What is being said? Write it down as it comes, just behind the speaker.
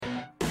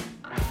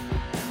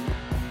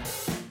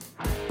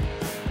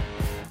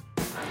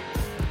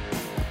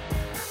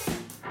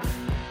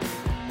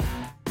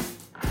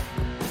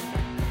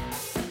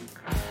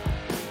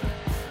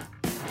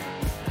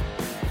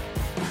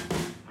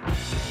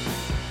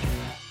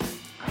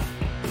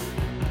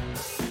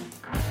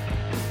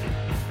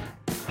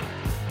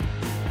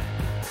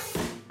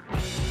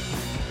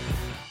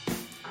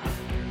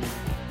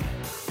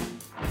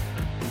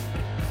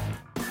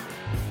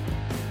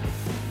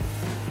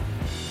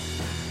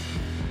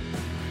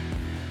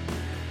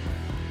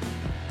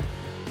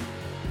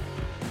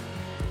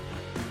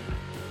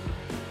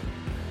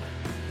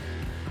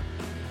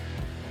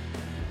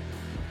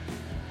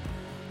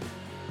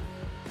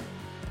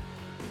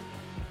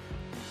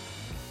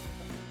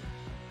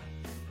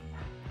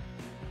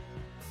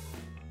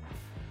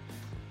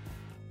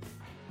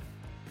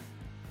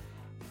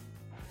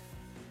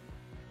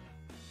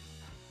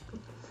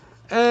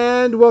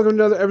And welcome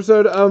to another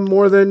episode of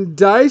More Than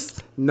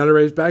Dice. Not a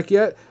raise back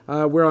yet.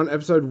 We're on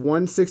episode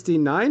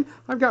 169.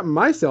 I've got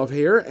myself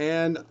here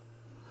and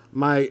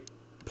my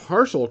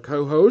partial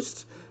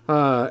co-host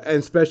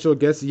and special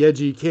guest,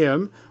 Yeji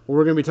Kim.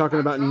 We're going to be talking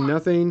about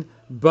nothing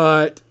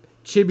but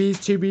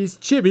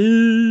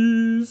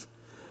chibis.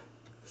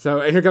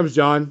 So, and here comes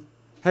John.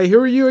 Hey, who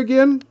are you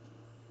again?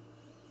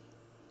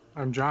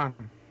 I'm John.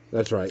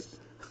 That's right.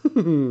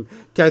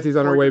 Kathy's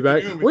on her way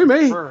back. We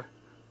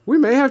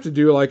may have to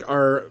do like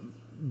our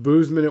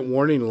booze minute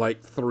warning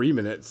like 3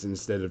 minutes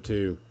instead of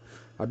 2.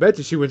 I bet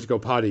you she went to go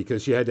potty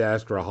because she had to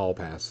ask for a hall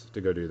pass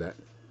to go do that.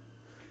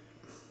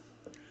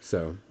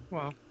 So.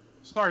 Well,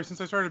 sorry,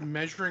 since I started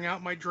measuring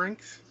out my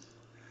drinks,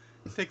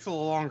 it takes a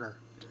little longer.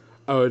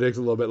 Oh, it takes a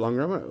little bit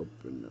longer. I'm going to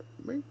open up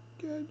my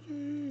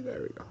gadget.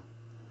 There we go.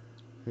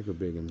 Make it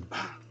big and...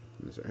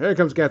 Here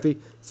comes Kathy.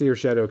 See her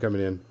shadow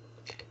coming in.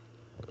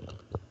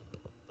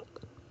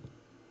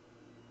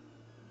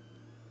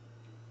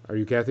 Are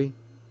you Kathy?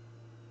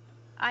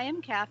 I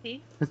am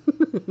Kathy.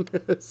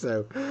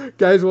 So,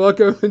 guys,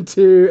 welcome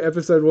to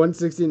episode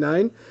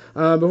 169.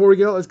 Before we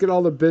get out, let's get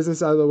all the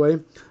business out of the way.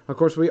 Of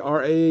course, we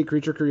are a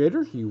creature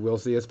creator. You will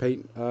see us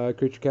paint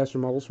creature caster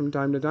models from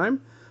time to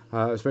time,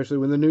 especially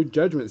when the new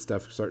Judgment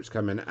stuff starts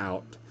coming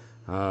out.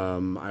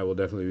 I will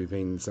definitely be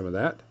painting some of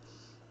that.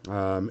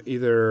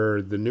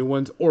 Either the new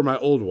ones or my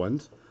old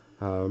ones.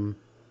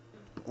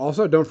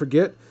 Also, don't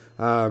forget,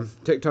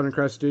 Tectonic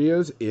Craft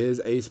Studios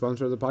is a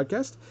sponsor of the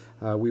podcast.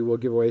 We will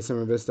give away some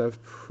of his stuff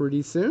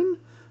pretty soon.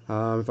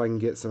 If I can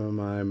get some of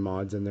my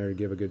mods in there to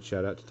give a good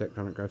shout out to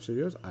Tectonic Craft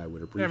Studios, I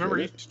would appreciate it. Yeah, remember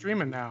he's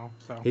streaming now.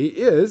 So he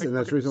is, and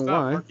that's the reason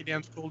why. Marky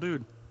Dan's cool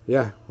dude.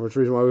 Yeah, that's the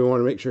reason why we want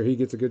to make sure he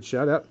gets a good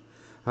shout out.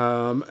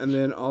 And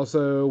then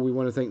also we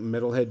want to thank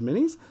Metalhead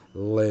Minis.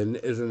 Lynn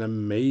is an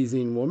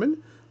amazing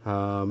woman.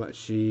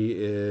 She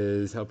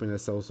is helping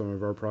us sell some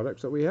of our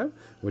products that we have,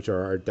 which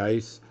are our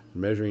dice,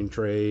 measuring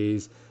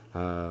trays,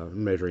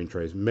 measuring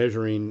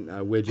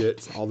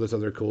widgets, all this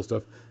other cool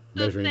stuff.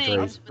 Measuring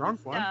trays.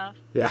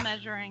 Yeah.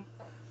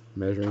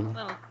 Measuring.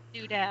 Little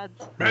doodads.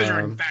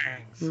 Measuring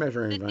things.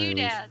 Measuring the things.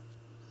 doodads.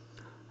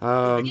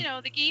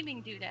 The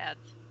gaming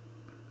doodads.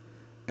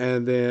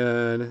 And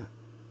then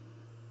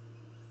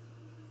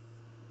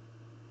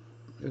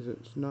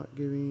it's not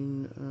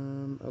giving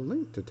a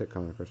link to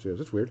Tectonic Craft Studios.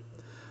 That's weird.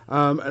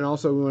 And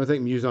also we want to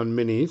thank Muse on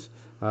Minis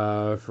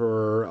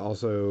for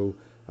also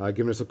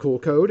giving us a cool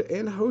code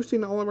and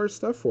hosting all of our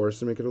stuff for us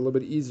to make it a little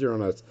bit easier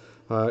on us.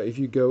 If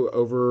you go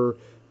over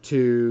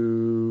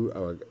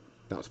to,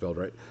 not spelled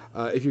right.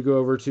 If you go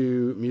over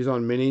to Muse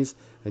on Minis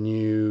and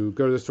you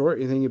go to the store,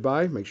 anything you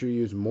buy, make sure you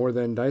use More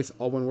Than Dice,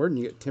 all one word, and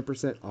you get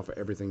 10% off of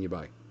everything you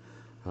buy.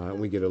 And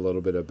we get a little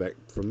bit of back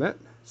from that.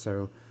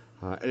 So,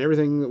 and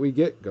everything that we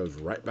get goes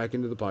right back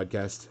into the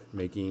podcast,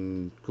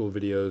 making cool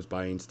videos,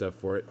 buying stuff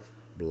for it,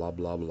 blah,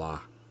 blah, blah.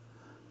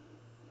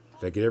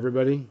 Did I get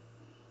everybody?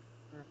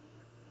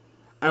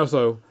 I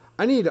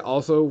need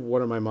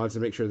one of my mods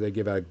to make sure they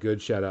give a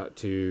good shout out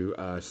to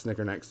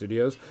Snickernack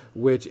Studios,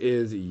 which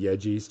is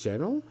Yeji's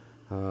channel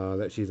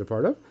that she's a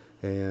part of,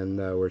 and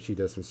where she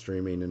does some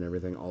streaming and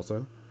everything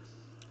also.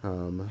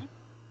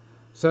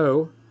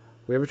 So,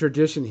 we have a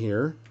tradition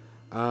here.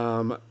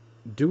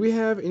 Do we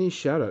have any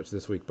shout outs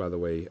this week, by the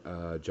way,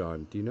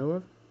 John? Do you know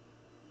of?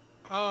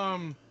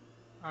 I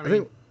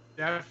think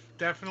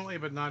definitely,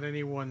 but not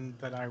anyone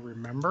that I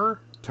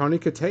remember. Tawny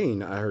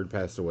Katane, I heard,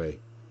 passed away.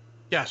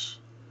 Yes.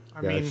 I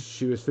mean,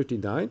 she was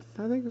 59,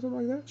 I think, or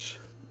something like that.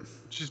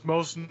 She's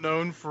most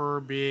known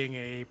for being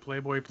a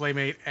Playboy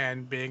Playmate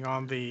and being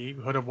on the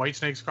hood of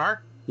Whitesnake's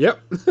car.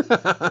 Yep.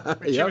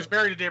 She was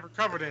married to David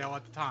Coverdale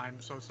at the time,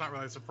 so it's not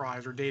really a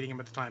surprise, or dating him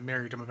at the time,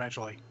 married him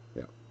eventually.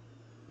 Yeah.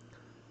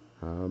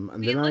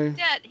 We looked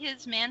at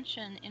his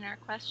mansion in our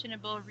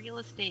questionable real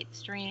estate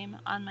stream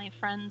on my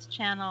friend's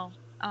channel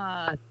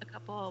a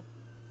couple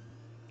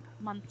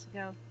months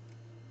ago.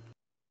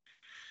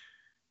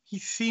 He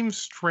seems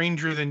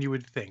stranger than you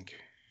would think,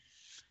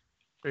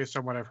 based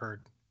on what I've heard.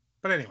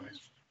 But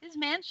anyways. His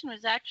mansion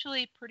was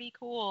actually pretty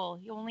cool.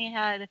 He only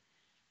had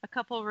a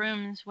couple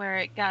rooms where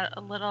it got a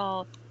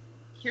little,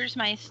 here's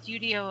my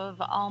studio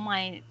of all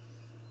my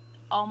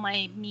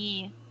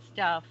me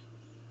stuff.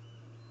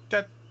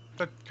 That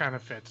kind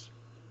of fits.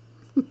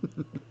 But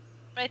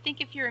I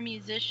think if you're a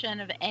musician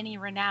of any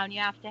renown,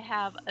 you have to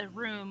have a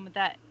room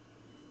that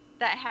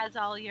has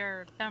all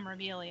your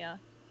memorabilia.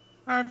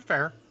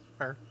 Fair.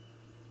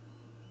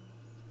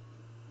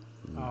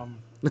 I'm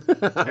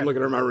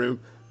looking at my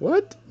room.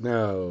 What?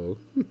 No.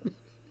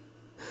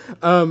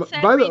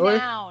 By the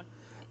way,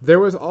 there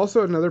was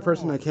also another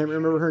person, I can't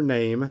remember her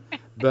name,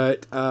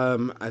 but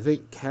I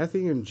think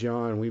Kathy and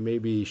John, we may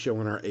be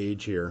showing our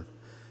age here.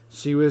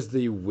 She was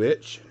the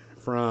witch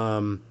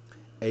from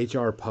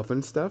HR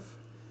Puffin Stuff.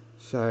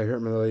 So I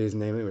remember the lady's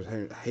name. It was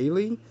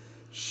Haley.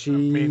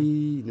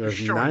 She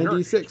was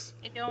 96.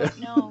 I don't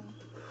know.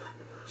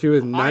 She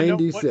was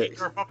 96. I know what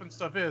HR Puffin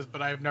Stuff is,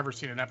 but I've never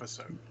seen an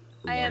episode.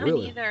 I haven't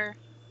either.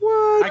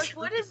 What?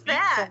 What is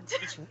that?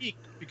 This week,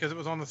 because it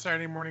was on the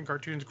Saturday Morning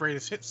Cartoons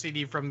Greatest Hits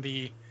CD from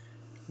the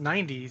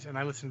 '90s, and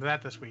I listened to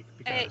that this week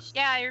because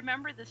Yeah, I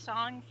remember the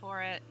song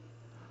for it.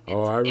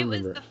 Oh, I It was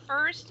remember. the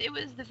first. It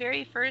was the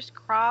very first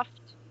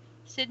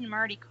Sid and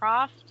Marty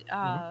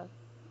Krofft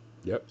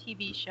Yep.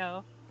 TV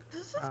show.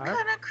 This is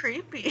kind of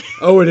creepy.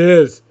 Oh, it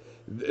is.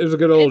 It was a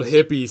good old It's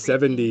hippie creepy.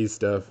 70s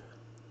stuff.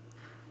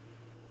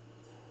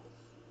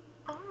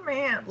 Oh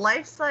man,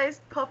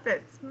 life-sized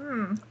puppets.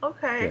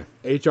 Okay.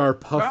 Yeah. HR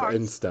Puff Nice.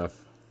 and stuff.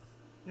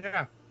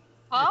 yeah,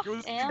 Puff it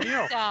was a big and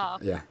deal.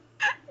 stuff. Yeah.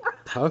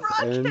 Puff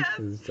and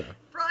Broadcast. stuff.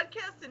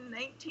 Broadcast in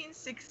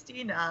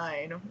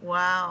 1969.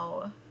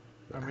 Wow.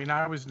 I mean,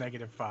 I was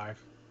 -5.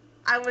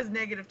 I was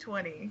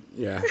 -20.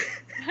 Yeah.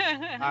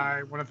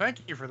 I want to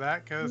thank you for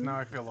that because now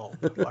I feel old.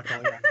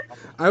 Luckily,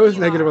 I was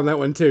You negative are. on that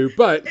one too,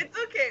 but It's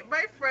okay.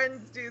 My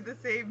friends do the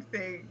same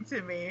thing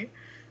to me.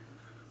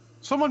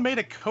 someone made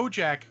a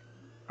Kojak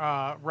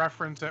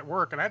reference at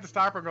work, and I had to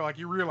stop her and go, like,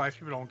 you realize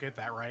people don't get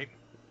that, right?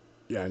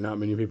 yeah, not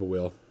many people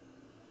will.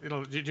 Do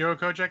you know what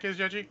Kojak is,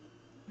 Jeji?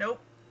 Nope.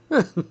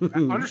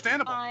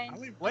 Understandable. I Fine.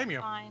 don't even blame you.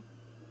 Fine.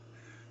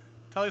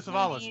 Telly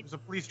Savalas. need- It was a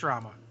police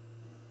drama.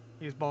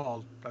 He's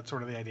bald. That's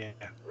sort of the idea.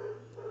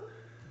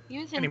 He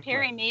was in Anyway.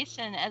 Perry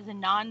Mason as a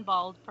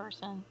non-bald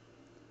person,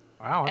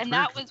 Wow. That's and weird,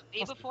 that 'cause was way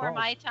must be before bald.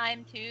 my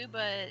time too.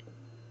 But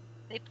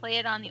they play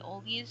it on the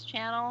Oldies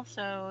channel,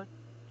 so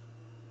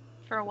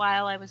for a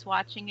while I was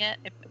watching it.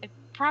 I've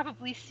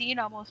probably seen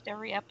almost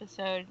every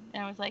episode,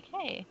 and I was like,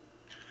 hey.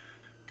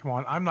 Come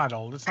on, I'm not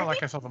old. It's not I like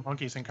think- I saw the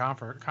Monkees in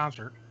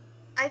concert.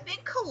 I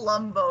think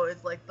Columbo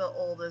is like the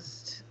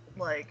oldest,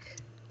 like,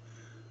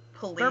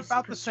 police. They're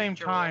about the same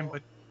time, procedural.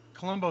 but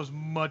Columbo's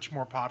much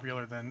more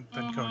popular than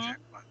Mhm. Kojak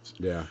was.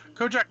 Yeah.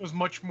 Kojak was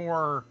much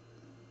more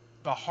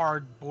the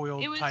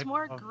hard-boiled It was type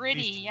more of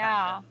gritty, beast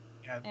yeah.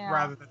 yeah,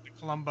 rather than the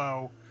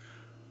Columbo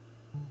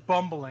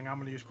bumbling. I'm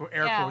going to use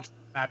air Yeah. quotes for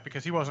that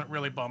because he wasn't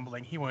really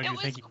bumbling. He wanted It you to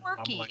was think he was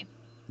quirky. bumbling.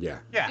 Yeah.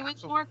 Yeah, It was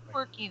absolutely. more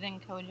quirky than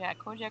Kojak.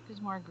 Kojak was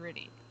more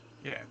gritty.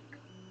 Yeah.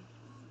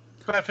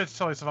 But that fits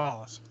Telly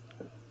Savalas.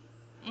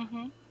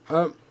 Mm-hmm.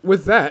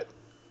 With that,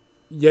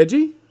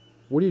 Yeji,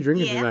 what are you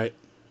drinking Yeah. tonight?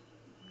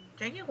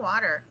 Drinking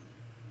water.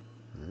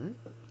 All right.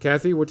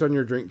 Kathy, what's on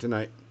your drink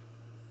tonight?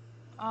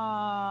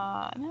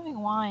 I'm having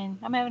wine.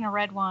 I'm having a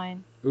red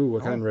wine. Ooh,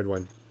 what kind Oh. of red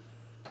wine?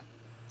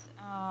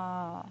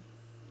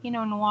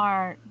 Pinot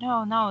Noir.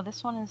 No,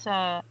 this one is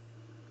Cabernet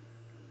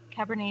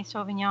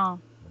Sauvignon.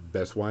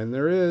 Best wine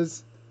there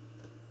is.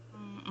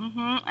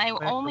 Mm-hmm. I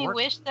That only works.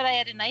 wish that I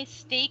had a nice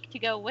steak to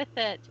go with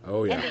it.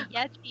 Oh yeah. And a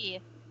Yeti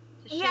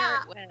to share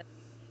Yeah. it with.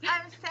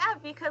 I'm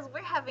sad because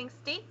we're having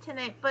steak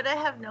tonight, but I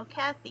have no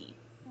Kathy.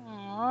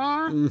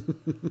 Aww.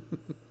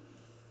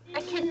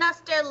 I cannot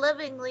stare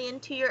lovingly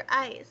into your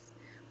eyes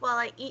while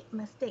I eat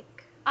my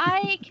steak.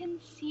 I can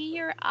see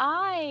your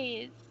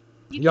eyes.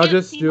 You Y'all can't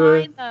just see do a-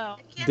 mine, though.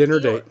 I can't Dinner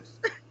see date.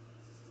 yours.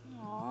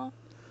 Aw.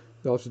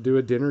 Y'all should do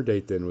a dinner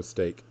date then with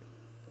steak.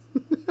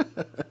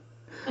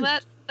 Well,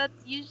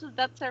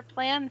 that's our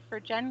plan for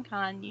Gen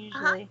Con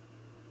usually.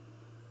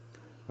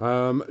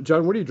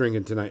 John, what are you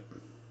drinking tonight?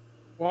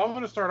 Well, I'm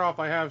going to start off.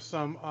 I have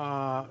some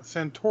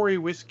Suntory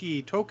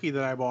whiskey Toki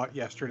that I bought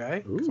yesterday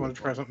because I Ooh. wanted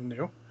to try something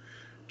new,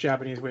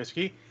 Japanese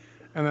whiskey,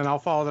 and then I'll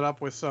follow that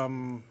up with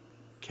some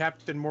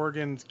Captain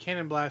Morgan's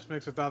Cannon Blast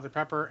mixed with Dr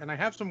Pepper, and I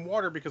have some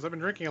water because I've been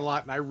drinking a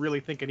lot and I really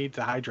think I need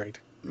to hydrate.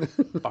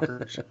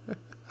 Fuckers.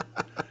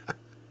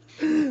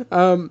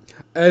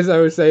 As I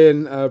was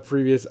saying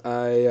previous,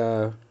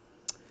 I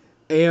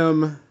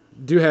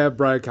do have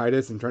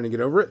bronchitis and trying to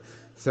get over it,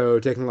 so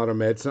taking a lot of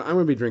meds. So I'm going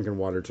to be drinking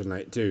water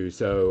tonight too.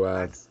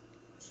 So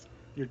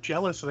You're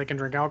jealous so they can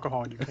drink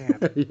alcohol and you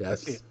can't. I see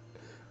yes, it.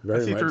 I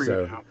very see much through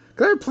so. you now.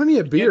 'Cause I have plenty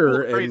of You beer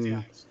can't pull crazy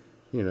and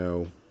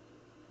eyes.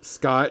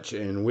 scotch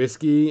and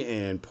whiskey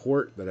and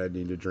port that I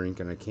need to drink,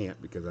 and I can't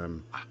because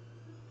I'm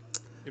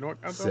You know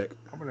what, Gonzo? sick.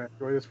 I'm going to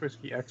enjoy this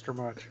whiskey extra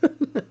much.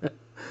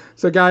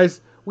 So,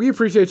 guys, we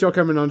appreciate y'all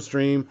coming on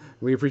stream.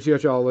 We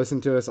appreciate y'all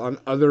listening to us on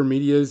other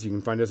medias. You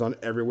can find us on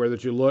everywhere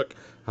that you look.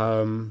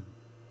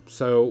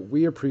 So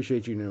we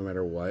appreciate you no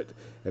matter what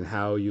and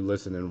how you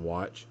listen and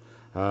watch.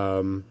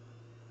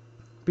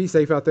 Be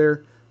safe out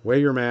there. Wear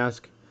your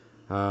mask.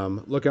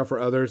 Look out for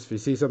others. If you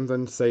see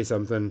something, say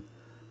something.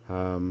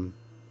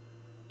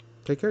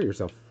 Take care of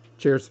yourself.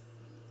 Cheers.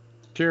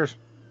 Cheers.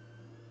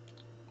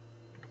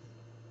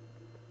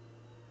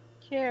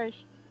 Cheers.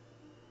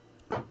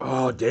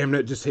 Oh, damn,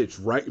 that just hits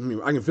right. I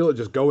mean, I can feel it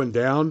just going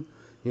down,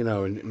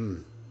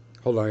 and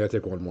hold on, I gotta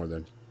take one more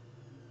then.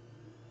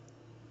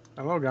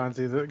 Hello,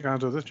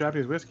 Gonzo. This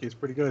Japanese whiskey is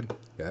pretty good.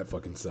 Yeah, that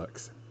fucking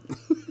sucks.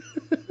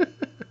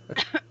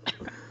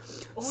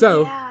 Oh,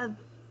 So- yeah,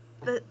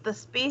 the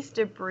space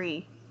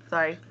debris.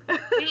 Sorry.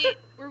 Wait,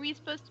 were we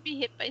supposed to be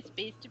hit by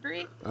space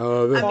debris?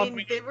 Oh, I Well, mean,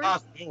 it's they a were-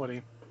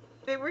 possibility.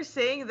 They were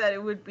saying that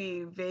it would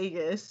be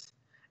Vegas.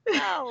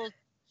 Oh,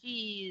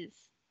 jeez.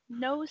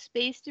 No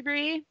space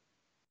debris?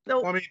 No,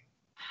 Well, I mean,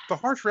 the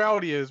harsh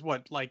reality is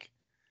what, like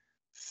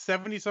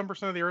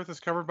 70-some% of the Earth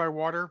is covered by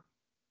water.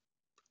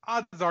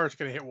 Odds are it's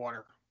going to hit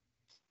water.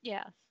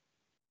 Yes.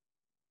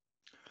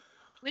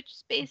 Which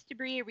space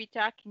debris are we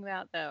talking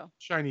about, though?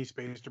 Chinese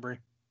space debris.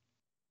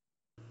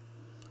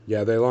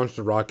 Yeah, they launched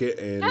a rocket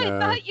and I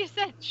thought you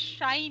said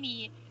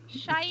shiny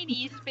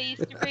space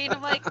debris. And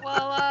I'm like,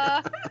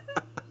 well,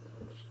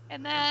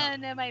 and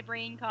then my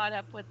brain caught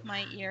up with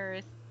my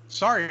ears.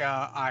 Sorry,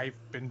 I've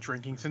been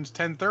drinking since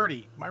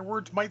 10:30. My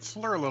words might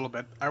slur a little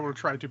bit. I will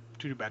try to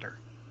do better.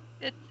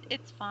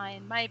 It's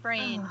fine. My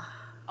brain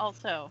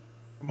also.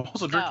 I'm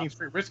also drinking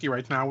straight whiskey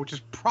right now, which is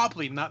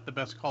probably not the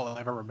best call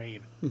I've ever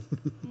made.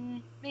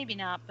 Maybe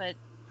not, but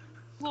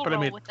we'll But I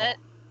roll made with the call. it.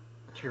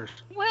 Cheers.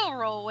 We'll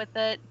roll with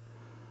it.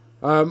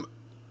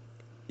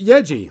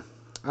 Yeji,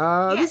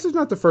 Yes. this is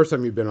not the first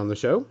time you've been on the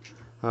show.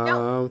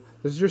 No.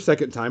 This is your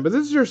second time, but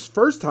this is your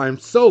first time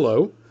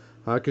solo,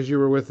 because you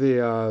were with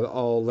the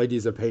All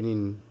Ladies of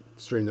Painting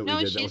stream that No,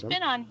 we did. she's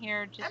been on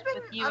here just I've been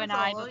with you on and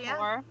I solo, yeah.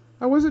 before.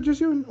 Oh, was it just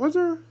you? Was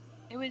there?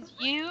 It was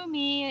you,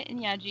 me, and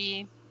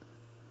Yeji.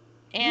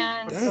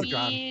 And Dang.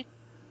 we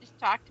just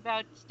talked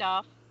about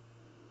stuff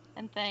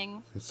and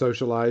things.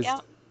 Socialized.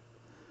 Yeah.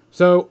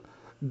 So,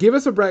 give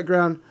us a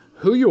background,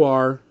 who you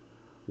are,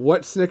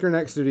 what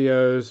Snickerneck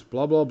Studios,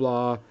 blah, blah,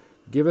 blah.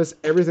 Give us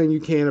everything you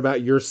can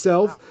about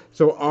yourself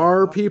so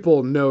our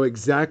people know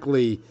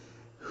exactly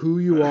who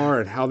you are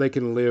and how they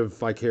can live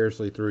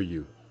vicariously through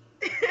you.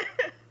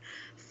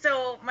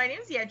 So my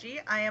name's Yeji.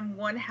 I am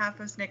one half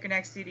of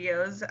Snickerneck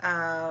Studios.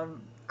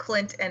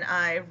 Clint and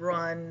I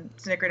run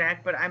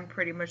Snickerneck, but I'm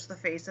pretty much the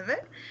face of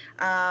it.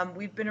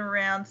 We've been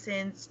around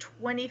since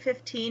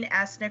 2015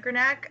 as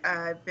Snickerneck.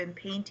 I've been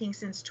painting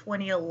since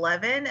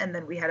 2011, and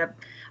then we had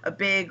a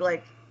big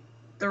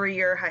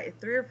 3 or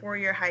 4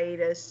 year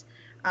hiatus.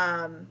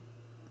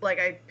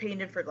 I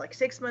painted for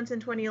 6 months in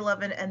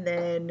 2011, and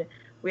then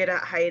we had a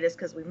hiatus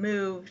because we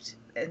moved.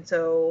 And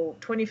so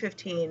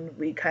 2015,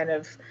 we kind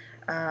of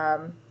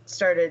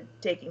started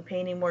taking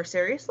painting more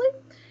seriously.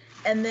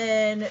 And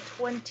then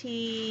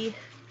 2019,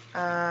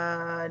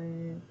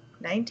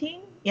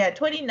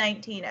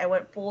 I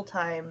went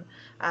full-time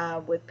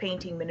with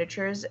painting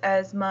miniatures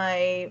as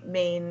my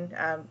main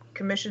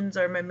commissions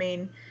are my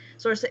main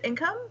source of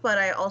income, but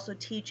I also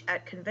teach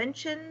at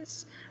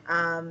conventions,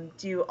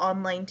 do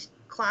online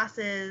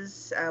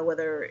classes,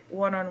 whether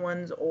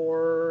one-on-ones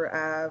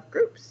or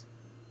groups.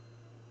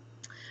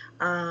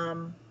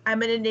 I'm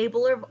an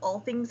enabler of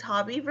all things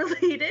hobby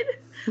related,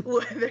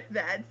 whether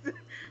that's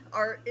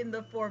art in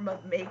the form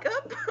of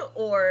makeup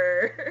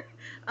or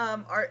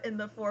art in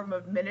the form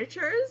of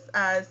miniatures.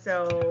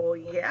 So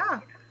yeah.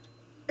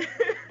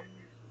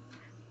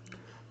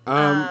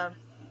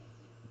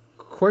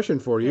 Question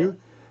for you.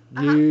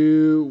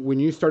 When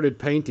you started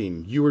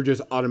painting, you were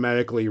just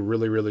automatically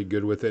really, really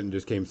good with it and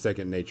just came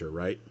second nature,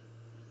 right?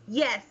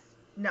 Yes.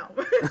 No.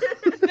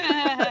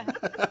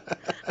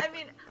 I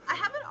mean, I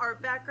have an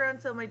art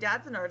background, so my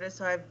dad's an artist,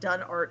 so I've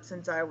done art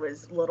since I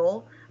was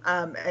little,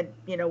 and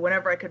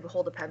whenever I could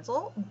hold a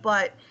pencil.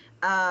 But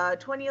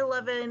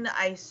 2011,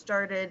 I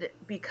started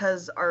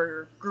because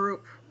our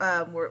group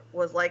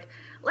was like,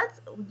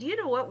 do you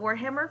know what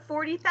Warhammer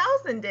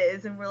 40,000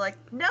 is? And we're like,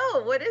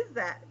 no, what is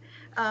that?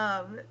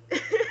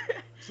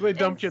 So they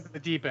dumped you at the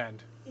deep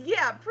end.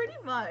 Yeah, pretty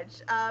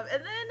much. And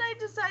then I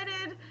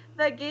decided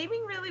that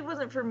gaming really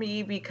wasn't for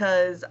me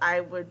because I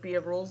would be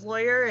a rules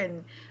lawyer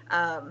and,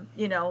 I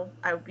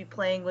would be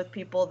playing with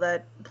people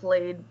that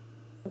played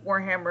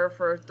Warhammer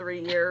for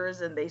 3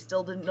 years and they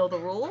still didn't know the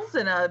rules.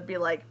 And I'd be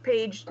like,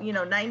 page,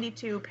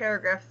 92,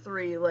 paragraph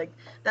 3,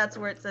 that's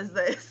where it says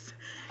this.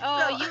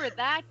 Oh, so, you were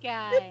that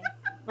guy.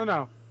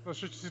 No.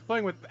 She's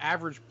playing with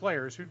average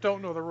players who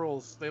don't know the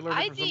rules. They learn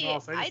it from someone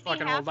else. They just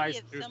fucking roll dice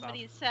and do stuff.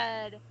 Somebody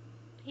said,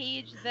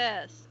 page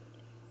this,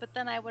 but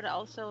then I would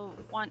also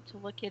want to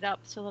look it up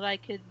so that I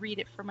could read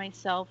it for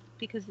myself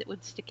because it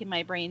would stick in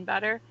my brain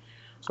better.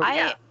 So,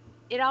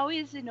 it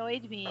always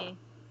annoyed me,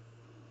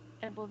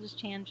 and we'll just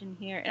tangent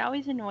here. It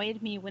always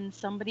annoyed me when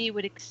somebody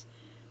would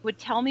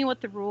tell me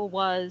what the rule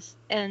was,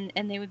 and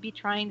they would be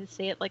trying to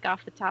say it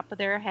off the top of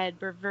their head,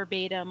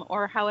 verbatim,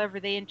 or however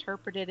they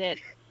interpreted it.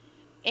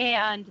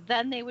 And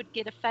then they would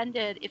get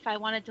offended if I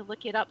wanted to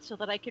look it up so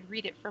that I could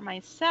read it for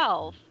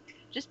myself,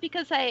 just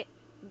because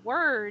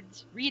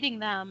words, reading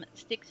them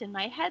sticks in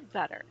my head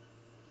better.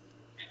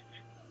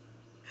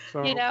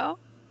 So,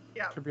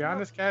 Yeah. To be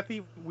honest,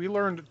 Kathy, we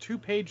learned 2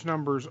 page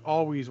numbers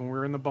always when we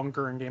were in the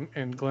bunker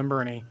in Glen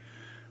Burnie,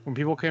 when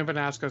people came up and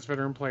asked us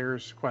veteran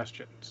players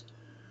questions.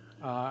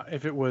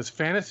 If it was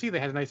fantasy, they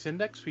had a nice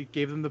index. We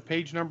gave them the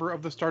page number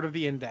of the start of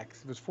the index.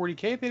 If it was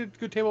 40K, they had a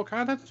good table of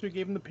contents. We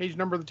gave them the page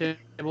number of the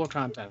table of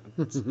contents.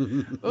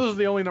 Those are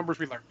the only numbers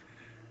we learned.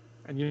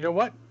 And you know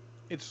what?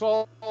 It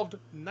solved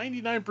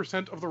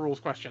 99% of the rules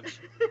questions.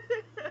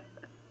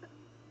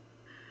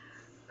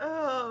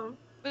 Oh.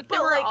 But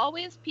there were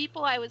always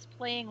people I was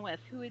playing with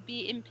who would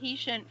be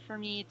impatient for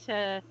me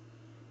to,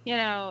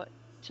 to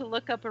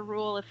look up a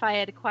rule if I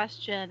had a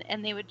question,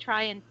 and they would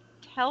try and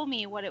tell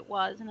me what it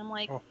was, and I'm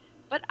like,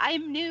 but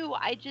I'm new.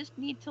 I just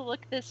need to look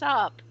this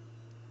up.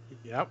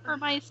 Yep. For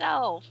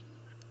myself.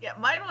 Yeah,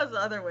 mine was the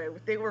other way.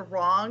 They were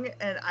wrong,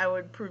 and I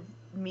would prove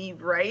me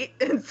right,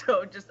 and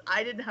so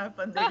I didn't have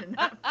fun. They didn't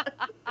have fun.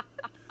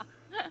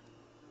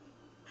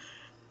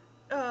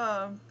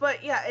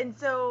 But yeah, and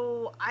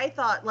so I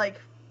thought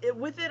like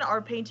within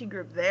our painting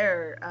group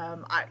there,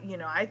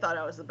 I thought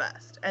I was the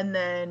best, and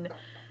then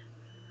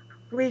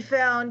we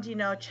found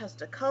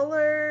chest of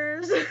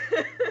colors.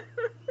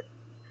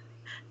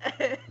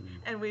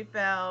 And we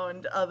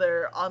found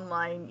other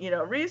online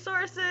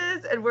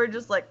resources, and we're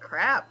just like,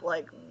 crap,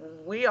 like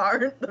we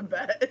aren't the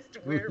best.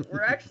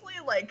 We're actually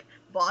like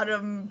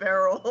bottom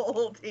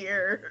barrel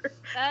tier.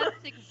 That's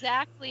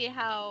exactly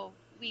how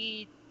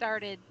we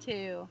started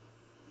too.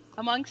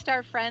 Amongst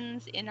our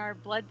friends in our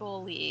Blood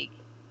Bowl league,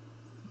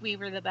 we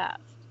were the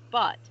best.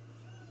 But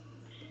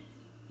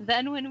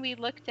then when we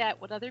looked at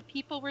what other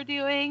people were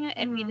doing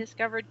and we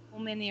discovered how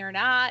many or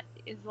not,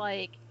 is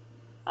like,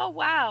 oh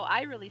wow,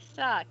 I really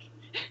suck.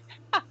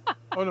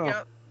 Oh no.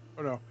 Yep.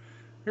 Oh no.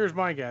 Here's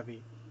mine,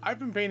 Kathy. I've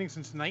been painting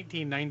since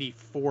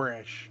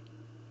 1994-ish.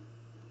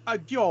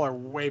 Y'all are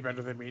way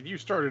better than me. You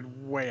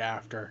started way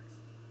after.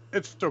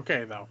 It's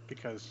okay though,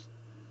 because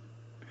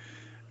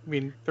I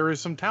mean there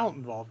is some talent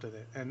involved in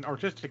it and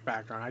artistic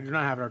background. I do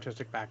not have an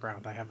artistic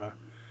background. I have a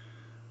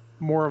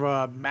more of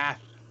a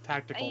math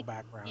tactical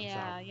background.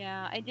 Yeah, so.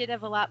 yeah. I did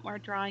have a lot more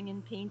drawing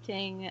and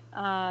painting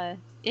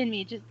in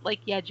me, just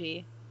like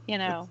Yeji,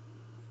 in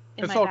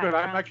It's my all good.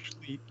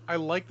 background. I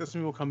like that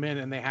some people come in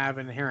and they have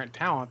inherent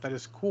talent. That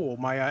is cool.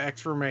 My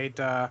ex-roommate,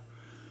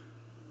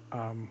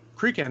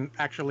 Creakin,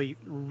 actually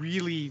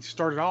really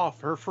started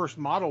off. Her first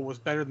model was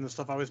better than the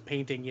stuff I was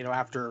painting,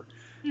 after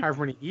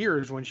however many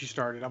years when she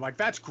started. I'm like,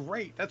 that's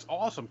great. That's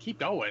awesome. Keep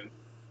going.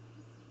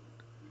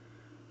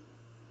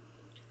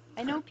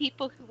 I know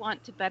people who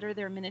want to better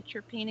their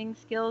miniature painting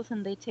skills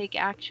and they take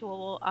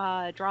actual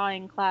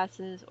drawing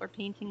classes or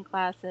painting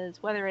classes,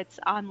 whether it's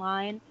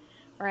online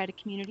or at a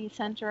community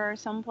center or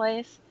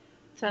someplace.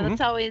 So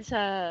that's always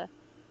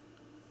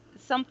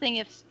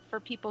something for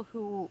people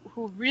who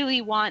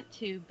really want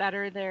to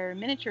better their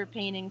miniature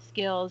painting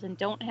skills and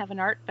don't have an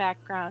art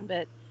background,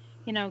 but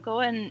go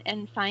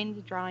and find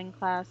a drawing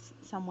class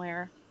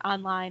somewhere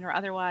online or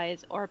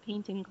otherwise, or a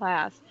painting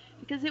class,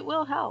 because it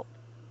will help.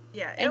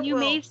 Yeah, And you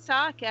will. may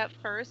suck at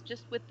first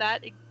just with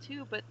that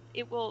too, but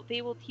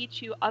they will teach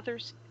you other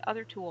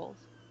tools.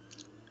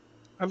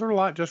 I learned a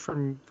lot just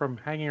from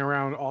hanging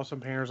around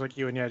awesome painters like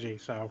you and Yeji.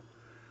 So,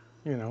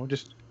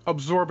 just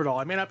absorb it all.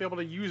 I may not be able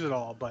to use it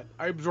all, but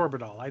I absorb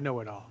it all. I know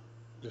it all.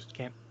 Just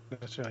can't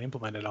necessarily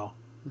implement it all.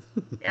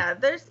 Yeah,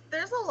 there's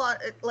a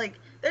lot, like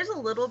there's a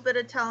little bit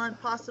of talent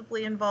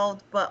possibly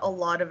involved, but a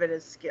lot of it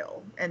is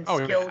skill, and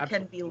skill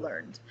can be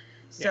learned.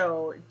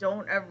 So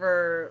don't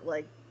ever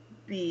like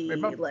be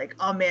like,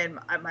 oh man,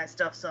 my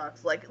stuff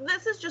sucks. Like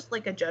this is just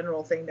like a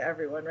general thing to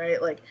everyone,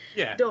 right? Like,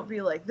 don't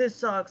be like, this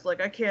sucks. Like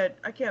I can't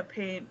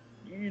paint,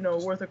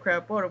 worth a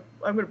crap. What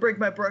I'm gonna break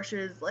my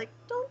brushes. Like,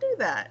 don't do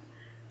that.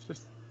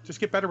 Just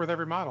get better with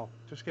every model.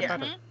 Just get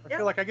better. I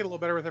feel like I get a little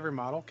better with every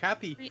model.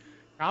 Kathy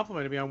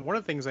complimented me on one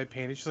of the things I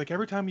painted. She's like,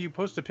 every time you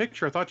post a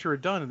picture, I thought you were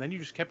done, and then you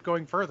just kept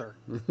going further.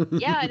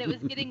 Yeah, and it was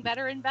getting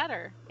better and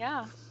better.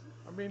 Yeah.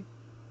 I mean,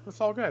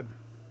 that's all good.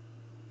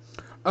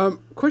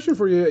 Question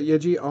for you,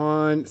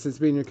 Yeji, since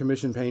being a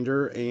commissioned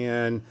painter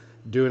and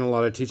doing a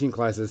lot of teaching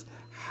classes,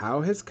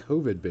 how has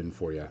COVID been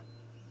for you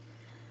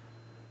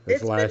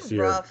this last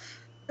year?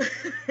 Rough.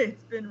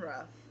 It's been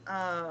rough.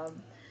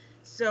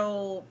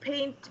 So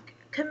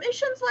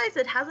commissions wise,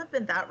 it hasn't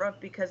been that rough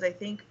because I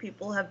think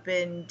people have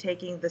been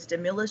taking the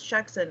stimulus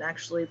checks and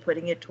actually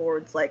putting it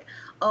towards like,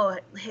 oh,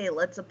 hey,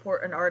 let's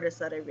support an artist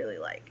that I really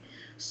like.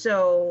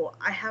 So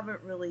I haven't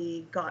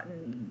really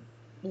gotten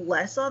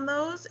less on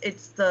those.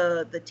 It's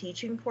the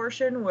teaching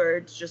portion where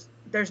it's just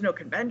there's no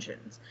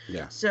conventions.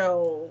 Yeah.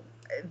 So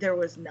there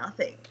was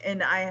nothing,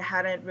 and I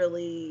hadn't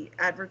really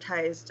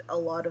advertised a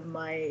lot of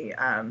my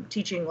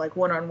teaching like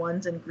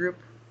one-on-ones and group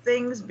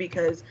things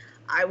because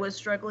I was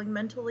struggling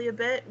mentally a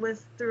bit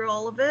through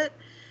all of it.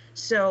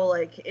 So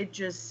like it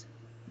just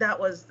that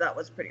was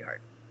pretty hard.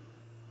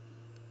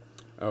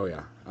 Oh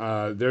yeah.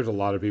 There's a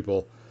lot of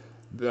people,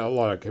 a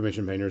lot of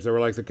commission painters that were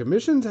like, the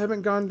commissions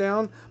haven't gone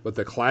down, but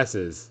the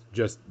classes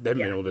just haven't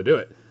been able to do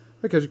it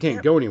because you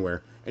can't go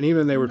anywhere. And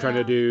even they were trying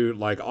to do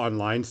like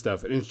online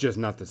stuff, and it's just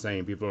not the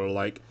same. People are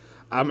like,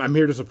 I'm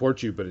here to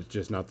support you, but it's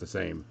just not the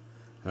same.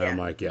 I'm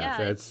like,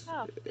 it's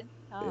tough.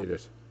 It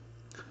is.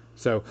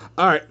 So,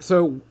 all right.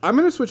 So I'm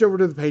going to switch over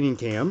to the painting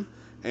cam,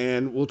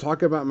 and we'll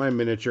talk about my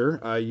miniature.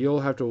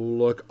 You'll have to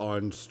look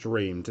on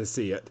stream to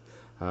see it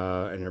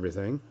and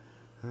everything.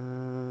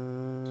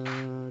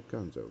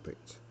 Gonzo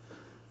paints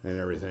and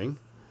everything.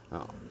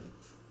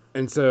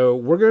 And so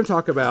we're going to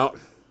talk about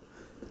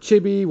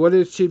Chibi, what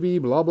is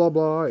Chibi, blah, blah,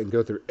 blah, and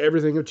go through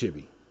everything of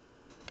Chibi.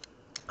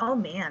 Oh,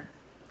 man.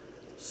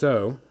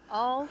 So.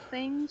 All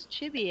things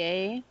Chibi,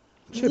 eh?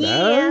 Chibi.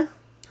 Yeah.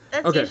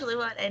 That's usually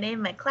what I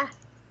name my class.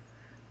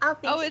 All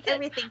things,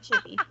 everything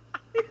Chibi.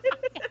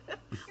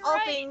 All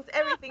things,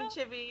 everything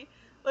Chibi.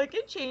 Like,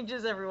 it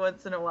changes every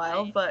once in a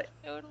while, but...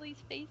 Totally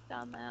spaced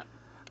on that.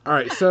 All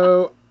right,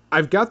 so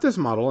I've got this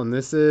model, and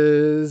this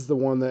is the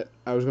one that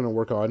I was going to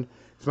work on.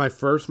 It's my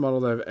first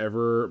model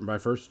my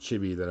first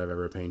chibi that I've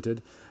ever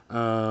painted.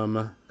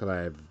 Because I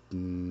have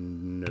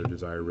no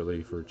desire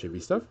really for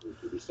chibi stuff,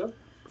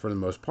 for the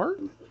most part.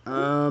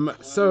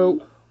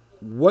 So,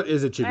 what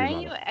is a chibi Why are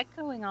model? you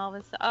echoing all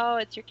this? Oh,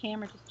 it's your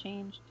camera just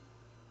changed.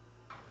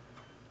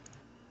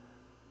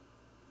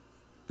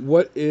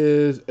 What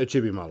is a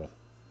chibi model?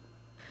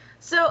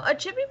 So a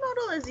chibi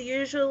model is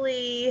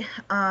usually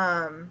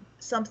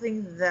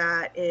something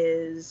that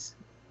is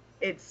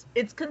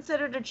it's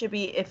considered a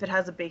chibi if it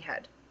has a big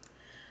head.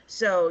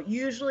 So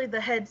usually the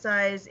head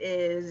size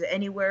is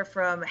anywhere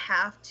from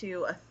half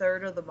to a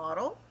third of the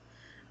model.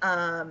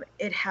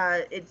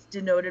 It's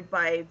denoted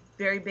by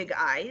very big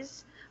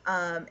eyes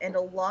and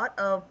a lot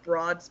of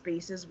broad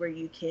spaces where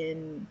you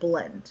can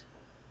blend.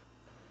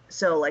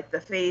 So like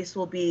the face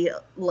will be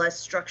less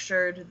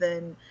structured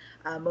than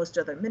most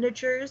other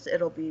miniatures.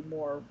 It'll be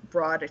more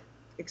broad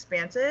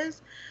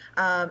expanses.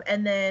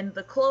 And then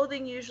the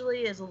clothing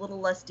usually is a little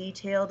less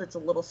detailed. It's a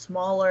little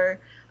smaller.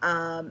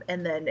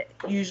 And then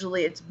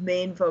usually its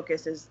main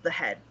focus is the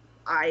head,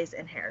 eyes,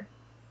 and hair.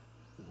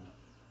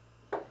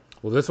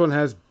 Well, this one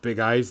has big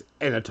eyes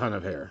and a ton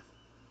of hair.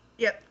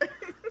 Yep.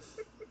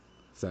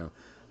 So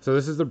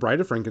this is the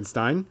Bride of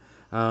Frankenstein.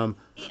 They also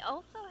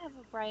have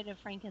a Bride of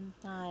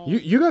Frankenstein.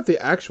 You got the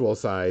actual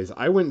size.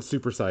 I went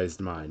supersized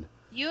mine.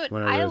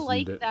 when I I resumed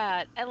like it.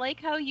 that. I like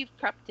how you've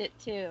prepped it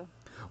too.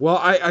 Well,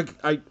 I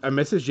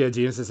messaged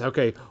Yeji and says,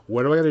 okay,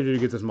 what do I got to do to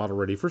get this model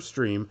ready for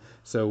stream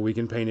so we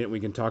can paint it and we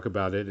can talk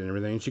about it and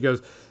everything? And she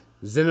goes,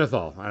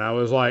 Zenithal. And I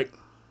was like,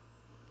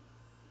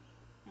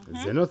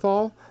 Mhm.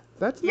 Zenithal?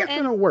 That's not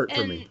going to work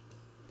for me.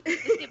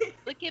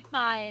 Look at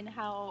mine,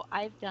 how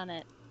I've done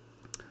it.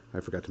 I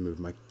forgot to move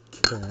my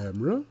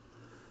camera.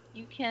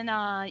 You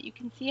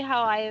can see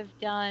how I have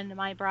done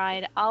my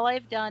bride. All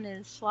I've done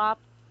is slop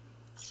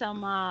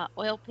some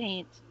oil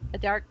paint, a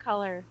dark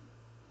color,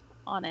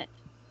 on it.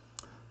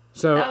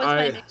 So That was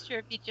my mixture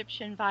of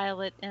Egyptian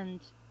violet and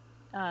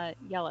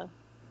yellow.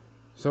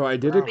 So I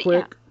did a But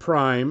quick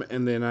prime,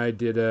 and then I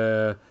did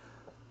a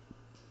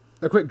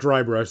quick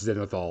dry brush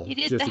Zenithal. You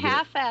did just the to get it.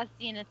 half-ass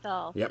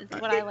zenithal, Yep. is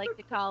what I like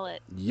to call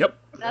it. Yep.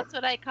 That's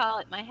what I call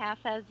it, my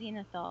half-ass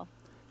zenithal.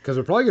 Because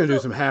we're probably going to do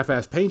some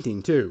half-ass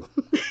painting, too.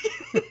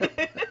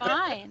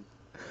 Fine.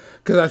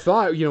 Because I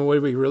thought,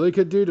 what we really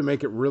could do to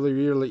make it really,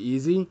 really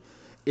easy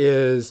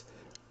is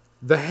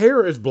the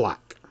hair is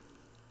black.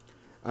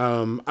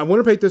 I want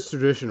to paint this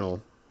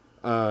traditional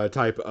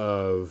type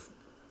of,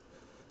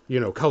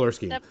 color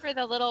scheme. Except for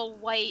the little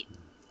white.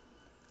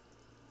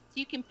 So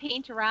you can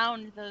paint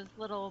around those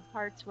little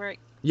parts where it...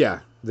 Yeah,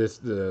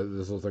 this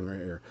little thing right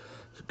here.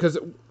 Because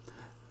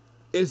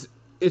is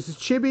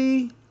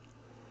chibi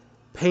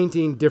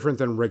painting different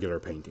than regular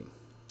painting?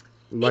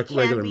 Like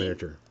regular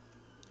miniature?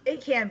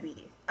 It can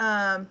be.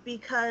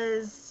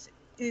 Because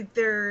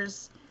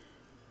there's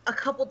a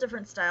couple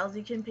different styles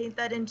you can paint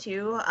that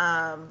into.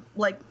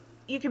 Like,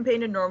 you can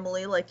paint it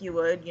normally like you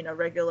would,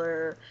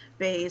 regular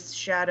base,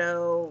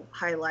 shadow,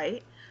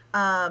 highlight.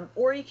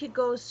 Or you could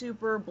go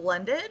super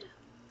blended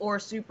or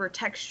super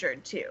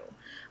textured too.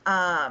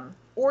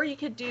 Or you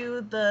could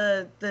do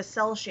the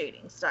cell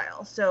shading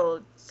style.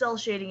 So cell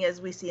shading,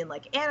 as we see in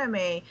like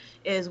anime,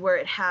 is where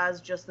it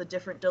has just the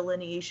different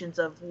delineations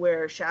of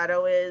where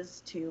shadow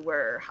is to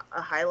where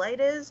a highlight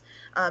is,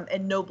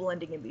 and no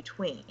blending in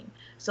between.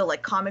 So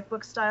like comic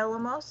book style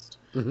almost.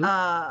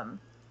 Mm-hmm.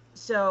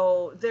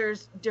 So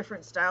there's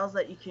different styles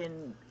that you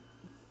can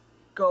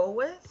go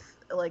with.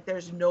 Like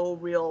there's no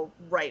real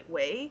right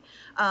way.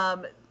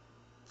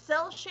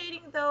 Cell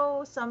shading,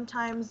 though,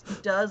 sometimes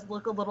does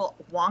look a little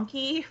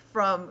wonky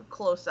from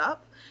close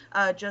up,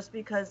 just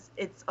because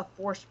it's a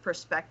forced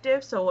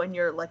perspective. So when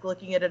you're like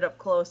looking at it up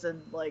close and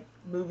like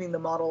moving the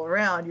model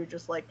around, you're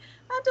just like,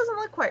 that doesn't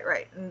look quite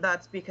right, and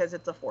that's because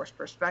it's a forced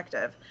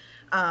perspective.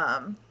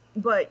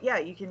 But yeah,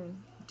 you can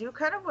do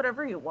kind of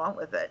whatever you want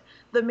with it.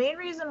 The main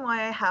reason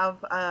why I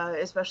have,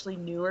 especially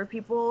newer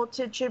people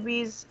to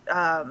chibis,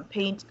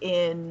 paint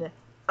in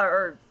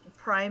or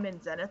prime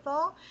and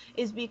zenithal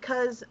is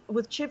because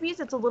with chibis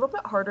it's a little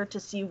bit harder to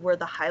see where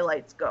the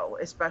highlights go,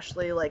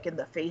 especially like in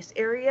the face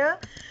area.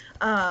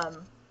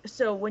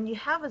 So when you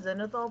have a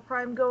zenithal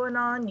prime going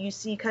on, you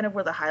see kind of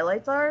where the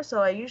highlights are. So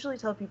I usually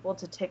tell people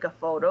to take a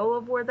photo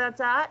of where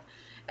that's at,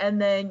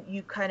 and then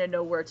you kind of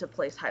know where to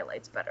place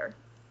highlights better.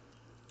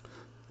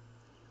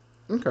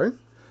 Okay,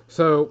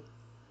 so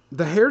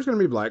the hair's going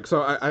to be black.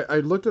 So I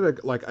looked at a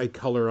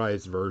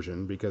colorized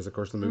version because of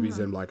course the movie's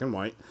in black and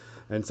white.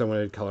 And someone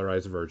had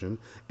colorized a version.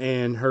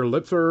 And her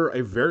lips are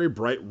a very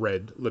bright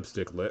red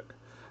lipstick lip.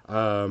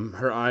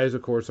 Her eyes,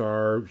 of course,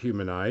 are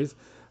human eyes.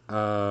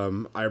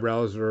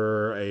 Eyebrows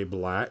are a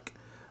black.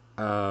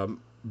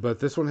 But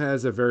this one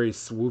has a very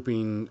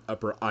swooping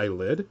upper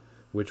eyelid,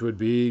 which would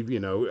be,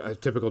 a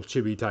typical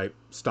chibi type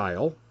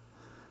style.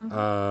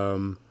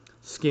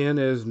 Skin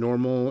is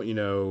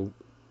normal,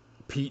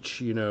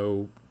 peach,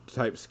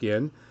 type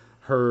skin.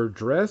 Her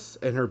dress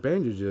and her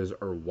bandages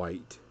are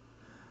white.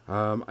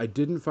 I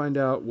didn't find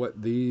out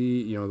what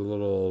the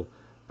little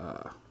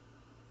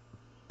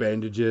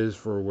bandages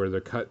for where the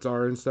cuts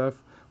are and stuff,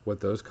 what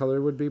those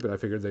color would be, but I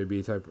figured they'd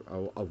be type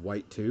of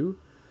white too.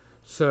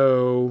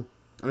 So,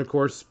 and of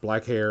course,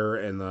 black hair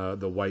and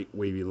the white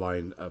wavy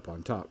line up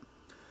on top.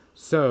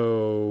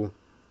 So,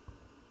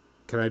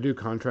 can I do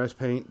contrast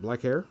paint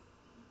black hair?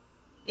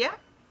 Yeah.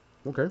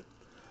 Okay.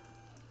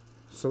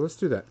 So let's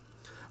do that.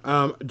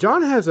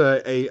 John has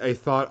a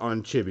thought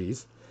on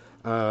chibis,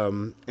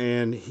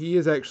 and he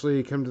has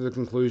actually come to the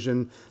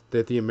conclusion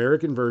that the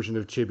American version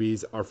of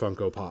chibis are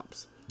Funko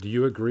Pops. Do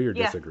you agree or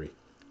Yeah. disagree?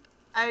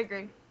 I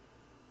agree.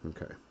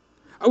 Okay.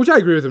 Which I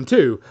agree with him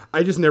too.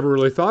 I just never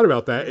really thought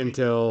about that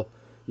until,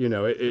 you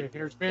know, it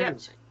Here's Yeah.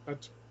 Vince.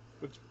 That's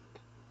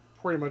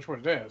pretty much what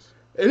it is.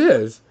 it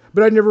is.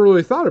 But I never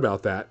really thought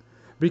about that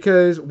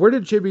because where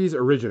did chibis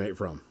originate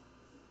from?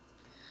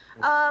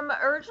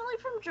 Originally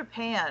from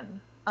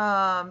Japan.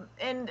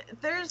 And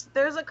there's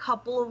a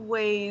couple of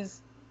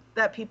ways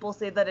that people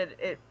say that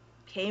it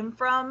came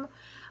from.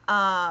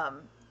 I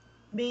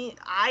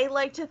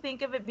like to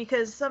think of it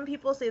because some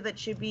people say that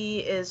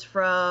chibi is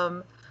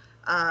from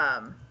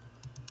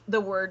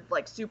the word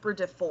like super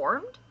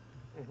deformed.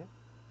 Mhm.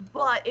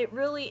 But it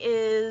really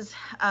is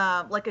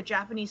like a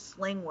Japanese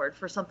slang word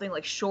for something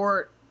like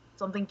short,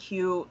 something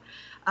cute.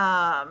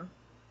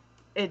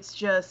 It's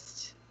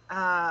just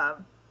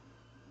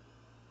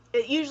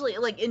it usually,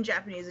 like in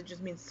Japanese, it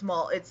just means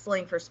small. It's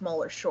slang for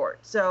small or short.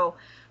 So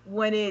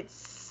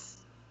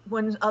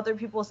when other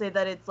people say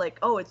that it's like,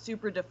 oh, it's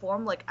super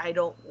deformed, like I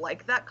don't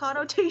like that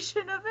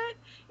connotation of it,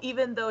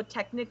 even though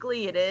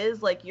technically it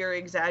is. Like you're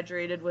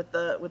exaggerated with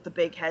the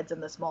big heads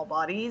and the small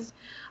bodies,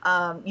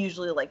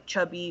 usually like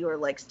chubby or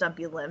like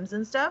stumpy limbs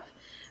and stuff.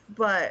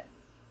 But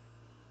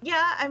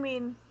yeah, I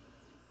mean,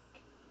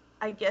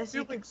 I guess I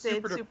feel you could like say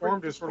super it's super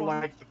deformed is sort of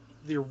like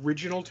the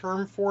original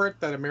term for it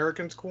that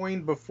Americans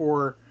coined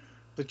before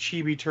the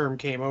chibi term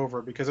came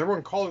over, because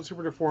everyone called it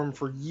super deformed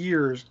for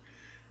years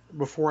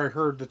before I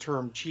heard the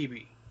term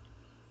chibi.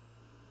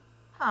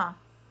 Huh.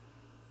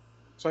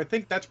 So I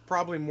think that's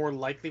probably more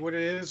likely what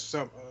it is.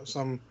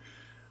 Some,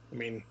 I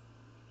mean,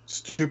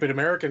 stupid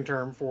American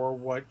term for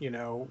what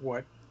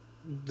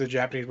the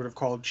Japanese would have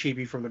called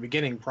chibi from the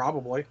beginning,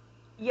 probably.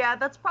 Yeah,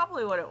 that's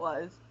probably what it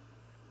was.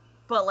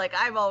 But like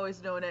I've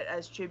always known it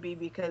as chibi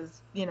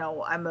because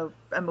I'm a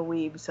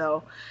weeb,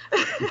 so.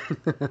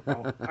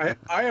 Well,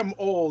 I am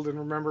old and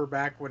remember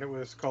back when it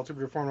was called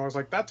super deformed. I was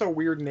like, that's a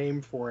weird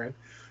name for it,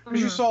 because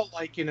you Mhm. saw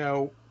like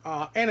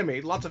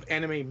anime, lots of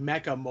anime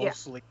mecha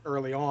mostly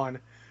early on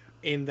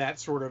in that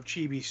sort of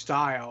chibi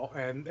style,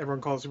 and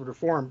everyone calls it super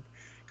deformed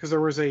because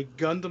there was a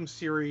Gundam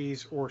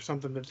series or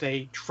something that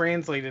they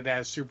translated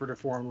as super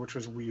deformed, which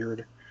was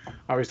weird. I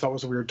always thought it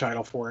was a weird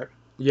title for it.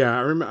 Yeah,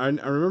 I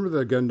remember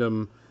the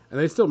Gundam, and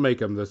they still make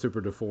them, the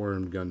super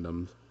deformed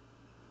Gundams.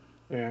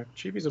 Yeah,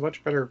 chibi's a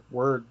much better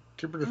word.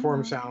 Super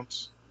deformed Mhm.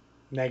 sounds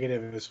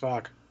negative as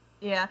fuck.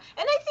 Yeah,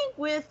 and I think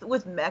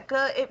with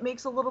mecha, it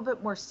makes a little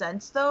bit more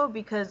sense though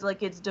because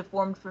like it's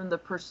deformed from the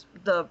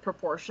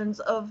proportions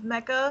of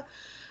mecha.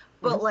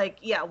 But Mhm. like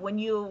yeah, when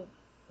you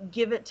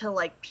give it to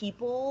like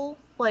people,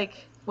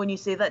 like when you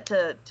say that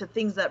to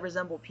things that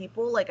resemble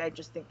people, like I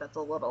just think that's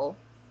a little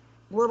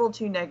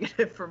too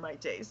negative for my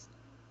taste.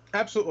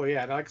 Absolutely,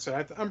 yeah. Like I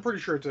said, I'm pretty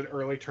sure it's an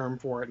early term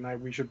for it,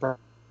 and we should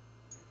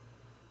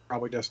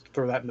probably just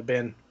throw that in the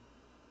bin.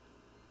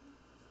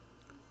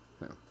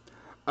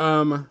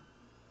 Um,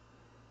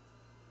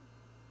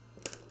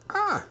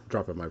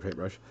 dropping my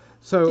paintbrush.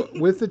 So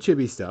with the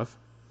chibi stuff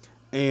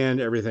and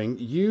everything,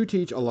 you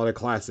teach a lot of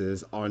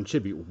classes on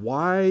chibi.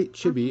 Why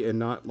chibi and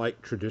not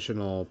like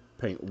traditional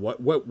paint?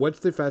 What's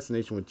the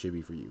fascination with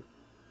chibi for you?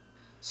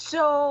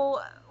 So,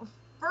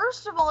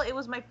 first of all, it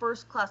was my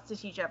first class to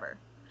teach ever.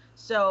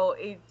 So,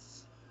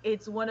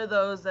 it's one of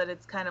those that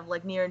it's kind of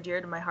like near and dear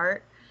to my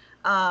heart.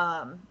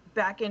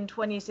 Back in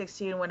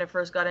 2016 when I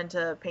first got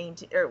into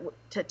paint or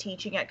to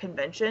teaching at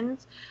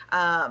conventions,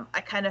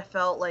 I kind of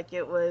felt like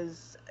it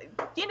was,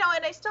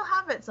 and I still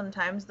have it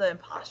sometimes, the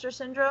imposter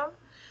syndrome.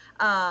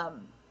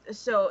 Um,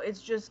 so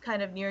it's just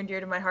kind of near and dear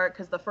to my heart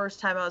because the first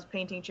time I was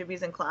painting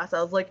chibis in class,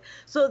 I was like,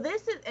 so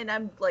this is, and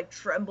I'm like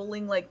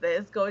trembling like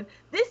this, going,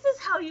 this is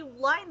how you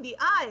line the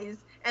eyes,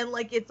 and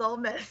like it's all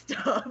messed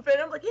up,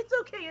 and I'm like, it's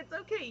okay,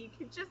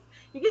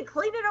 you can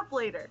clean it up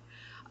later.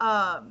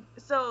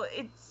 So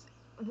it's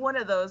one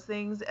of those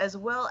things, as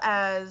well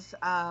as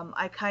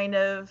I kind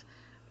of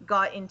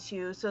got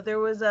into, so there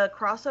was a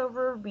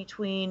crossover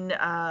between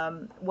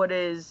what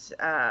is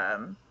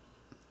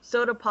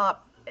Soda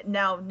Pop,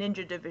 now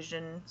Ninja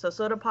Division. So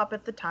Soda Pop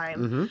at the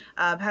time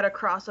Mm-hmm. had a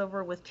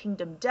crossover with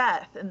Kingdom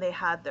Death, and they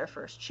had their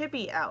first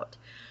chibi out.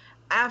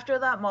 After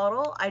that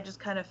model, I just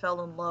kind of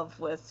fell in love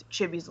with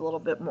chibis a little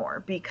bit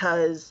more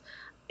because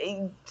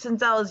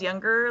since I was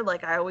younger,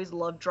 like I always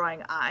loved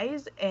drawing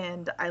eyes,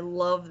 and I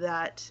love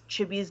that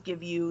chibis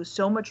give you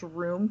so much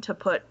room to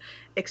put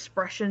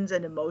expressions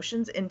and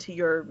emotions into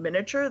your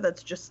miniature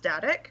that's just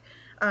static.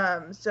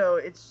 So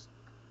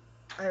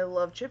I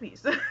love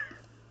chibis.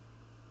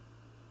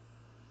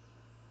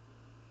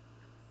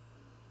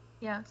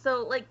 Yeah,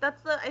 so like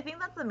I think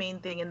that's the main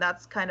thing, and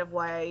that's kind of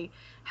why I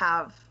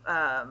have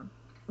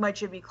my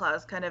chibi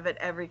class kind of at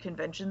every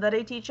convention that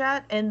I teach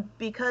at, and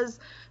because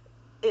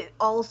it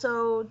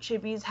also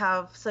chibis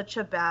have such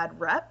a bad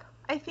rep,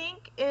 I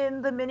think,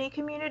 in the mini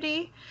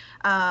community,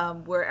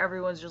 where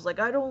everyone's just like,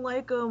 I don't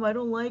like them, I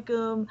don't like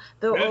them.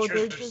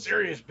 Miniatures are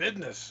serious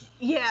business.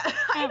 Yeah,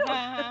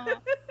 I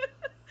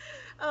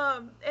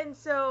know. And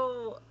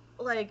so,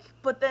 like,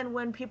 but then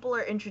when people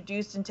are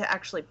introduced into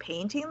actually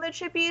painting the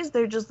chippies,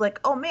 they're just like,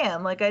 oh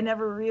man, like I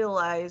never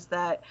realized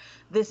that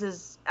this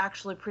is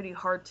actually pretty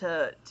hard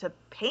to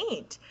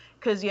paint,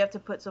 because you have to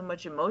put so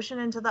much emotion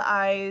into the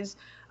eyes,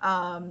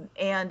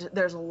 and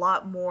there's a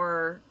lot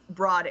more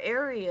broad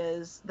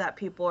areas that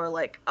people are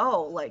like,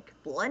 oh, like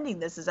blending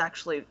this is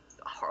actually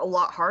a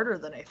lot harder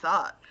than I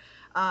thought.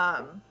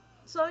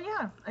 So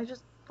yeah, I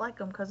just like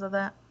them because of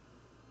that.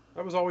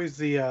 That was always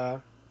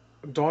the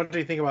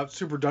daunting thing about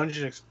Super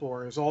Dungeon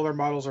Explorers. All their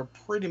models are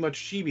pretty much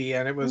chibi,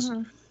 and it was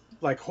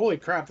like, holy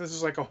crap, this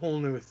is like a whole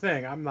new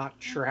thing. I'm not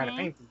sure how to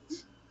paint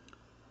these.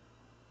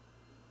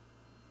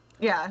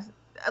 Yeah,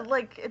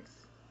 like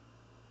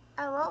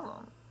I love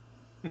them.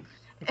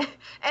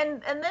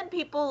 and then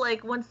people,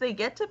 like, once they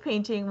get to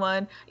painting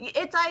one,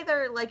 it's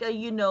either like a,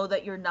 you know,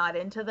 that you're not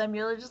into them,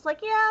 you're just like,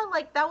 yeah,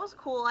 like that was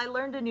cool, I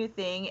learned a new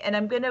thing, and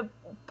I'm gonna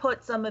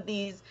put some of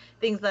these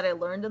things that I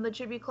learned in the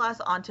chibi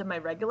class onto my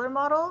regular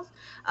models,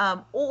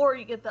 or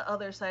you get the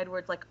other side where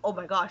it's like, oh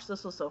my gosh,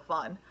 this was so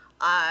fun,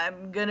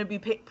 I'm gonna be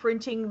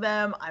printing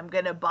them, I'm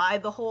gonna buy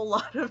the whole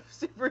lot of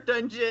Super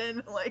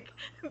Dungeon. Like,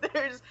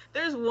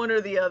 there's one or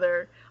the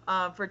other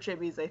for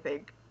chibis, I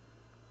think.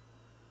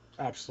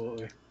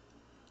 Absolutely.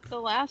 The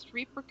last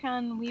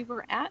ReaperCon we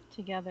were at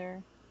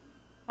together,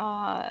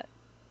 where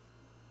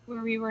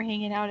we were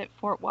hanging out at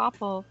Fort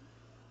Wapple,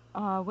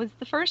 was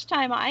the first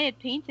time I had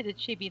painted a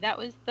chibi. That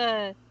was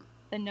the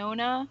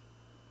Nona,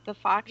 the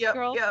fox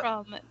girl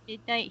from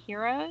Midnight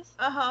Heroes.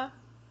 Uh-huh.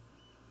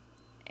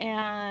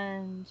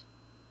 And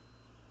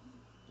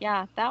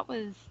yeah,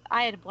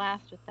 I had a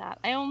blast with that.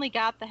 I only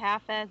got the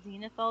half-ass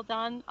Zenithal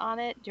done on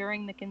it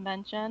during the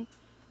convention.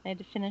 I had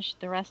to finish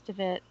the rest of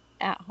it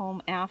at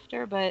home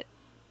after, but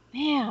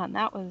man,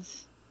 I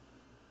was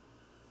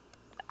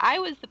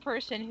the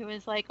person who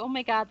was like, oh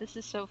my god, this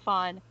is so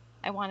fun.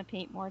 I want to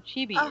paint more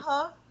chibis.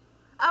 Uh-huh.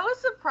 I was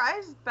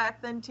surprised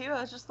back then too. I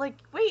was just like,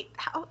 wait,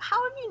 how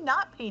have you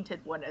not painted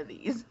one of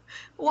these?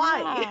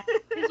 Why?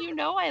 Because you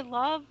know I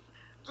love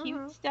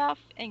cute stuff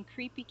and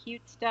creepy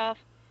cute stuff.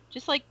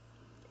 Just like,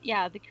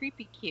 yeah, the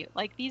creepy cute.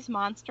 Like these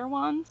monster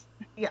ones.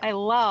 Yeah. I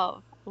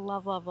love,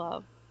 love, love,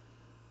 love.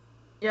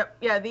 Yep.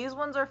 Yeah, these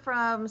ones are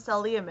from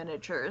Celia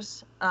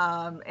Miniatures.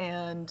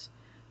 And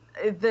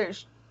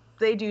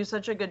they do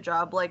such a good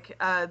job.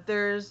 Like,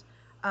 there's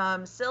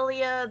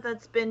Celia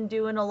that's been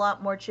doing a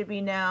lot more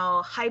chibi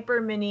now.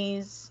 Hyper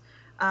Minis,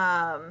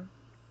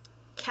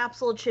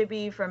 Capsule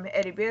Chibi from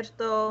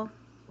Heriberto,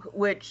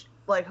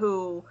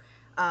 who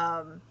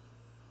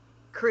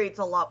creates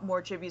a lot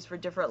more chibis for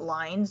different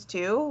lines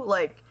too.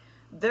 Like,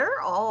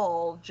 they're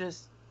all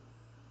just,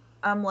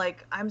 I'm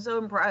like, I'm so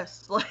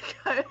impressed. Like,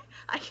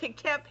 I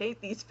can't paint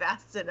these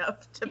fast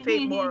enough to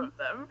paint more of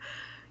them.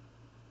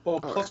 Well,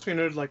 plus we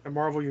noted like the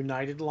Marvel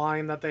United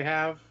line that they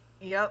have.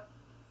 Yep.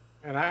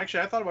 And I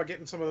thought about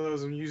getting some of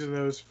those and using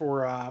those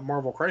for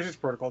Marvel Crisis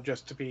Protocol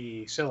just to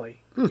be silly.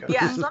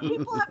 Yeah, some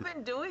people have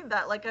been doing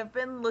that. Like, I've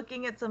been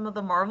looking at some of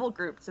the Marvel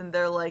groups, and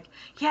they're like,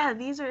 yeah,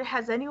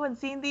 has anyone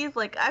seen these?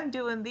 Like, I'm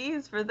doing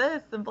these for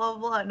this, and blah,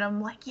 blah, blah. And I'm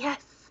like,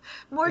 yes,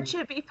 more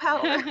chibi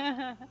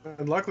power.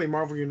 And luckily,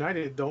 Marvel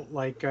United don't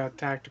like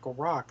tactical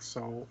rocks,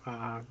 so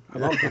I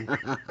love them.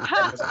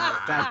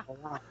 Tactical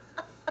rock.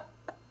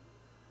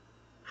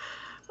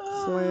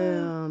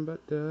 Slam,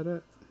 but da-da.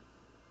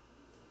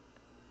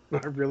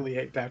 I really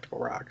hate tactical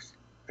rocks.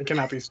 It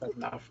cannot be said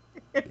enough.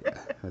 Yeah,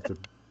 that's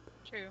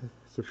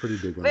a pretty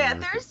big one. But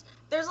yeah,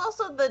 there's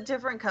also the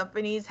different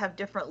companies have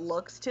different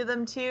looks to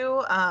them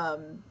too.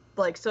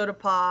 Like Soda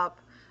Pop,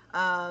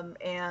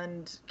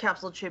 and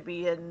Capsule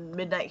Chibi and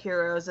Midnight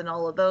Heroes and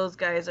all of those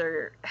guys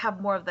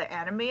have more of the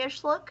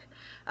anime-ish look.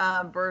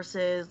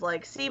 Versus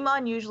like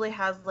CMON usually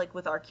has, like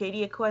with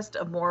Arcadia Quest,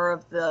 a more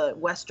of the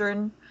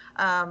Western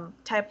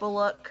type of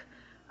look.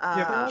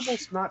 Yeah, they're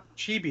almost not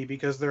chibi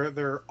because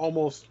they're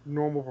almost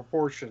normal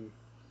proportion.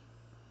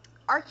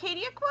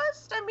 Arcadia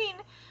Quest? I mean,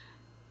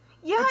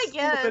 yeah, I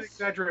guess. a little bit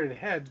exaggerated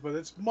heads, but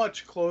it's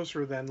much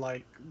closer than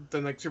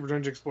Super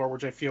Dungeon Explorer,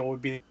 which I feel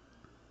would be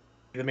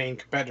the main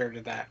competitor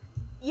to that.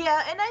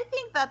 Yeah, and I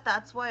think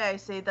that's why I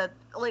say that,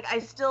 like, I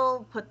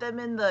still put them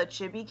in the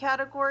chibi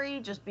category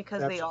just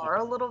because they are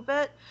a little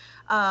bit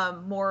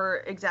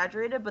more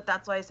exaggerated, but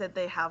that's why I said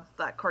they have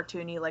that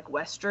cartoony, like,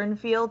 Western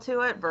feel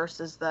to it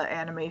versus the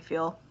anime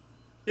feel.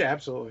 Yeah,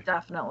 absolutely.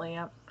 Definitely,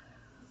 yeah.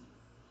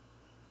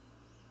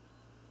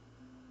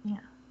 Yeah.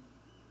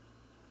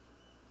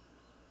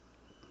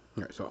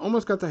 All right, so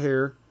almost got the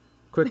hair.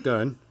 Quick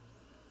done.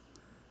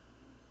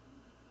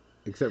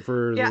 Except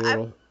for the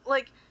little...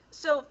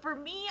 So for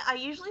me, I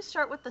usually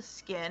start with the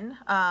skin,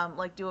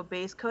 like do a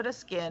base coat of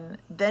skin,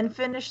 then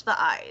finish the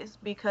eyes,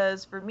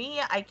 because for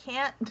me, I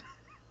can't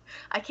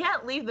I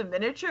can't leave the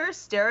miniature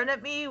staring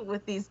at me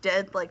with these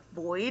dead like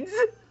voids.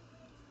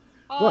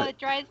 Oh, What? it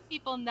drives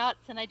people nuts,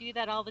 and I do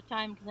that all the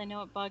time because I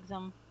know it bugs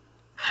them.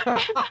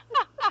 I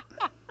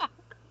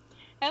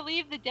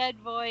leave the dead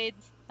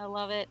voids. I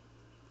love it.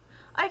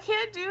 I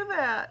can't do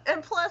that.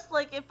 And plus,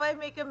 like, if I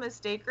make a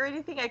mistake or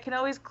anything, I can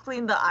always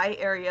clean the eye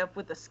area up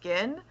with the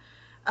skin.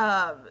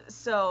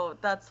 So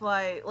that's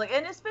why, like,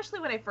 and especially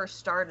when I first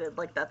started,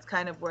 like, that's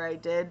kind of where I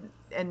did.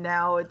 And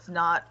now it's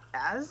not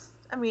as,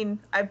 I mean,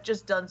 I've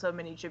just done so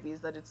many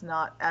chibis that it's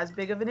not as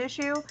big of an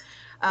issue.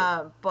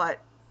 But,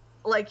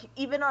 like,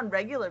 even on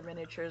regular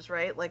miniatures,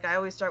 right? Like, I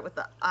always start with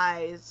the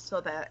eyes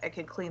so that I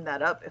can clean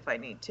that up if I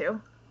need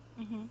to.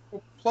 Hmm.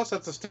 Well, plus,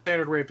 that's the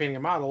standard way of painting a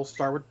model.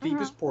 Start with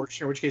deepest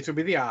portion, in which case would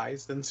be the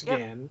eyes, then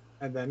skin,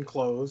 and then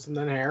clothes, and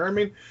then hair. I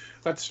mean,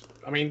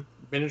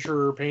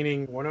 miniature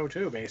painting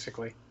 102,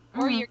 basically.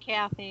 Or you're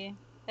Kathy,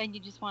 and you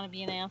just want to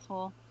be an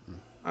asshole.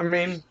 I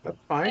mean, that's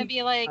fine. And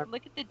be like,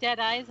 look at the dead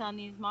eyes on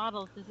these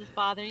models. Does this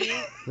bother you?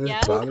 Does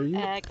Yes. it bother you?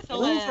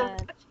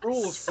 Excellent.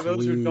 Rules for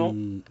those who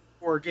don't, Sweet.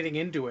 who are getting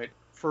into it.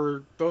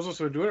 For those of us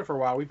who are doing it for a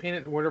while, we paint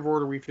it in whatever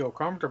order we feel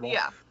comfortable.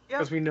 Yeah.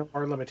 Because we know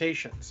our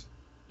limitations.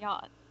 Yeah.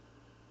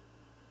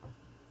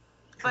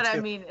 But That's I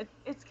it. mean,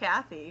 it's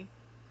Kathy.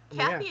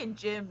 Yeah. Kathy and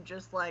Jim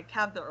just like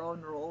have their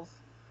own rules.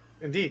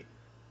 Indeed.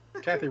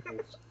 Kathy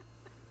rules.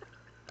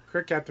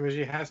 Correct, Captain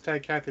Mizzy.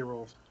 Hashtag Kathy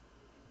rules.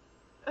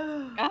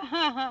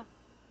 Aww.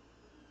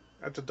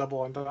 That's a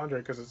double entendre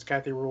because it's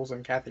Kathy rules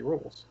and Kathy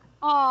rules.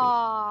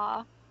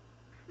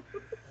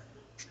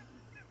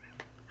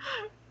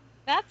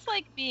 That's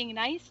like being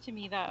nice to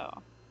me,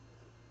 though.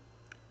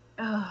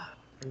 I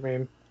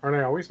mean, aren't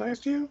I always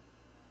nice to you?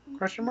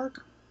 Question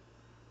mark?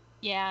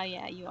 Yeah,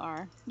 you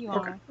are. You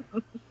Okay.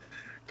 are.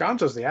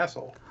 Gonzo's the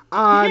asshole.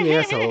 I'm the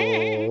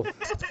asshole.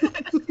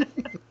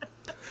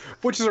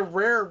 Which is a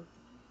rare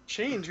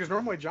change because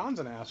normally John's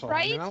an asshole. I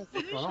Right? mean, I don't know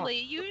what's going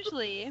on.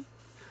 Usually.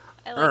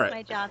 I like Alright.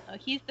 my John, though.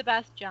 He's the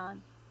best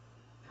John.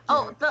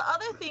 Oh, the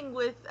other thing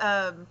with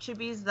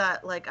chibis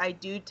that like I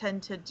do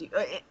tend to do,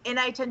 and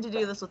I tend to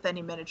do this with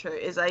any miniature,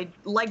 is I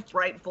like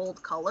bright,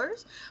 bold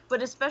colors.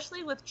 But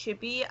especially with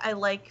chibi, I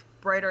like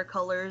brighter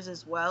colors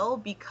as well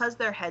because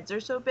their heads are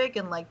so big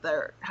and like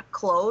their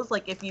clothes.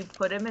 Like if you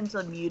put them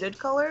into muted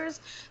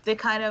colors, they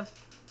kind of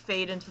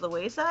fade into the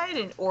wayside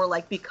and or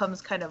like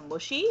becomes kind of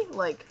mushy.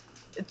 Like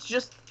it's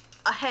just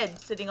a head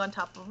sitting on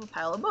top of a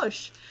pile of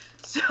mush.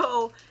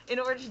 So in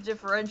order to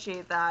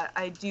differentiate that,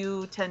 I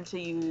do tend to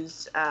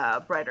use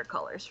brighter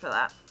colors for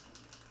that.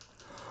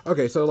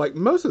 Okay, so like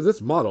most of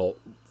this model,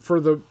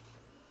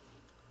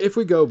 if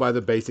we go by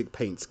the basic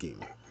paint scheme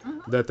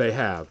that they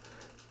have,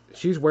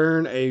 she's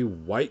wearing a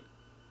white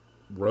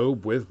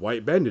robe with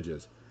white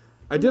bandages.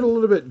 I did a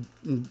little bit,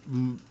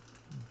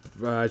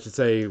 I should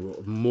say,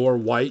 more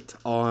white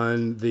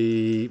on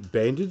the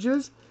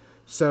bandages.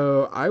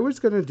 So I was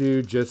going to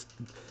do just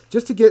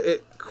to get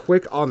it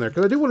quick on there,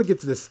 because I do want to get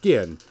to the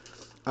skin,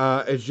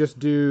 is just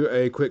do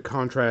a quick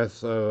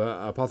contrast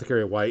of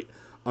Apothecary White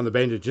on the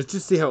bandage, just to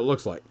see how it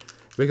looks like.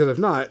 Because if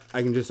not,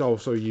 I can just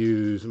also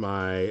use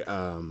my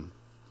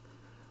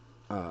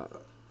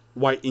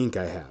white ink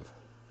I have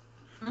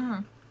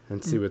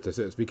and see what this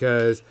is.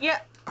 Because Yeah,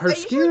 her I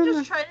skin... usually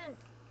just try to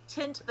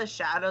tint the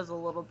shadows a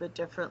little bit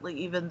differently,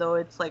 even though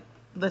it's like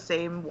the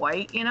same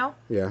white, you know?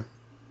 Yeah.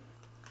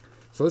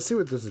 So let's see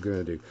what this is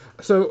going to do.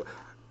 So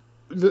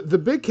the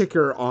big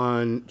kicker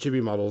on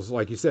chibi models,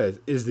 like you said,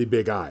 is the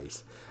big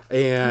eyes.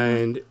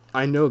 And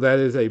I know that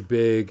is a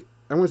big,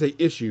 I won't say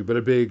issue, but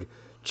a big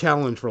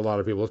challenge for a lot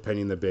of people is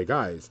painting the big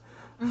eyes.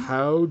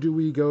 How do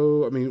we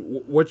go, I mean,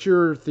 what's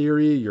your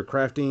theory, your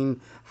crafting?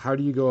 How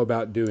do you go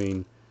about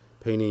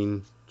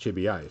painting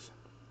chibi eyes?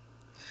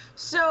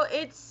 So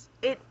it's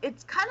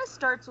kind of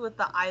starts with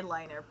the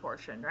eyeliner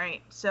portion,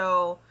 right?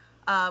 So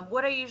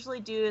what I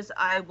usually do is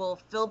I will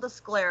fill the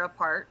sclera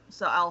part.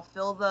 So I'll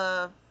fill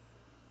the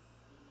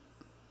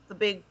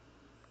big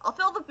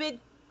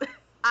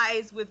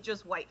eyes with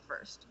just white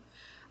first.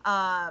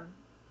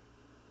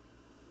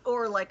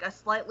 Or like a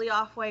slightly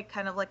off-white,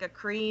 kind of like a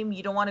cream.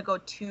 You don't want to go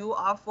too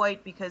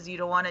off-white because you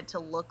don't want it to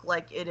look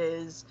like it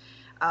is,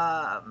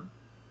 to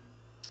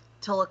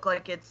look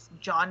like it's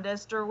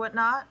jaundiced or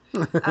whatnot.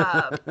 You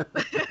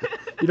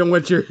don't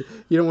want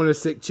a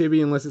sick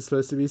chibi unless it's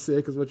supposed to be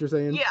sick, is what you're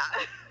saying? Yeah.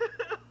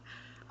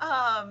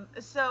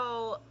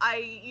 So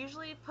I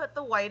usually put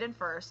the white in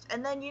first,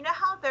 and then you know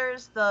how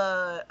there's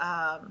the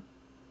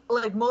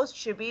like most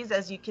chibis,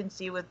 as you can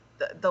see with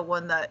the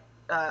one that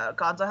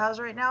Gonzo has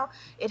right now,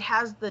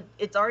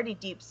 it's already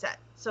deep set,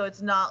 so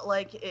it's not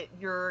like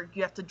you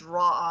have to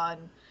draw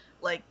on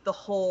like the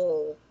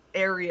whole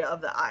area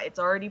of the eye. It's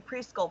already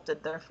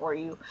pre-sculpted there for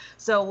you.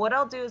 So what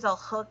I'll do is I'll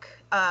hook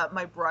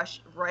my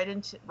brush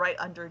right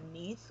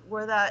underneath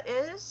where that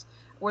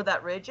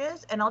ridge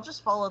is, and I'll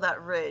just follow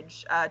that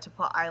ridge to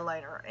put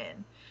eyeliner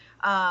in.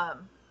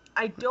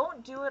 I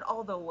don't do it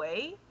all the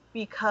way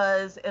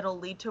because it'll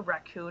lead to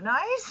raccoon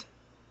eyes.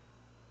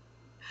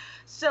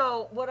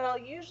 So what I'll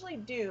usually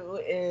do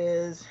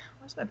is,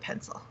 where's my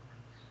pencil?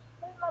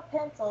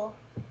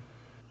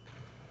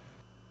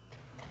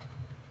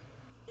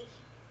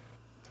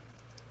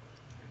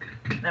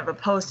 I have a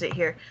post-it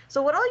here.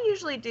 So what I'll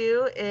usually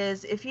do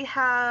is if you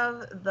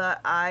have the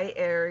eye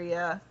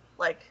area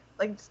like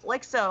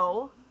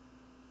so,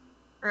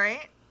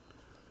 right?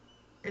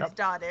 It's Yep.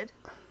 dotted.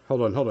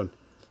 Hold on.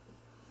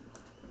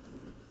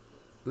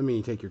 Let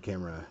me take your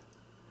camera.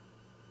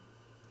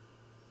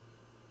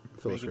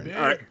 Full Make it screen. big.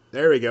 All right,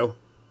 there we go.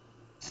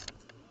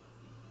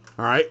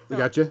 All right, we So-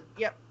 got you.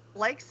 Yep,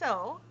 like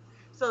so.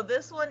 So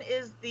this one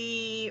is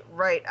the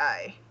right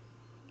eye.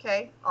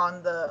 Okay,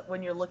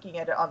 when you're looking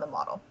at it on the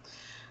model.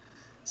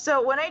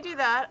 So when I do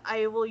that,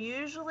 I will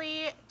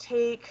usually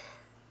take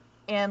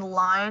and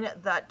line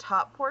that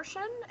top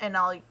portion, and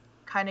I'll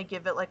kind of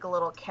give it like a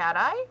little cat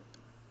eye,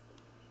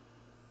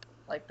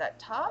 like that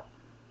top.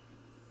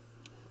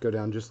 Go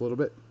down just a little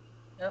bit.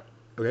 Yep.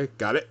 Okay,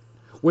 got it.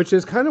 Which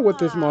is kind of what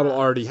this model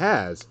already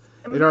has.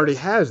 It already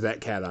has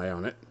that cat eye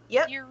on it.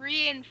 Yep. You're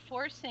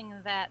reinforcing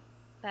that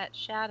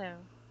shadow.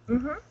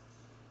 Mm-hmm.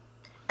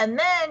 And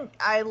then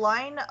I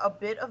line a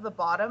bit of the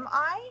bottom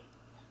eye,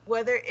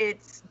 whether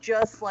it's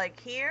just like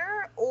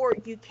here, or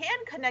you can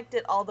connect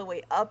it all the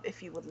way up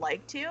if you would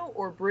like to,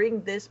 or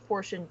bring this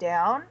portion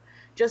down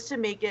just to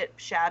make it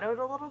shadowed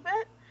a little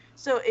bit.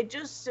 So it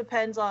just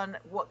depends on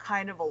what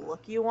kind of a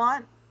look you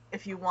want.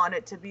 If you want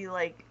it to be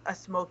like a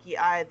smoky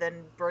eye, then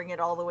bring it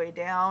all the way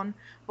down.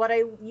 But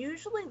I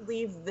usually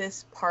leave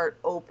this part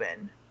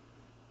open.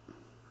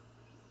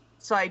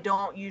 So I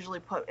don't usually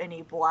put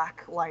any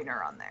black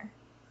liner on there.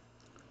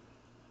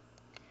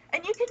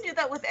 And you can do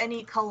that with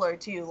any color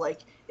too. Like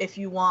if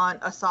you want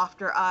a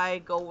softer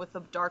eye, go with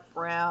a dark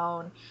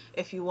brown.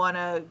 If you want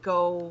to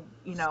go,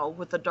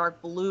 with a dark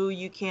blue,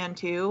 you can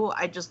too.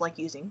 I just like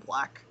using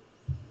black.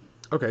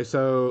 Okay,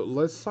 so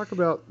let's talk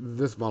about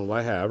this model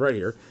I have right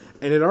here.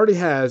 And it already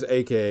has,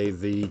 aka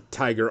the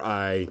tiger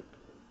eye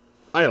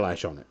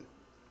eyelash on it.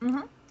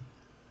 Mm-hmm.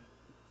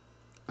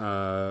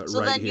 So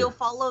right then here. you'll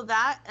follow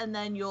that, and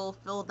then you'll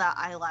fill that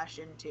eyelash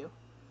in too.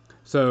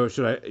 So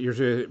you're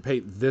going to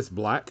paint this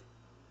black?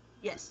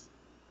 Yes.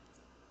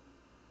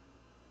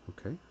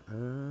 Okay.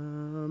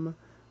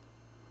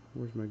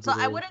 Where's my? So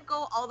I wouldn't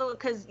go all the way,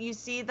 because you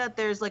see that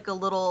there's like a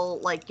little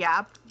like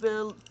gap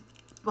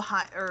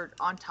behind or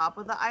on top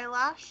of the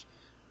eyelash,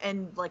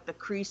 and like the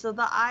crease of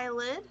the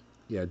eyelid.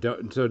 Yeah.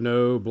 So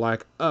no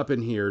black up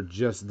in here,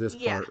 just this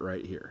Yeah. part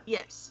right here.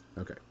 Yes.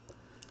 Okay.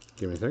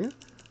 Give me a second.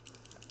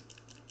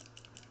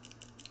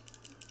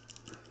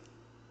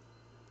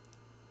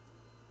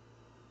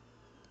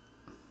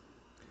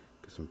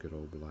 Get some good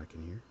old black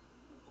in here.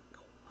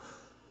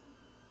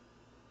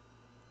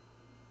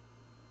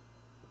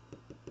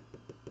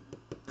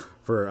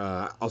 For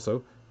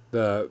also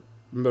the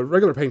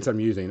regular paints I'm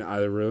using, I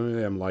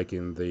really am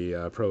liking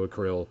the Pro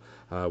Acryl,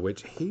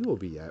 which he will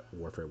be at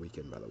Warfare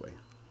Weekend, by the way.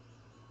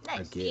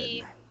 Nice.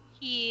 Again.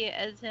 He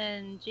as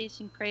in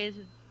Jason Craze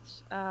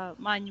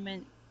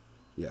Monument.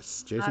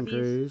 Yes, Jason Hobbies.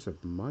 Craze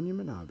of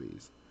Monument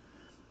Hobbies.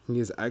 He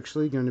is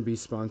actually going to be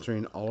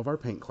sponsoring all of our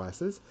paint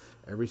classes.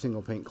 Every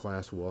single paint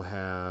class will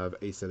have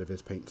a set of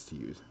his paints to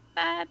use.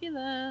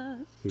 Fabulous.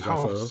 He's Oh,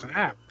 also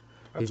snap.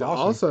 That's He's awesome.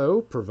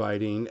 also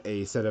providing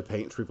a set of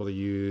paints for people to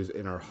use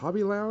in our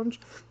hobby lounge,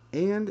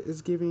 and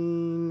is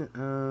giving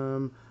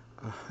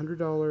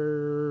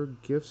 $100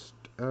 gift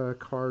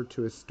card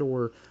to a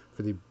store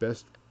for the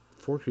best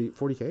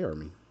 40K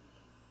army.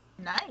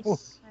 Nice. Cool.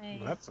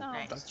 Nice.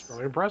 That's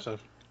really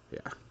impressive.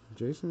 Yeah,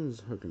 Jason is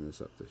hooking this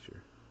up this year.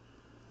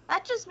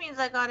 That just means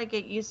I gotta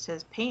get used to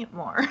his paint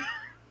more.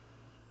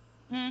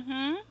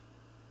 Mm-hmm.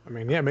 I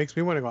mean, yeah, it makes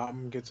me want to go out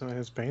and get some of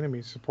his paint and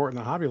be supporting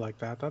the hobby like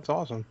that. That's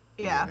awesome.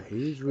 Yeah.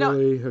 He's No.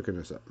 really hooking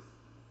us up.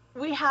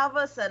 We have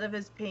a set of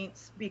his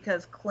paints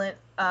because Clint,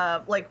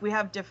 we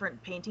have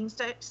different painting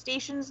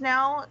stations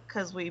now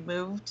because we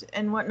moved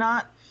and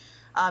whatnot.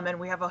 And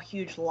we have a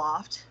huge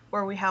loft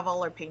where we have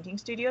all our painting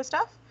studio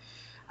stuff.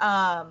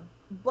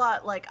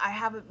 But I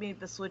haven't made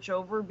the switch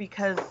over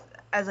because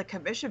as a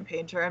commission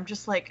painter, I'm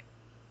just like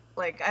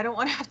I don't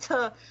want to have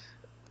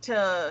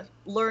to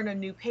learn a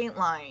new paint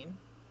line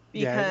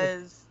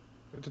because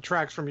It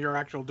detracts from your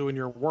actual doing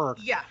your work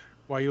yeah.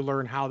 while you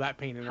learn how that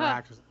paint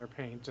interacts with other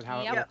paints and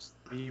how Yep. it looks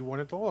the way you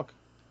want it to look.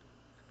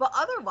 But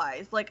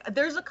otherwise,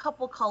 there's a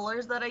couple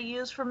colors that I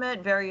use from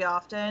it very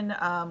often,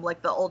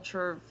 like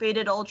the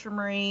faded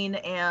ultramarine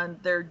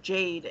and their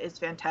jade is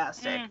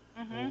fantastic.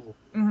 Mm-hmm. Ooh.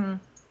 Mm-hmm.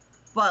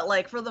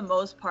 But for the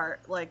most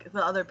part,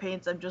 the other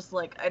paints, I'm just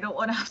I don't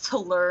want to have to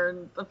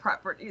learn the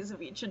properties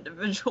of each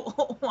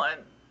individual one.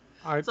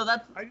 So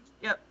that's I just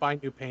yep. buy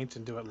new paints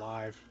and do it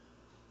live.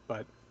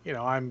 But,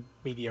 I'm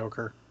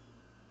mediocre.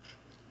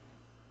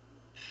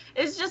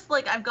 It's just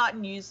I've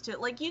gotten used to it.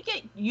 You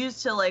get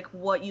used to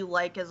what you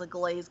like as a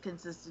glaze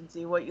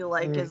consistency, what you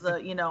like as a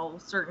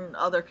certain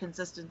other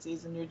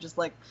consistencies, and you're just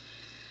We all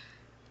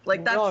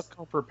that's have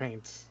comfort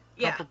paints.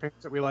 Yeah. Comfort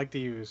paints that we like to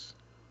use.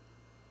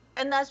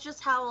 and that's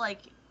just how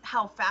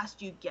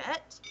fast you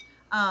get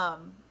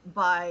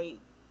by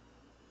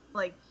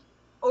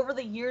over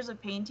the years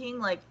of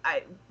painting.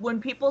 When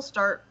people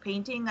start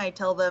painting, I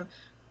tell them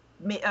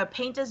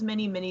paint as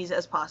many minis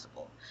as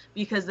possible,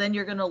 because then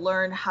you're going to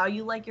learn how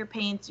you like your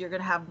paints. You're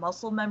going to have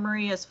muscle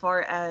memory as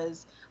far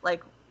as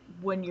like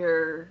when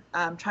you're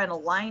trying to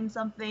line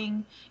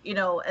something,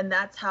 and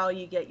that's how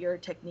you get your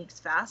techniques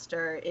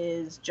faster,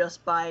 is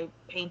just by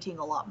painting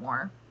a lot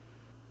more.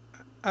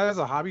 As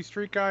a hobby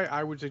streak guy,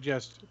 I would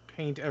suggest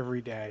paint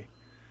every day.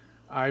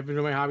 I've been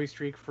doing my hobby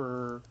streak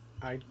for,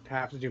 I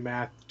have to do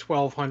math,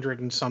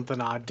 1,200 and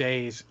something odd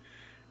days.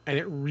 And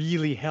it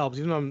really helps,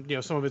 even though,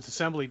 some of it's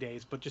assembly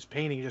days, but just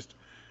painting,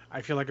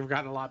 I feel like I've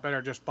gotten a lot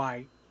better just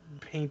by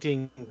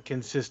painting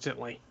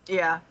consistently.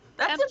 Yeah,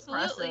 that's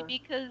absolutely impressive.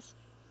 Because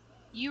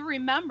you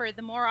remember,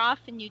 the more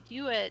often you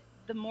do it,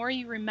 the more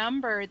you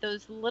remember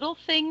those little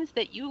things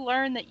that you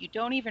learn that you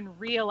don't even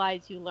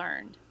realize you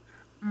learned.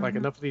 Like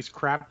enough of these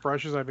crap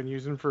brushes I've been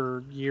using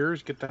for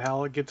years, get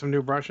some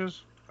new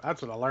brushes.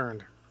 That's what I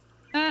learned.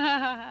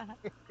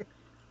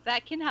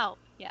 That can help,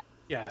 yeah.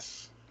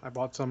 Yes, I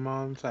bought some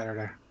on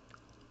Saturday.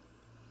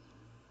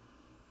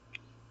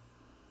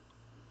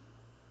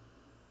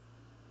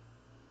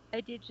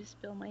 I did just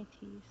spill my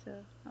tea, so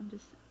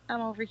I'm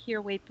over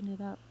here waping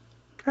it up.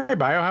 Hey,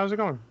 Bio, how's it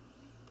going?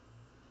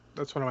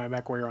 That's one of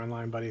my MechWarrior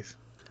Online buddies.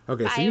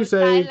 Okay, so you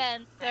say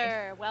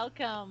Silencer,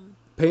 welcome.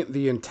 Paint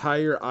the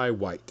entire eye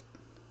white.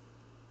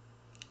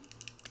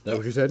 Is that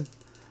what you said?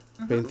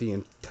 Paint the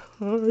entire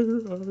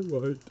eye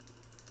white.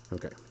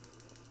 Okay.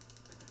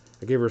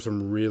 I gave her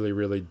some really,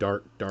 really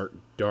dark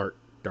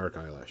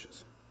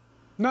eyelashes.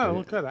 No, it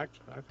looked good,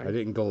 actually. I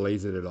didn't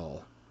glaze it at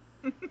all.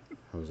 I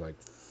was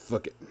like,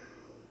 fuck it.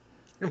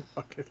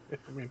 Fuck it.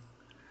 I mean,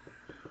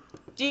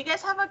 do you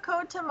guys have a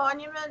code to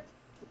Monument?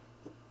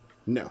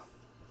 No.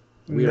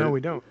 We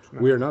don't. No.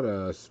 We are not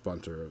a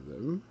sponsor of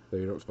them.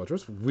 They don't sponsor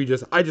us.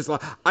 I just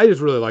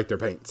really like their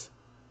paints.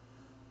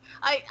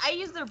 I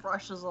use their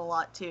brushes a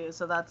lot too,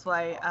 so that's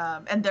why.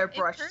 And their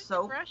brush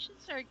soap. The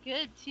brushes are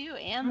good too,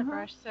 and the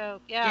brush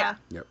soap. Yeah.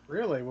 Yep.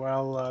 Really?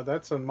 Well,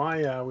 that's in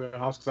my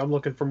wheelhouse because I'm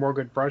looking for more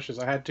good brushes.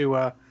 I had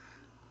to.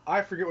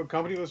 I forget what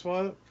company this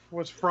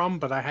was from,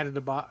 but I had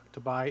to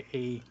buy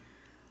a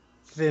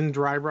thin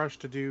dry brush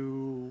to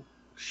do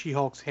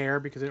She-Hulk's hair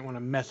because I didn't want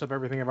to mess up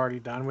everything I've already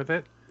done with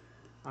it.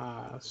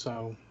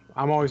 So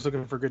I'm always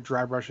looking for good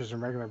dry brushes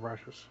and regular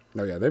brushes.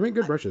 Oh yeah, they make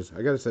good brushes.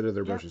 I got a set of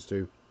their brushes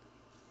too.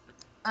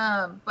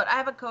 But I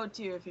have a code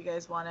too if you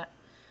guys want it.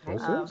 For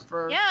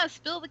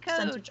spill the code.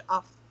 Percentage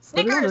off.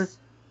 Snickers.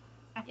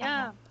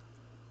 Yeah.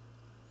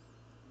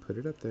 Put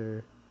it up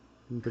there.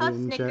 Put it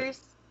in Snickers.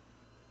 Chat.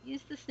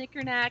 Use the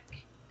Snickernack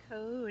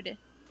code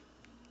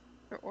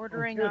for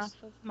ordering off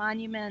of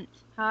Monument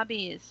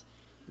Hobbies.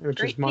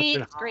 Great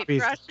paints, great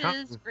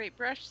brushes, great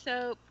brush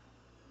soap.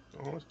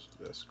 Oh, what's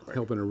this?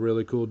 Helping a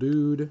really cool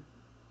dude.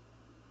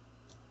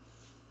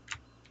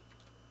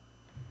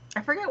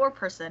 I forget what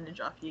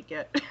percentage off you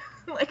get.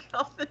 Like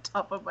off the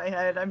top of my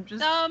head, I'm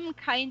just some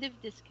kind of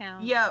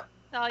discount. Yep.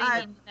 That's all you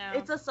need to know.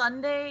 It's a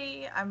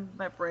Sunday.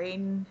 My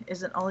brain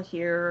isn't all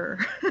here.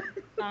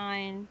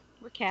 Fine.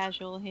 We're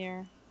casual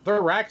here.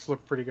 Their racks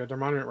look pretty good. Their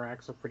Monument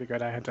racks look pretty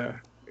good. I had to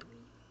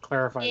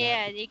clarify that.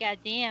 Yeah, they got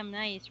damn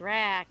nice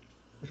racks.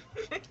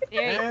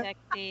 Very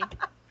sexy.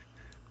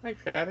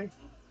 Thanks, Daddy.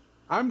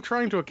 I'm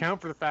trying to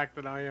account for the fact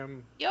that I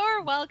am...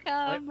 You're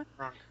welcome.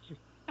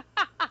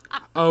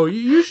 Oh,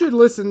 you should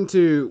listen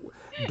to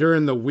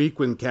during the week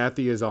when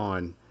Kathy is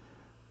on.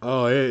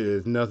 Oh, it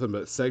is nothing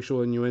but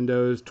sexual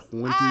innuendos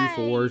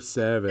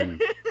 24/7.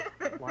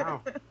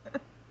 Wow.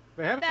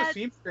 They have a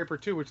seam scraper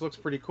too, which looks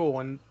pretty cool,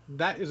 and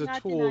that is a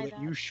tool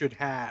that you should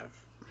have.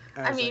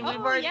 I mean, we've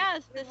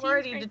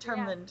already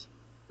determined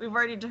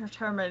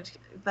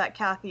that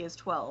Kathy is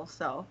 12,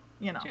 so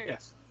you know. Sure.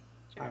 Yes.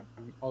 Sure.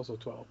 I'm also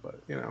 12, but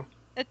you know.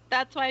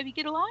 That's why we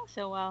get along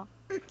so well.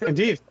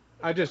 Indeed.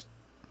 I just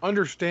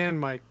understand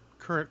my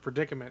current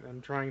predicament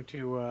and trying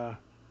to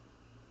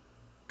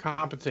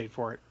compensate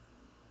for it.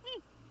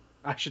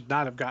 I should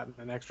not have gotten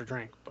an extra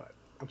drink, but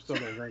I'm still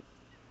going to drink.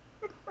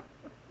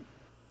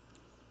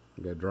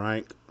 Get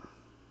drank.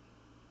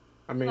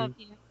 I mean,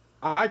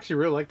 I actually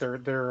really like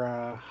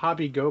their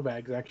hobby go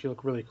bags. Actually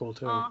look really cool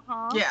too.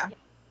 Yeah.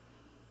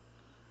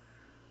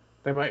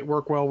 They might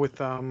work well with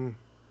the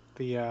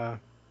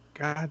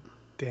God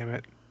damn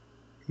it,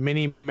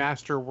 Mini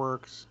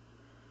Masterworks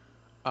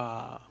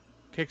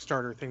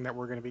Kickstarter thing that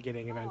we're going to be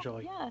getting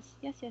eventually.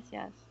 Yes.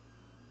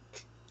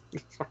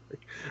 Sorry,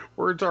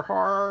 words are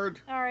hard.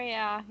 Sorry,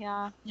 yeah.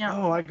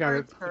 Oh, I got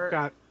it.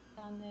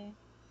 Sunday.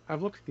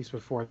 I've looked at these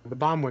before. The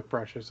Bombwick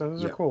brushes.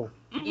 Those are cool.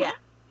 Yeah.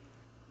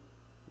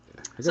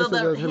 So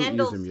the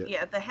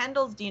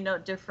handles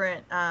denote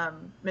different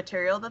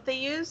material that they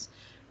use,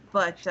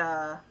 but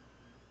I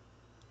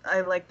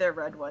like their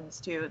red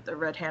ones too. The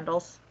red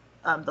handles.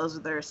 Those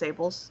are their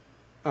sables.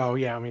 Oh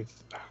yeah, I mean,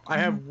 I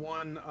have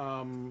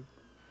one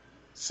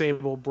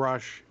sable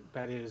brush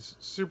that is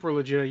super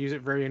legit. I use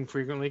it very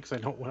infrequently because I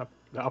don't want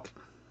to up.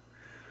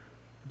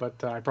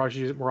 But I probably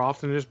should use it more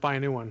often and just buy a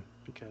new one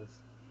because.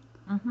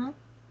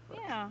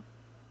 Yeah,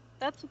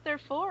 that's what they're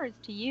for, is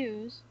to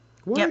use.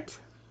 What?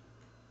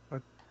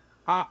 Yep.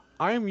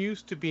 I am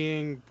used to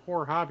being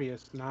poor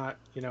hobbyist, not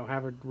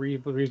have a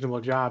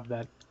reasonable job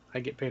that I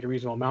get paid a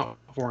reasonable amount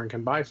for and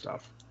can buy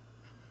stuff.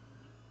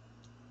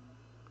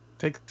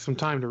 Take some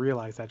time to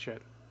realize that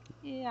shit.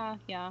 Yeah,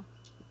 yeah.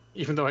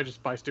 Even though I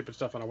just buy stupid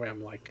stuff on a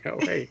whim, like, oh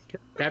hey,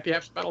 Kathy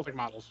F's Battletech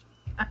models.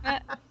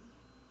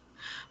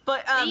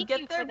 But Thank you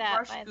get for their that,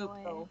 brush by the goop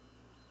way. though.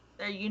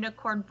 Their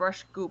unicorn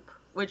brush goop,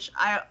 which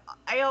I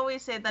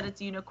always say that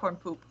it's unicorn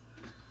poop.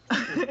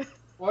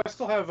 Well, I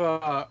still have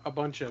a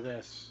bunch of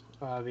this.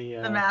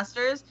 The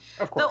Masters.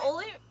 Of course.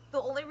 The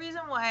only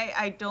reason why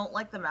I don't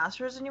like the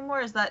Masters anymore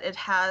is that it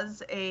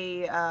has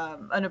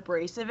an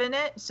abrasive in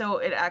it, so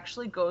it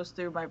actually goes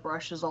through my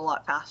brushes a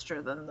lot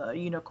faster than the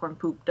unicorn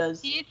poop does.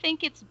 Do you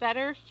think it's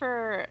better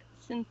for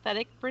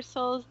synthetic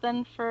bristles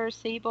than for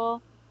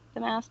Sable,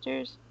 the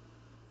Masters?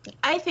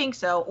 I think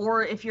so.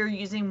 Or if you're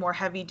using more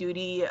heavy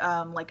duty,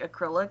 like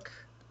acrylic,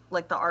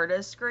 like the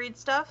artist grade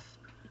stuff,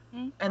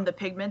 and the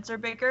pigments are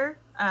bigger,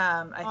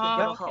 I think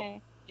it'll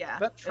help. Yeah,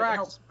 that tracks it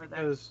helps more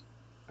there. because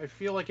I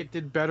feel like it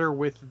did better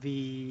with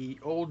the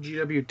old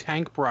GW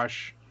tank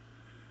brush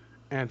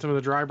and some of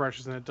the dry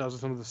brushes than it does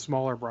with some of the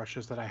smaller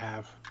brushes that I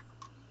have.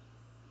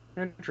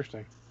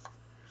 Interesting.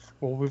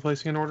 We'll be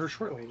placing an order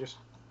shortly. Just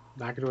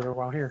not gonna do it a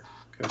while here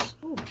because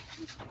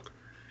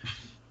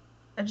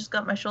I just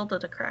got my shoulder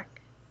to crack.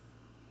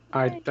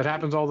 that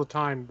happens all the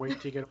time.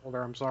 Wait till you get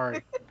older. I'm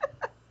sorry.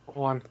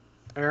 Hold on.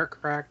 Eric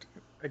cracked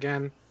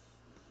again.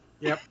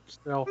 Yep,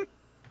 still.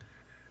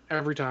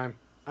 Every time.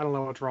 I don't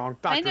know what's wrong.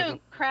 I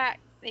don't crack.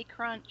 They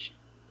crunch.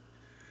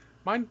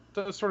 Mine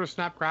does sort of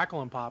snap,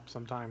 crackle, and pop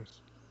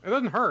sometimes. It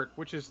doesn't hurt,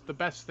 which is the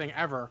best thing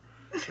ever.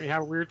 When you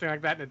have a weird thing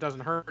like that and it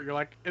doesn't hurt, you're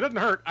like, it doesn't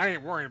hurt. I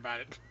ain't worrying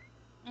about it.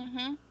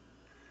 Mm-hmm.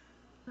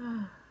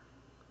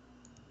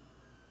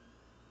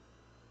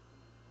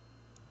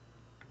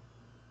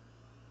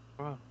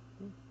 Wow.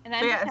 And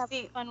I'm just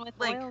having fun with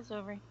oils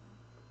over.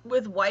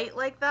 With white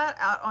like that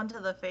out onto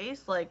the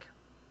face, like,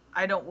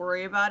 I don't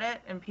worry about it.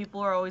 And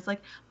people are always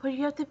like, but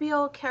you have to be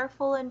all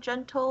careful and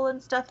gentle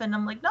and stuff. And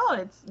I'm like,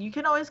 no, you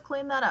can always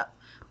clean that up.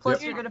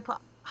 Plus, you're going to put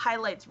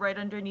highlights right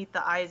underneath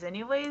the eyes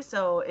anyway,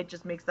 so it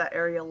just makes that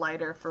area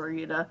lighter for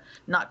you to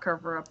not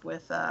cover up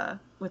with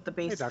the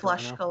base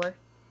flush color.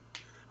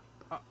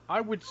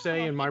 I would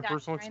say, in my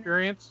personal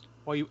experience,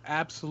 while you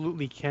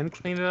absolutely can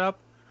clean it up,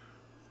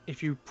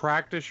 if you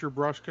practice your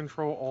brush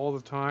control all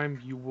the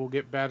time, you will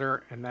get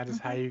better, and that is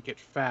how you get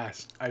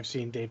fast. I've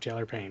seen Dave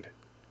Taylor paint.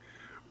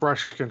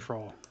 Brush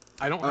control.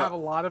 I don't have a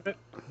lot of it,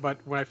 but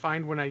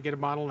when I get a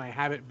model and I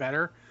have it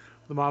better,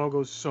 the model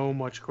goes so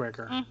much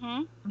quicker.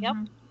 Yep.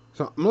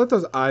 So I'm going to let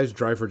those eyes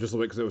dry for just a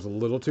little bit because it was a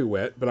little too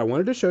wet, but I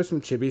wanted to show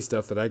some chibi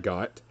stuff that I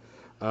got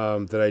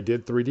that I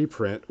did 3D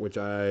print, which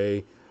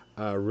I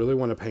really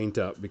want to paint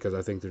up because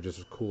I think they're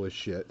just cool as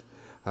shit.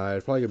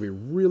 It's probably going to be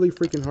really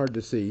freaking hard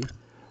to see.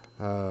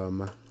 Let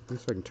me see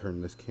if I can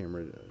turn this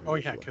camera down. Oh,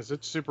 yeah, because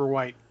it's super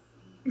white.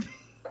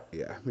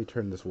 Yeah, let me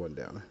turn this one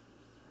down.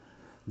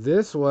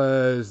 This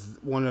was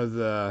one of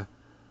the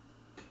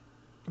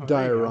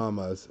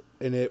dioramas,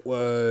 and it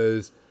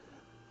was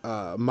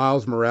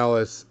Miles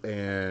Morales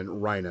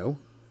and Rhino.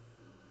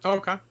 Oh,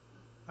 okay.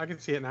 I can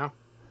see it now.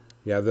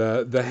 Yeah,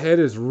 the head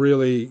is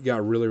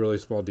got really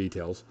small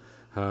details,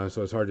 so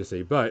it's hard to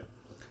see. But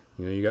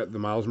you got the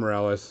Miles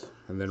Morales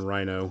and then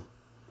Rhino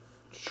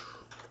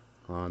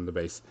on the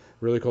base.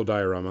 Really cool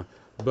diorama.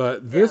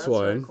 But this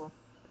one, really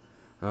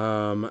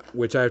cool.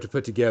 Which I have to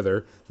put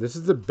together. This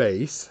is the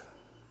base,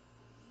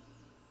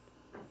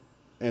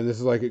 and this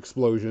is like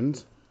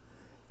explosions,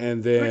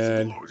 and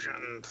then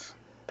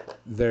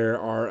there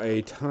are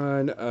a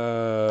ton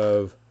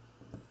of.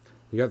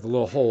 You got the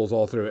little holes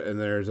all through it,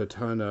 and there's a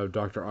ton of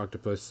Dr.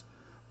 Octopus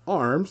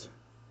arms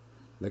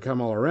that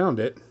come all around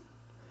it.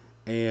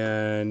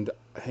 And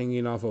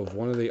hanging off of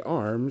one of the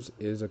arms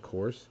of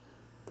course,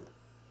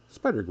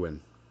 Spider-Gwen.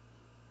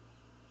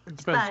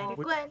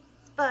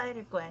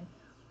 Spider-Gwen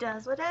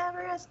does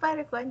whatever a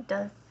Spider-Gwen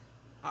does.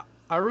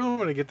 I really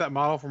want to get that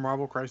model from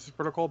Marvel Crisis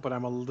Protocol, but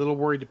I'm a little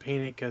worried to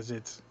paint it because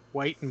it's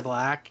white and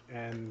black,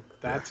 and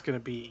that's going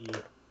to be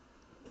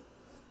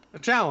a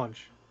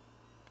challenge.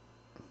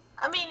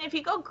 I mean, if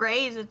you go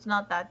grays, it's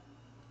not that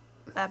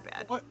bad.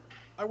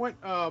 I went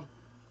a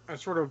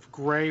sort of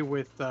gray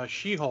with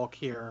She-Hulk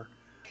here,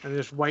 and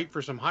just white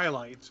for some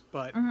highlights.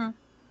 But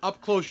up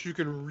close, you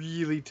can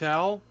really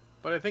tell.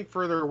 But I think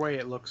further away,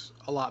 it looks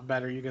a lot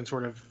better. You can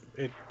sort of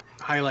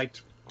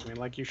highlight. I mean,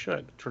 like you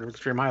should, sort of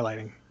extreme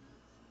highlighting.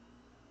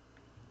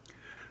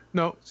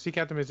 No, see,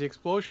 Captain, the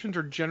explosions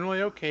are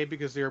generally okay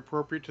because they're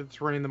appropriate to the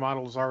terrain the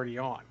model is already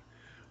on.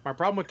 My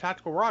problem with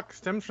tactical rocks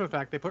stems from the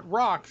fact they put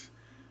rocks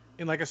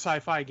in like a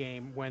sci-fi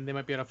game when they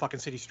might be on a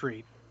fucking city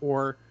street,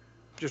 or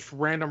just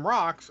random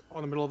rocks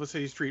on the middle of a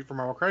city street for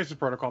Marvel Crisis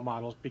Protocol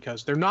models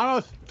because they're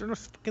not a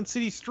fucking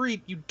city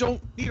street. You don't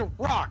need a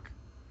rock.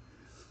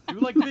 You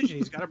like Vision,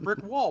 he's got a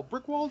brick wall.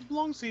 Brick walls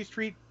belong to City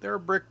Street. There are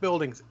brick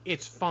buildings.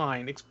 It's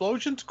fine.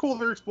 Explosions, cool.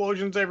 There are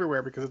explosions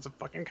everywhere because it's a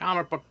fucking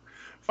comic book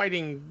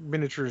fighting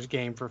miniatures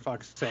game, for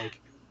fuck's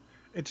sake.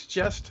 It's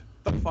just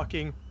the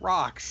fucking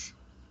rocks.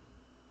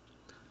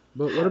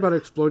 But what about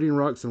exploding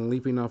rocks and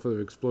leaping off of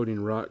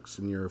exploding rocks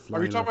and you're Are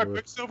flying you talking off about of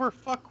Quicksilver?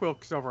 Fuck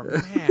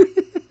Quicksilver,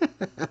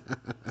 man.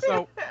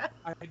 So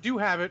I do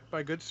have it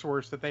by good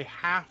source that they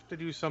have to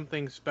do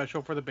something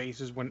special for the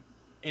bases when,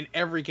 in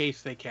every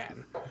case, they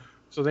can.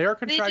 So they are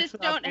They contractually just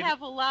don't obligated-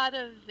 have a lot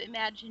of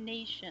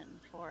imagination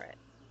for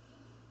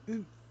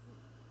it.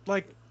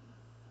 like,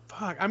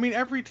 fuck. I mean,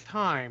 every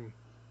time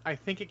I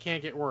think it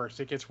can't get worse,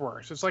 it gets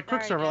worse. It's like Sorry,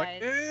 Quicksilver,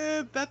 like,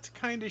 guys. that's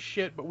kind of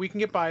shit, but we can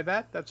get by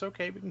that. That's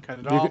okay. We can cut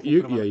it You off. can,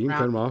 you, we'll put 'em on yeah, the you can cut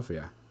ground. them off.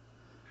 Yeah.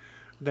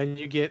 Then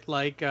you get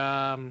like who's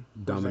the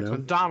next Domino.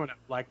 one? Domino.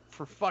 Like,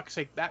 for fuck's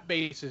sake, that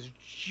base is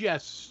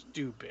just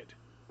stupid.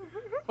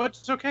 But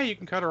it's okay. You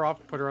can cut her off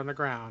and put her on the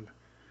ground.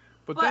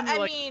 But But then you're I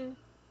like, mean,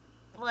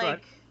 ahead.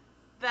 like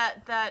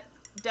that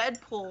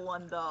Deadpool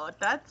one though,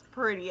 that's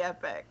pretty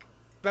epic.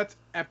 that's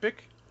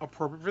epic,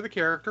 appropriate for the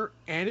character,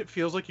 and it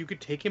feels like you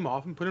could take him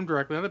off and put him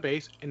directly on the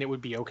base, and it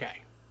would be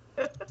okay.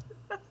 then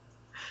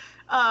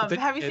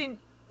Have you it- seen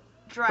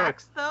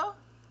Drax though?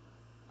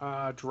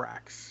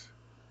 Drax.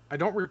 I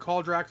don't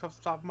recall Drax off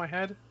the top of my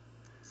head.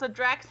 So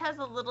Drax has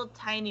a little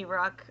tiny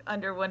rock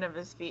under one of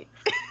his feet.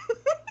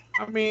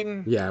 I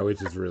mean, Yeah,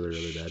 which is really,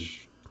 really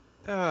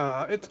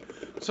bad. it's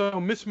so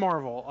Miss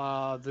Marvel,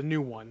 the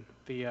new one,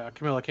 the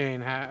Camilla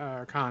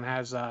Khan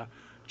has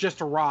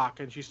just a rock,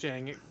 and she's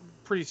staying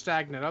pretty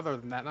stagnant. Other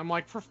than that, and I'm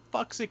like, for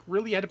fuck's sake,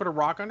 really, you had to put a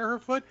rock under her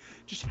foot?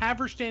 Just have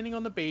her standing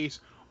on the base,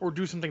 or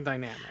do something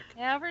dynamic.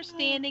 Have her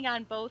standing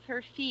on both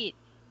her feet.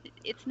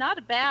 It's not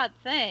a bad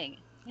thing.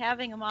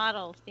 Having a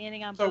model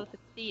standing on So- both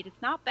its feet,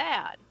 it's not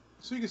bad.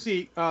 So you can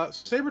see,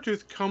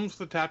 Sabretooth comes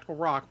with a tactical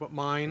rock, but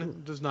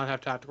mine does not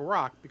have tactical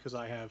rock because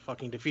I have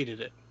fucking defeated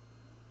it.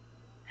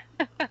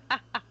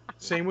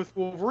 Same with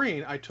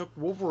Wolverine. I took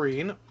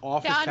Wolverine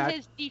off his John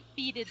has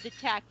defeated the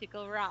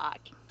tactical rock.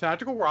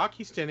 tactical rock.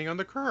 He's standing on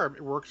the curb.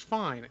 It works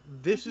fine.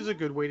 This is a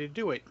good way to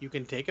do it. You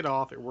can take it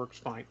off. It works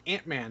fine.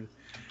 Ant-Man.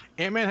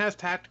 Ant-Man has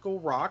tactical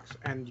rocks,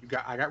 and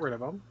I got rid of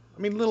them.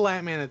 I mean, little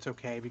Ant-Man, it's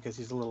okay because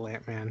he's a little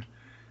Ant-Man.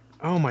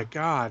 Oh my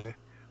god.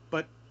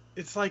 But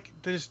it's like,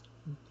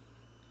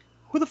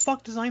 who the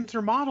fuck designs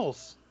their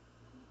models?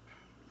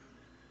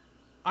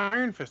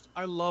 Iron Fist.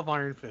 I love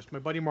Iron Fist. My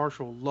buddy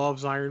Marshall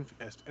loves Iron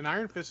Fist. And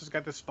Iron Fist has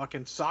got this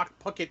fucking sock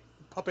puppet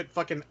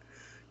fucking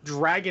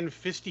dragon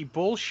fisty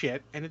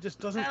bullshit, and it just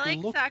doesn't I like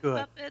look sock good.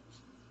 puppets.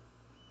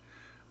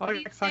 I What are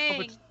like you sock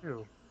puppets saying?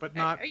 too, but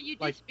not Are you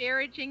like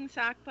disparaging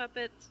sock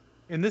puppets?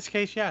 in this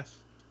case. Yes,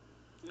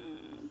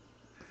 Hmm.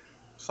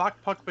 sock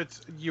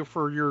puppets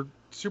for your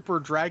super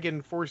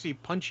dragon forcey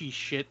punchy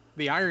shit.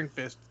 The Iron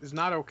Fist is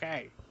not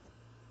okay.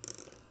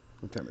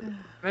 What time is it?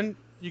 Then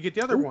you get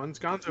the other ones.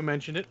 Gonzo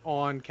mentioned it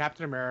on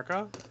Captain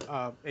America,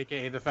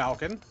 aka the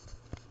Falcon.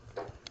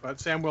 But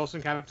Sam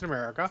Wilson, Captain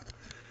America.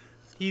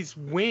 His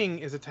wing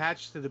is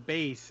attached to the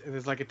base, and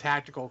there's like a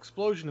tactical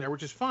explosion there,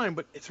 which is fine,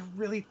 but it's a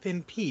really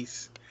thin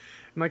piece.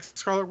 And like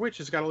Scarlet Witch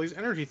has got all these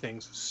energy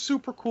things.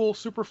 Super cool,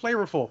 super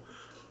flavorful.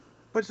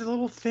 But it's a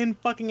little thin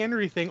fucking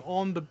energy thing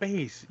on the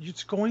base.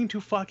 It's going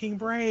to fucking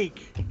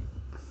break.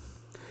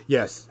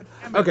 Yes.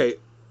 Damn it. Okay.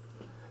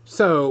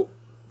 So,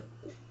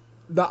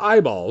 the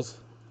eyeballs.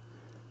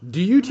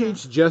 Do you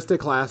teach just a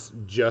class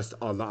just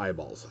on the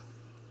eyeballs?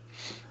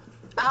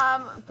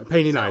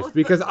 Painting So- eyes,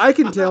 because I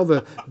can tell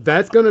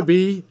that's going to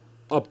be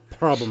a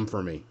problem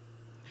for me.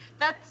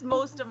 That's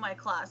most of my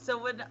class. So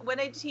when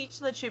I teach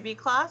the chibi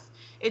class,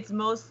 it's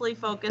mostly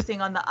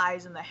focusing on the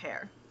eyes and the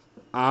hair.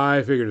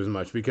 I figured as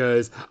much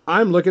because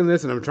I'm looking at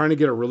this and I'm trying to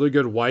get a really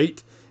good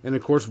white, and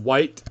of course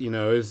white,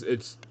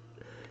 it's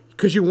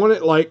because you want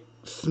it like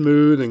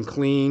smooth and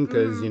clean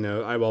because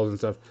eyeballs and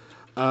stuff.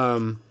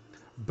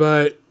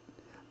 But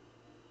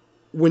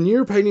when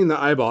you're painting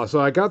the eyeball, so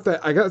I got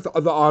the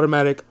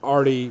automatic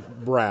arty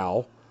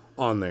brow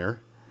on there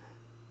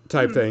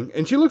type thing,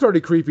 and she looks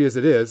already creepy as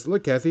it is.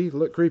 Look, Kathy,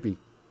 look creepy.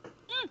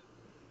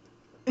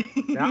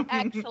 Yeah.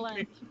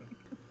 Excellent.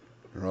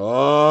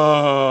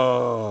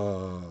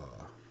 Oh.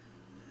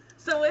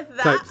 So with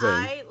Type that thing.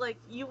 eye, like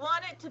you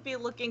want it to be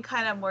looking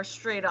kind of more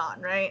straight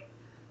on, right?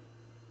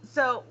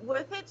 So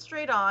with it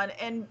straight on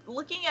and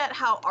looking at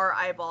how our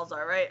eyeballs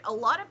are, right? A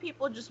lot of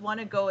people just want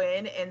to go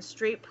in and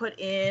straight put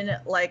in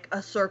like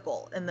a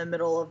circle in the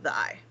middle of the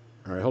eye.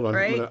 All right, hold on.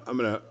 Right? I'm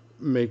gonna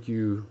make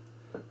you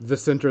the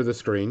center of the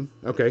screen.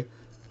 Okay.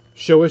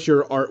 Show us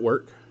your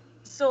artwork.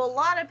 So a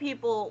lot of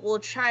people will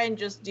try and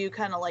just do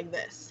kind of like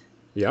this.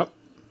 Yep.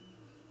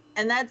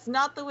 And that's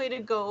not the way to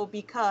go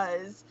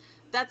because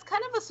that's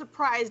kind of a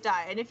surprised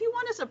eye. And if you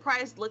want a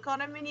surprised look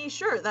on a mini,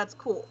 sure, that's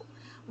cool.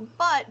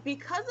 But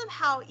because of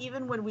how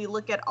even when we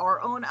look at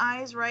our own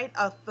eyes, right,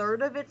 a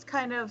third of it's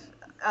kind of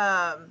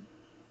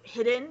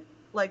hidden,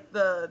 like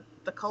the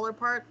color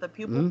part, the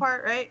pupil Mhm.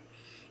 part, right?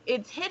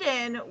 It's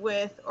hidden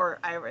with, or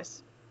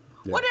iris,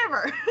 Yeah.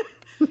 whatever.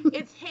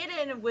 It's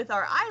hidden with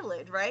our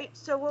eyelid, right?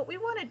 So what we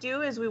want to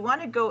do is we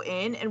want to go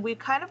in and we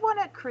kind of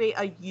want to create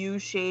a U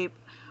shape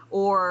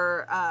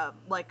or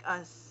like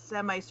a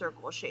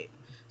semicircle shape.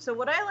 So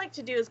what I like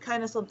to do is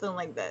kind of something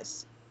like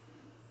this.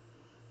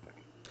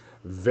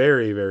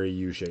 Very, very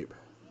U shape.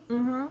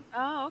 Mm-hmm.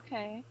 Oh,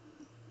 okay.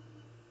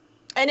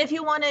 And if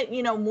you want it,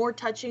 more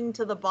touching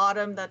to the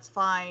bottom, that's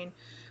fine.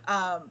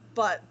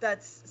 But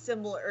that's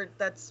similar, or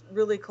that's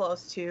really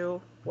close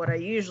to what I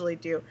usually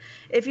do.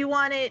 If you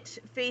want it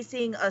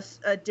facing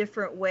a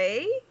different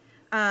way,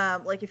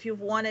 like if you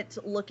want it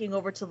looking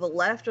over to the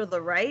left or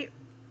the right,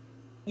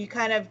 you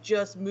kind of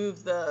just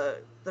move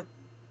the The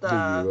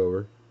U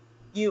over.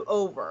 U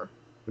over.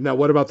 Now,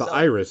 what about the So-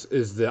 iris?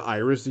 Is the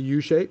iris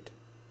U-shaped?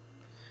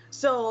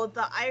 So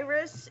the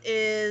iris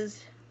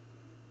is.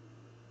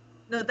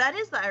 No, that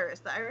is the iris.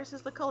 The iris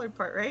is the colored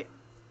part, right?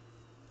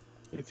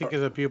 You think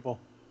is a pupil?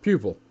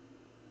 Pupil.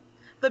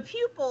 The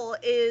pupil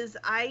is,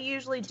 I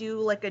usually do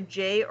like a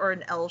J or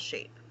an L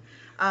shape.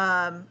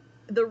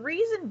 The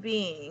reason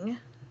being,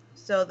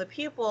 so the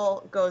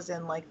pupil goes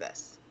in like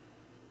this.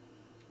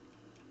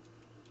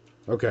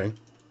 Okay.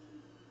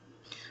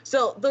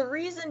 So the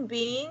reason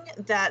being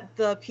that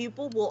the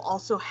pupil will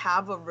also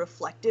have a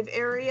reflective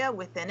area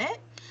within it.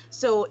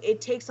 So it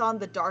takes on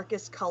the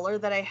darkest color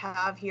that I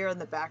have here in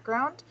the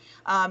background,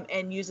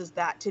 and uses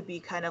that to be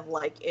kind of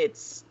like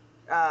its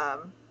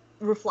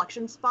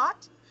reflection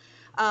spot.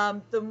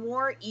 The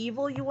more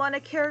evil you want a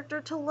character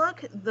to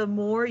look, the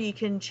more you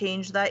can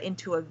change that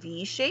into a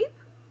V shape.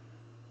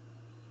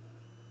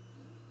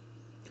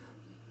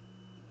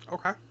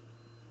 Okay,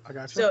 I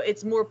got you. So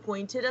it's more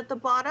pointed at the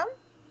bottom.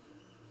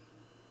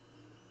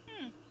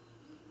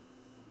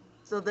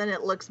 So then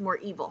it looks more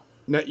evil.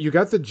 Now, you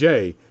got the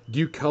J. Do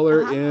you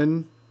color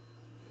in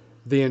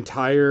the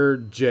entire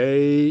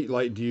J?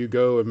 Like, do you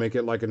go and make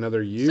it like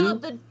another U?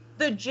 So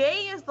the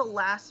J is the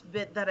last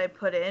bit that I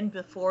put in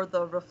before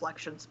the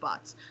reflection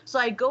spots. So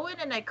I go in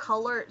and I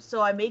color, so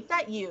I make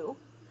that U,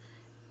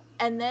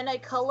 and then I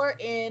color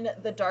in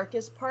the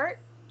darkest part,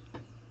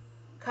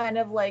 kind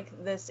of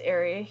like this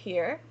area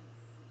here.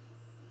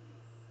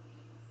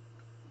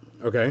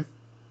 Okay.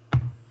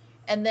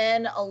 And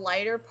then a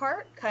lighter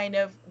part, kind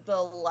of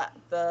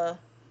the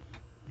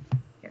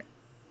here.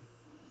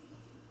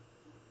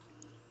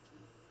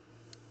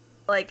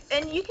 Like,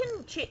 and you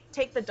can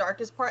take the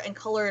darkest part and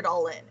color it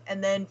all in,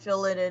 and then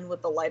fill it in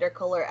with the lighter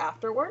color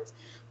afterwards.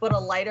 But a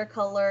lighter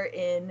color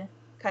in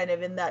kind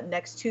of in that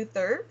next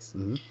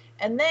 2/3,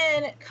 and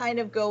then kind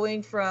of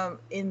going from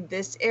in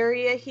this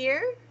area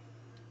here.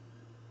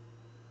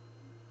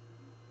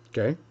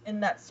 Okay. In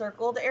that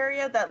circled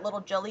area, that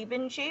little jelly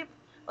bean shape,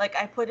 like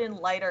I put in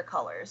lighter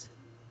colors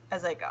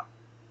as I go.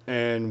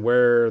 And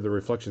where are the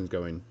reflections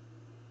going?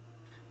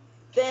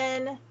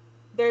 Then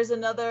there's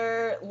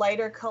another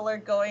lighter color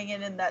going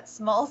in that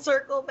small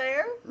circle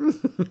there.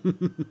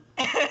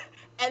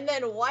 And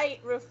then white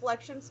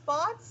reflection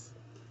spots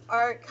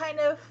are kind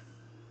of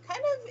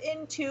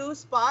in two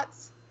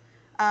spots.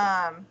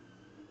 Kind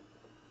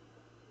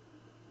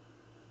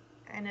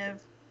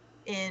of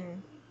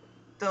in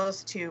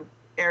those two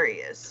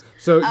areas.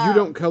 So you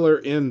don't color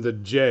in the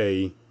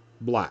J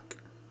black.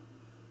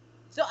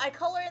 So I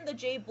color in the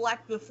J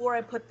black before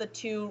I put the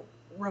two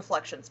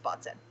reflection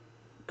spots in.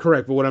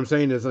 Correct, but what I'm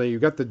saying is, you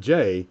got the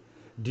J.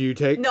 Do you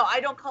take? No,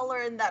 I don't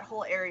color in that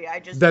whole area. I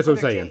just That's put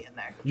what I'm a saying. J in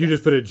there. You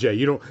just put a J.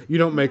 You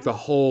don't make the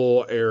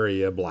whole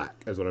area black.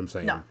 Is what I'm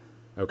saying. No.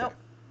 Okay. Nope.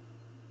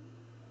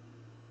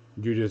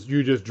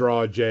 You just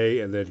draw a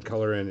J and then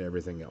color in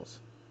everything else.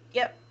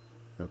 Yep.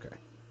 Okay.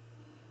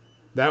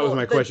 That was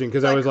my question,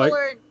 because I was like,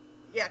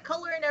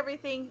 color in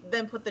everything,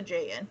 then put the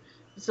J in,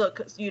 so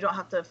 'cause you don't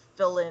have to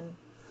fill in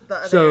the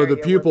other so area the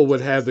where pupil would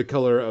J have is. the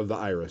color of the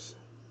iris,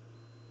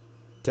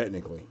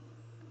 technically.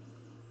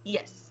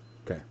 Yes.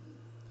 Okay.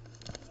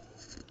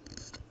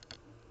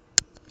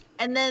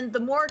 And then the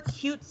more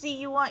cutesy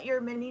you want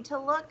your mini to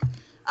look,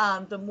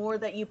 the more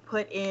that you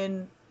put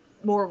in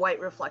more white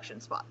reflection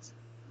spots.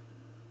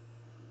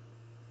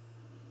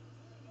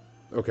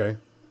 Okay.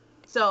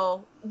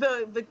 So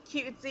the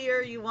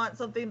cutesier you want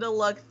something to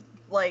look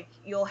like,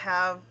 you'll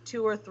have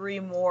 2 or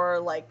 3 more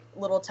like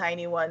little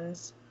tiny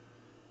ones.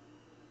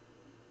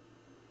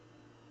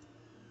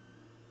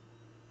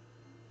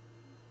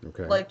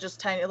 Okay. Like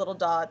just tiny little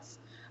dots.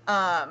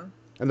 And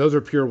those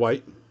are pure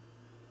white?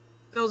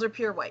 Those are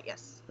pure white,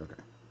 yes. Okay.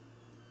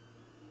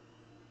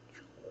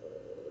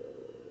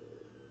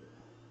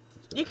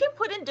 You can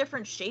put in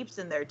different shapes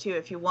in there too.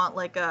 If you want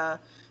like a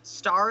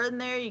star in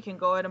there, you can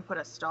go ahead and put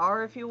a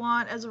star if you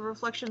want as a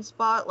reflection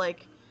spot.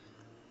 Like,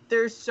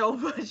 there's so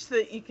much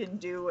that you can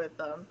do with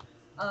them.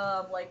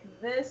 Like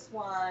this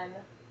one.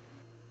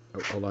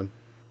 Oh, hold on.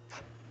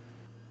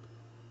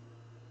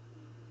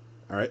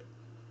 All right.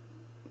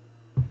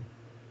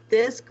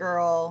 This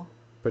girl,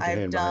 Put your I've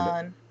hand behind it.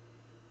 done.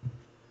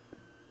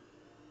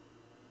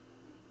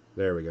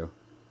 There we go.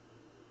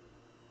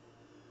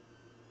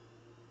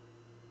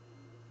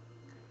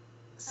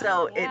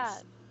 So yeah.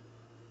 it's,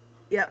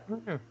 yep.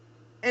 Okay.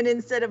 And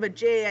instead of a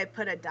J, I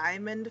put a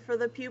diamond for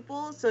the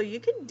pupil. So you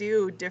can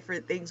do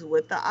different things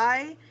with the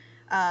eye,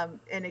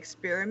 and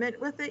experiment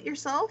with it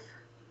yourself.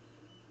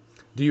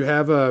 Do you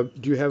have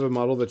a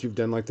model that you've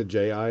done like the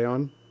J eye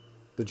on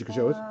that you can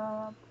show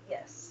us?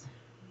 Yes.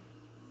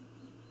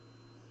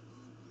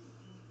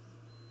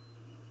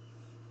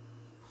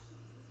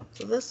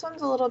 So this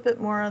one's a little bit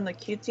more on the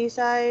cutesy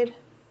side.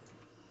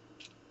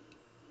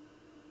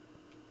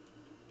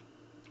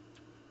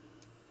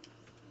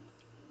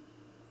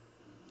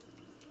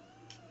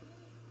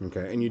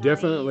 Okay, and you Nice.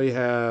 definitely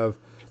have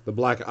the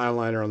black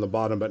eyeliner on the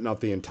bottom, but not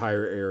the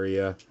entire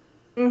area.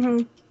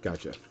 Mm-hmm.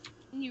 Gotcha.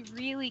 And you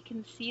really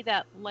can see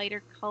that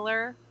lighter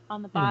color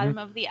on the Mhm. bottom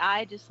of the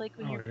eye, just like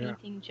when Oh, you're yeah.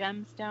 painting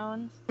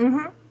gemstones.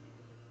 Mm-hmm.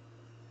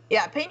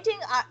 Yeah, painting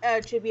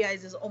chibi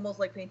eyes is almost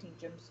like painting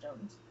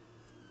gemstones.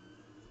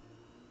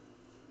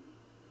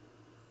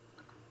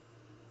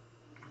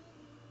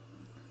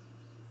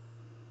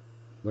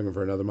 Looking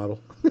for another model.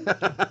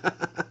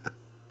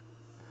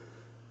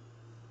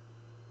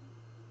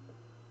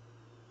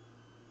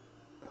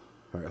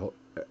 All right,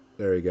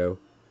 there you go.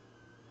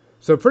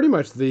 So pretty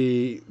much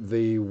the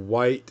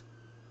white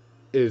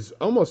is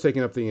almost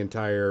taking up the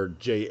entire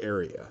J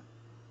area,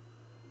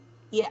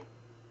 Yeah.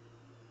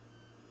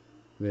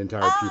 the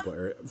entire pupil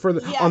area for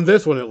the yeah. on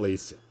this one at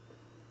least.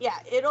 Yeah,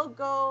 it'll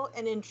go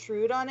and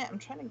intrude on it. I'm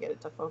trying to get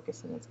it to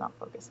focus and it's not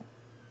focusing.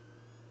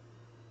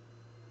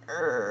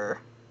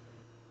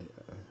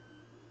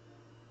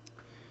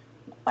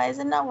 Why is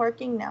it not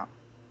working now?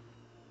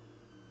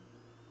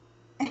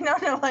 I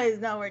don't know why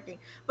it's not working.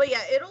 But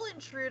yeah, it'll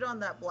intrude on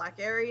that black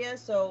area,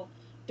 so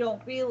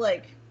don't be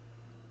like,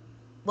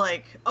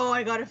 oh,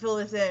 I gotta fill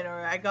this in,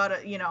 or I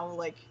gotta,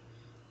 like,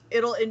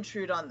 it'll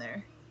intrude on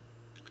there.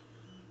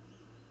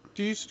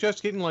 Do you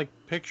suggest getting like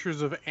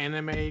pictures of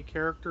anime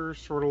characters,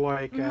 sort of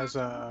like as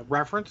a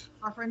reference?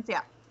 Reference,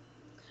 yeah.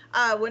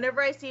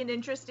 Whenever I see an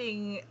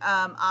interesting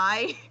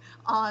eye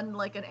on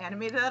like an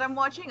anime that I'm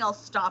watching, I'll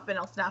stop and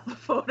I'll snap a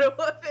photo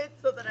of it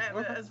so that I have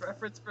it as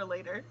reference for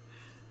later.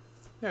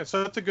 Yeah,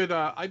 so that's a good.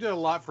 I did a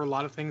lot for a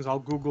lot of things. I'll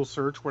Google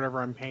search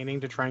whatever I'm painting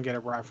to try and get a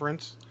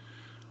reference.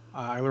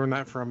 I learned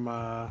that from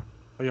a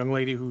young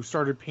lady who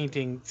started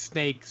painting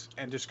snakes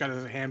and just got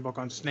a handbook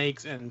on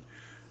snakes and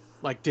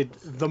like did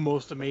the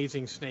most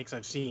amazing snakes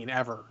I've seen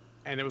ever.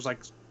 And it was like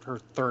her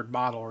third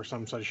model or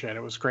some such shit.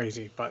 It was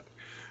crazy, but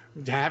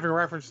having a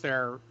reference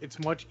there, it's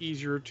much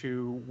easier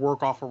to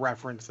work off a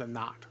reference than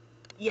not.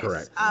 Yes.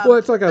 Correct. Well,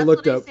 it's like I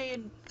looked up.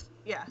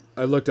 Yeah.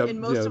 I looked up, In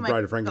most of my-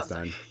 Bride of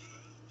Frankenstein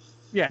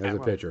Yeah, as a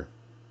well, picture.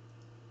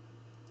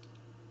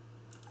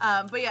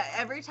 But yeah,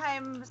 every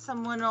time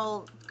someone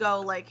will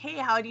go like, hey,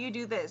 how do you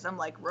do this? I'm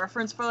like,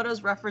 reference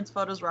photos, reference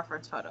photos,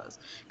 reference photos.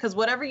 Because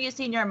whatever you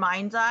see in your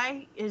mind's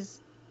eye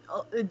is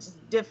it's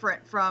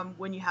different from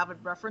when you have a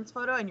reference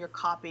photo and you're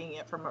copying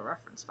it from a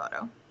reference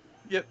photo.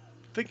 Yep.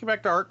 Thinking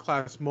back to art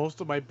class,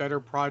 most of my better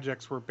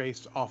projects were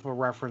based off a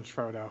reference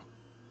photo.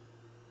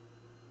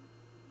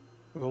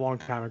 It was a long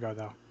time ago,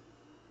 though.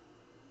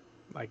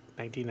 Like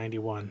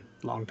 1991.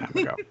 Long time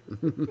ago.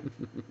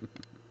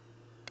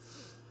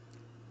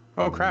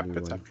 Oh, crap.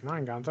 It's after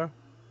 9, Gonzo.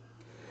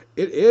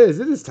 It is.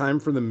 It is time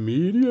for the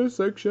media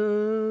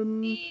section.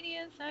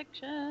 Media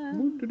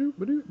section.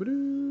 There's the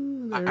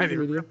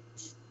media.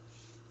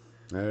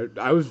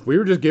 We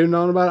were just getting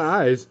on about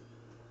eyes.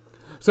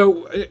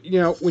 So,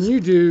 when you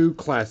do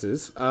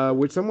classes,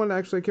 which someone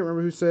actually, I can't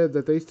remember who said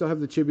that they still have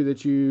the chibi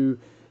that you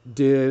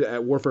did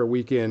at Warfare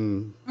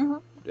Weekend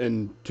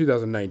in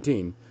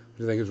 2019,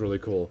 which I think is really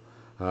cool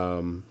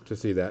to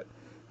see that,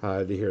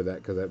 to hear that,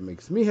 because that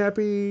makes me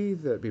happy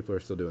that people are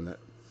still doing that.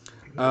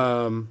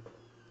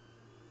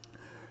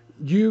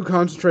 You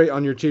concentrate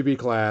on your chibi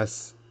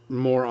class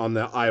more on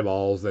the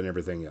eyeballs than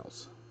everything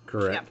else,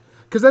 correct?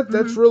 Because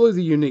that's really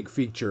the unique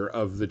feature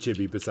of the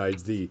chibi,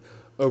 besides the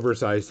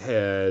oversized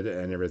head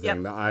and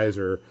everything. The eyes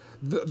are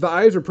the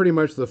eyes are pretty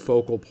much the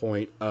focal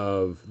point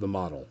of the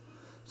model.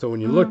 So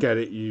when you look at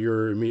it,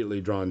 you're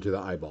immediately drawn to the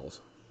eyeballs,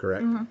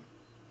 correct?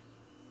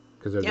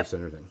 Because they're the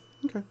center thing.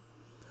 Okay.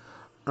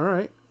 All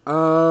right.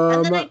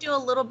 And then I do a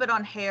little bit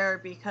on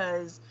hair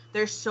because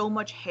there's so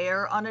much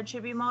hair on a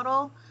chibi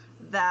model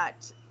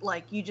that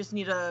like you just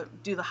need to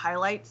do the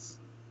highlights.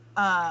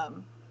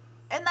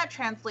 And that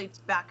translates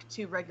back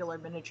to regular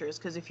miniatures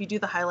because if you do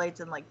the highlights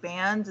in like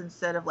bands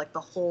instead of like the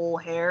whole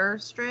hair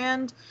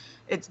strand,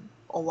 it's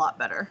a lot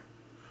better.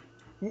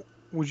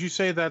 Would you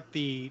say that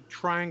the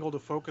triangle to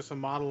focus a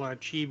model on a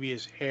chibi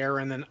is hair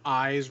and then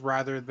eyes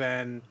rather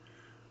than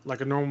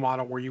like a normal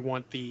model where you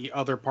want the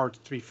other parts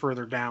to be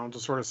further down to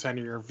sort of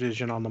center your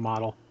vision on the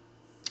model?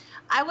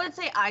 I would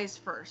say eyes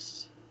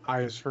first.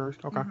 Eyes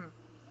first? Okay.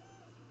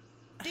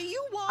 Do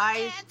you want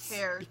eyes, ants?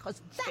 hair, Because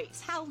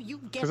that's how you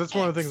get Because that's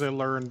one of the things I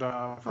learned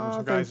from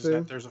some guys is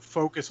that there's a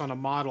focus on a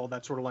model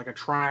that's sort of like a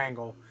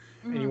triangle,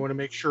 and you want to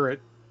make sure it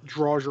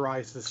draws your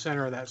eyes to the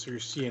center of that so you're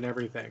seeing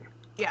everything.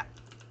 Yeah.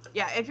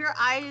 Yeah, if your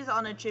eyes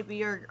on a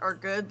chibi are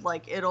good,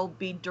 like it'll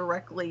be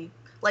directly,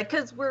 like,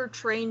 because we're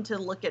trained to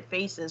look at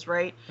faces,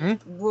 right?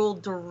 We'll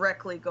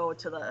directly go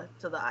to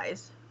the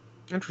eyes.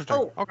 Interesting.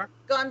 Oh, okay.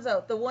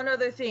 Gonzo, the one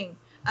other thing.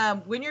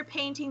 When you're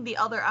painting the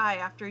other eye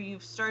after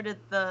you've started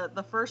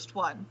the first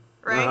one,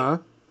 right?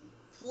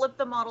 Flip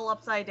the model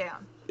upside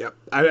down. Yep.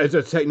 It's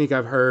a technique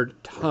I've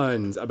heard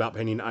tons about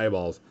painting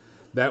eyeballs.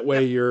 That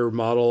way your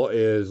model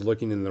is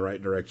looking in the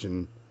right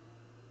direction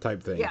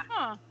type thing.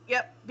 Yeah.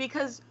 Yep.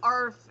 Because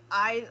our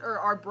eyes or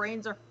our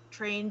brains are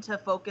trained to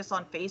focus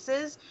on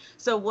faces.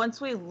 So once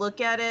we look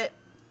at it,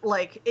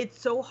 like it's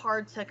so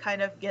hard to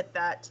kind of get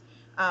that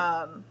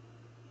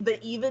the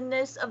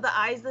evenness of the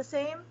eyes the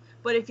same.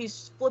 But if you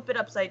flip it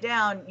upside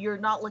down, you're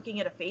not looking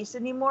at a face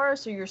anymore,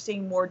 so you're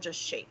seeing more just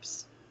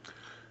shapes.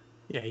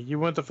 Yeah, you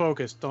want the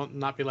focus. Don't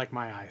not be like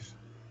my eyes.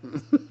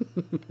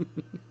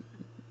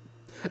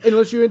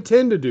 Unless you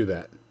intend to do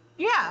that.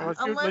 Yeah,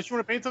 Unless you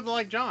want to paint something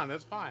like John,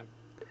 that's fine.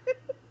 I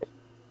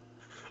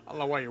don't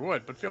know why you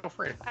would, but feel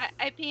free.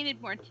 I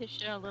painted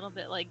Morticia a little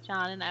bit like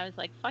John, and I was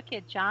like, fuck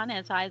it, John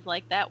has eyes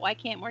like that. Why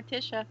can't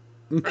Morticia?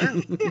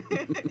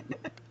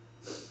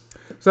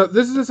 So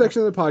this is a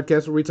section of the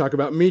podcast where we talk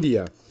about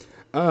media.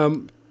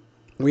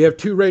 We have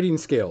 2 rating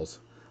scales.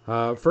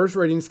 First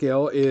rating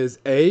scale is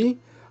A,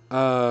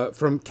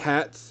 from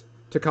Cats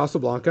to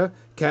Casablanca.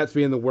 Cats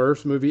being the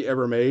worst movie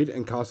ever made,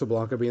 and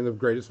Casablanca being the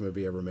greatest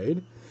movie ever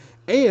made.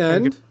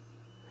 And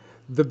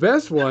the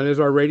best one is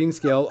our rating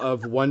scale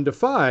of 1 to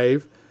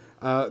 5.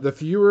 The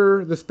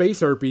fewer the space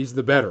herpes,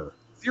 the better.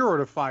 0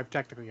 to 5,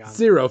 technically.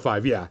 0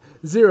 5, yeah.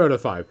 0 to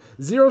 5.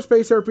 0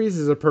 space herpes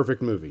is a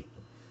perfect movie.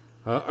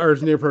 Or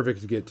is near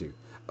perfect to get to.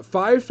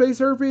 5 space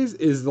herpes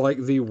is like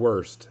the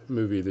worst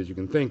movie that you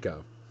can think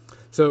of.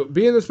 So,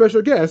 being the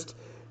special guest...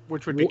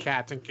 Which would be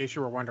Cats, in case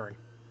you were wondering.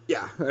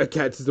 Yeah,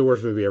 Cats is the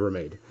worst movie ever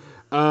made.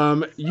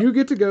 You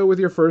get to go with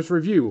your first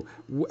review.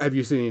 Have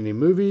you seen any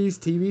movies,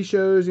 TV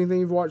shows, anything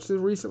you've watched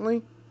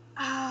recently?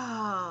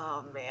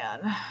 Oh,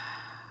 man.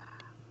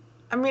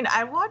 I mean,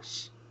 I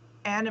watch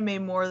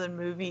anime more than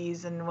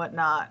movies and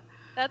whatnot.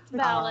 That's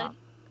valid.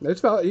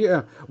 That's valid,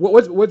 yeah.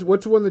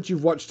 What's one that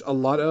you've watched a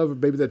lot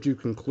of, maybe that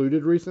you've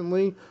concluded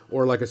recently,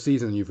 or like a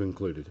season you've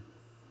concluded?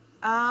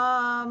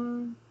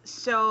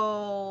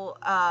 So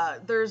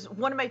there's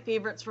one of my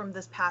favorites from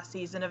this past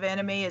season of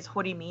anime is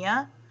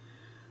Horimiya.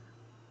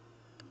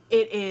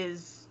 It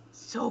is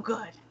so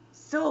good.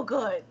 So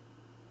good.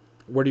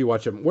 Where do you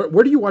watch them?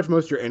 Where do you watch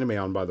most of your anime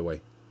on, by the way?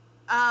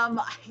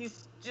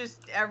 He's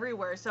just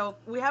everywhere. So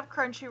we have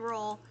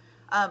Crunchyroll,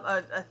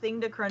 a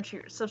thing to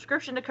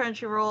subscription to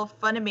Crunchyroll,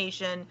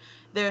 Funimation.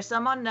 There's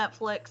some on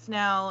Netflix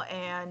now,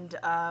 and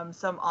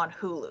some on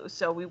Hulu.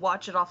 So we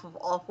watch it off of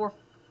all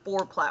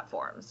four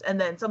platforms,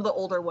 and then some of the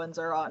older ones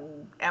are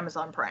on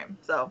Amazon Prime.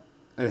 So.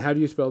 And how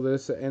do you spell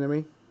this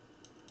anime?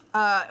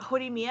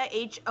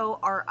 Horimiya,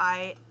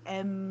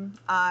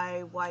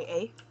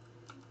 Horimiya.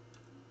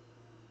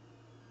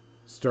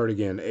 Start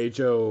again.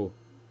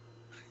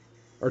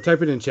 Or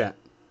type it in chat.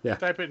 Yeah.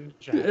 Type it in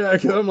chat. Yeah,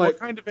 because I'm like, what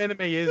kind of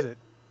anime is it?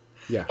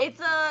 Yeah.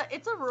 It's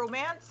a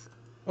romance.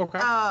 Okay.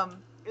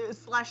 /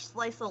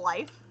 slice of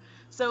life.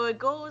 So it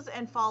goes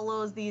and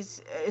follows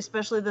these,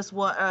 especially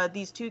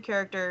these 2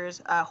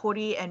 characters,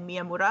 Hori and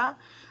Miyamura,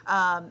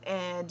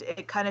 and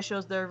it kind of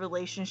shows their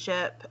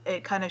relationship.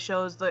 It kind of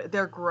shows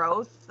their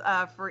growth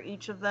for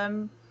each of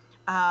them,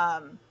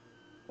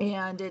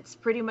 and it's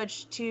pretty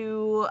much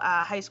 2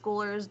 high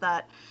schoolers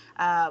that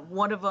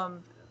one of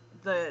them,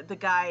 the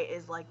guy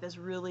is like this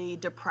really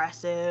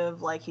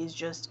depressive, like he's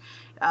just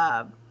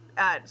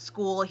at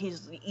school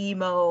he's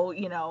emo,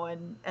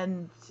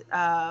 and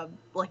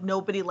like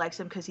nobody likes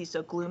him because he's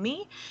so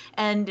gloomy.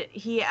 And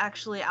he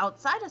actually,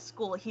 outside of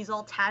school, he's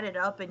all tatted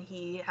up and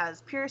he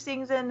has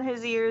piercings in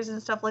his ears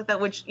and stuff like that,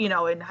 which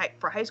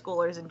for high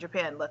schoolers in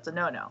Japan, that's a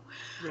no-no.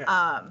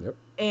 Yeah. Yep.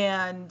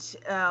 And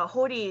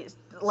Hori,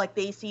 like,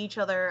 they see each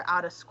other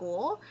out of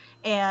school,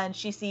 and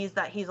she sees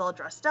that he's all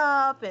dressed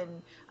up,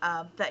 and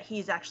that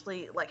he's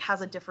actually like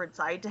has a different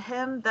side to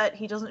him that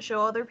he doesn't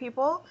show other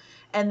people.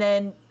 And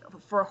then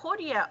for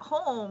Hori at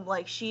home,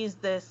 like, she's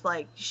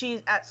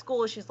at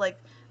school, she's like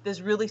this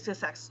really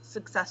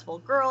successful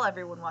girl.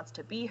 Everyone wants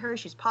to be her.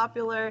 She's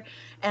popular.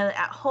 And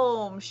at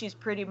home, she's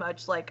pretty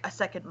much like a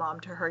second mom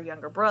to her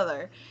younger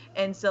brother.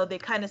 And so they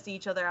kind of see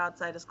each other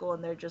outside of school,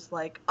 and they're just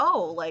like,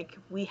 oh, like,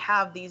 we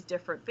have these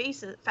different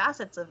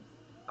facets of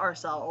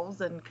ourselves,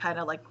 and kind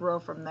of like grow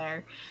from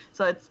there.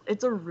 So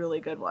it's a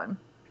really good one.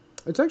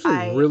 It's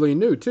actually really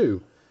new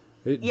too.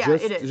 It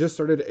is. Just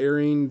started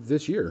airing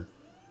this year.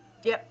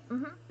 Yep.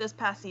 This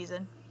past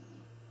season.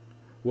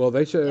 Well,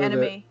 they showed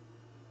anime.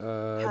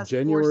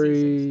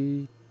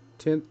 January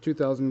 10th,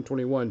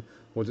 2021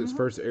 was its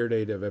first air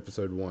date of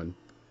episode 1.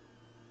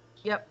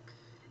 Yep.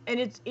 And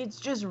it's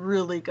just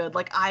really good.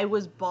 Like, I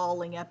was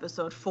bawling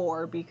episode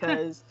 4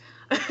 because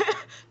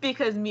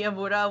because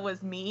Miyamura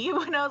was me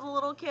when I was a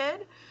little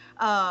kid,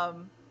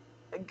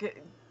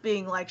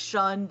 being like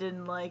shunned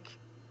and like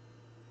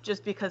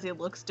just because he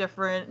looks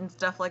different and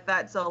stuff like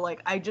that. So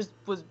like I just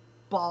was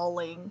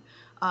bawling.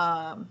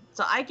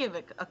 So I give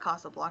it a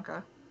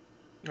Casablanca.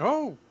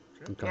 Oh,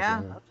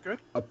 yeah, that's good.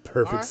 A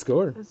perfect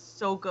score. It's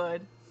so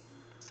good,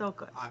 so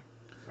good.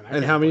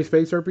 And how many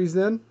space herpes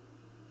then?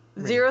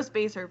 0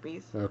 space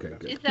herpes. Okay,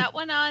 good. Is that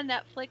one on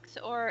Netflix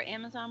or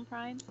Amazon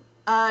Prime?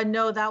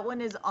 No, that one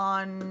is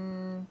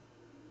on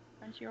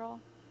Crunchyroll.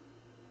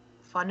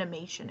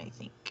 Funimation, I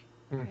think.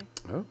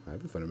 Oh, I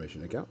have a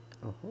Funimation account.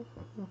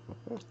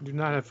 Do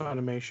not have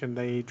Funimation.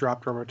 They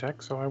dropped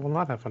Robotech, so I will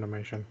not have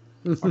Funimation.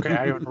 Okay,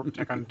 I own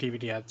Robotech on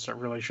DVD ads, so it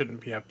really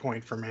shouldn't be a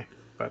point for me.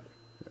 But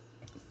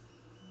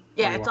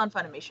yeah, it's on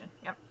Funimation.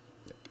 Yep.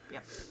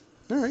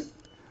 All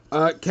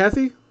right.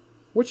 Kathy,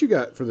 what you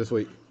got for this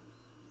week?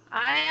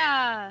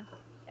 I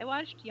I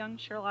watched Young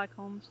Sherlock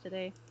Holmes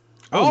today.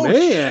 Oh,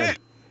 man. shit!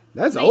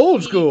 That's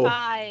old school.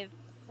 1985.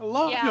 I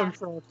love Yeah. Young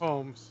Sherlock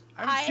Holmes.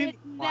 I haven't I seen had it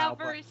in a while,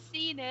 never but-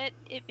 seen it.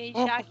 It may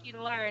Oh. shock you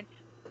to learn,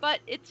 but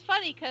it's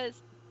funny because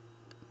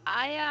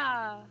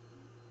I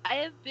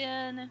have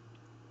been,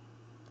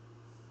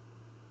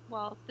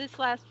 well, this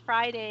last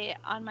Friday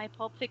on my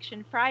Pulp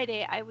Fiction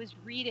Friday, I was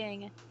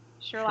reading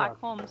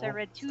Sherlock Holmes. I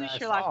read 2 I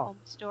Sherlock saw. Holmes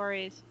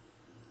stories,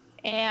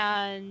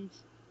 and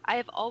I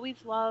have always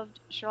loved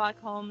Sherlock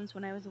Holmes.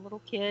 When I was a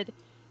little kid,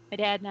 my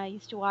dad and I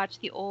used to watch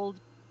the old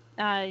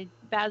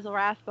Basil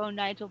Rathbone,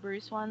 Nigel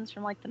Bruce ones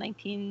from like the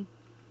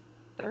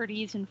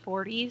 1930s and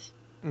 40s.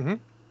 Mhm.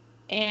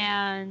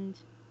 And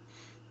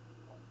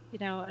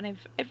and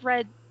I've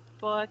read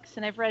books,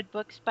 and I've read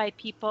books by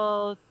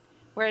people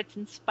where it's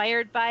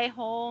inspired by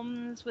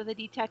Holmes with a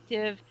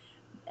detective,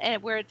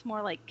 and where it's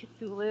more like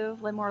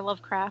Cthulhu, like more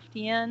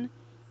Lovecraftian,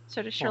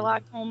 sort of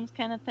Sherlock Holmes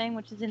kind of thing,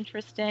 which is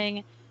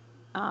interesting.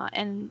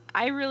 And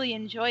I really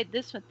enjoyed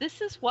this one.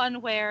 This is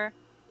one where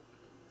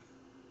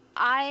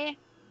I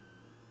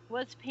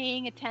was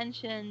paying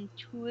attention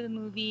to the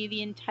movie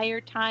the entire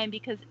time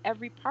because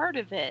every part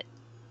of it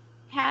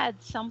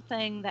had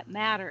something that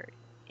mattered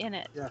in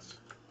it. Yes.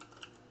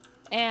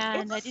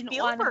 And It's a I didn't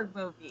want to. Spielberg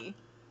movie.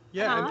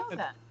 Yeah, I Huh? know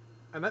that.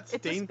 and that It's a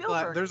stained glass.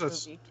 Spielberg There's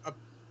movie. a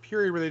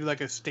period where they did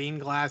like a stained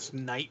glass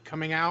knight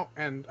coming out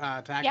and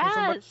attacking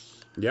somebody.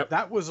 Yes. Yep.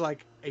 That was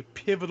like a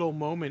pivotal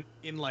moment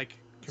in like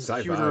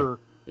Sci-fi. computer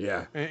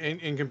Yeah.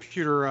 in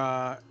computer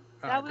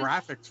That was-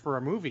 graphics for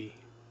a movie.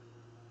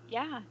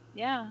 Yeah.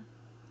 Yeah.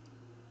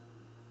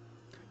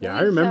 It Yeah,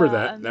 I was, remember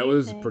that. That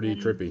was amazing, pretty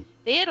and trippy.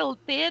 They had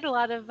a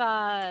lot of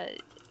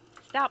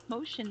stop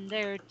motion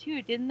there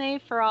too, didn't they?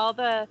 For all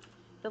the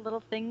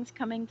little things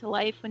coming to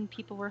life when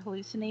people were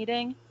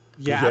hallucinating,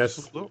 Yeah, Yes.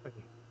 absolutely.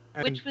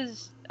 And which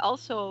was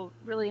also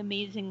really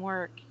amazing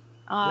work.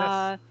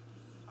 Yes.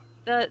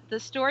 The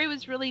story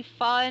was really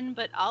fun,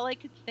 but all I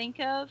could think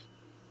of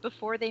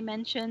before they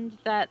mentioned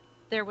that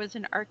there was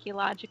an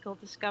archaeological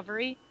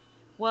discovery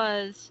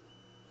was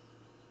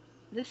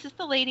this is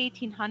the late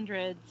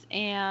 1800s,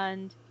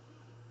 and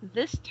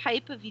this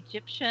type of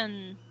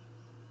Egyptian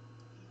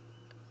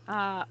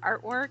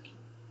artwork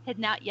had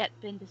not yet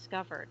been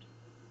discovered.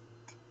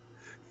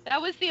 That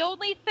was the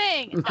only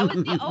thing. That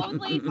was the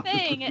only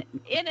thing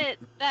in it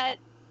that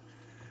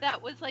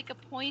was like a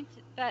point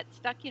that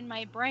stuck in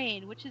my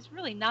brain, which is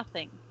really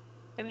nothing.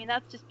 I mean,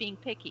 that's just being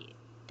picky,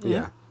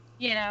 Yeah.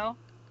 you know?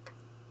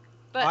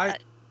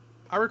 But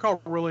I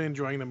recall really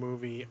enjoying the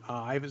movie.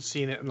 I haven't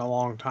seen it in a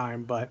long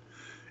time, but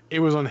it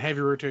was on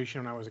heavy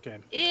rotation when I was a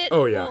kid. it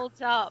Oh, yeah.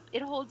 holds up.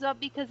 It holds up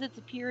because it's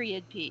a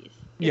period piece.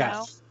 You know?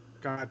 Yes.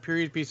 God,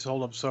 period pieces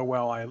hold up so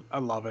well. I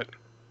love it.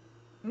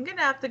 I'm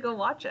gonna have to go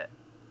watch it.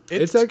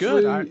 It's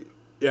actually, good.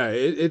 yeah,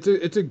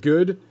 it's a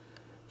good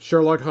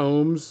Sherlock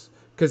Holmes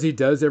because he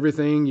does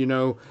everything.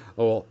 Oh,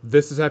 well,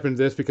 this has happened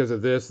to this because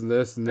of this and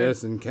this and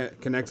this, and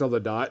connects all the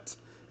dots,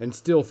 and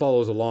still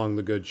follows along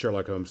the good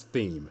Sherlock Holmes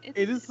theme.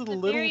 It is a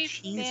little very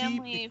cheesy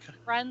family because-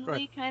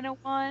 friendly kind of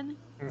one.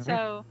 Mhm.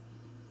 So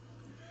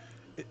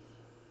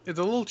It's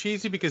a little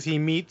cheesy because he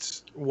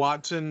meets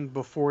Watson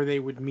before they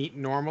would meet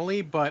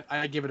normally, but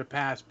I give it a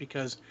pass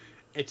because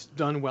it's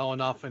done well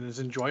enough and is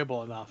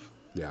enjoyable enough.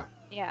 Yeah.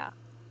 yeah.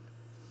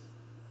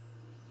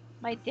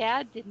 My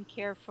dad didn't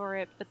care for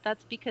it, but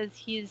that's because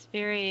he's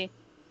very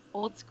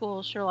old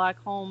school Sherlock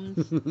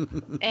Holmes,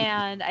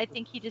 and I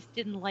think he just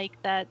didn't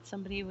like that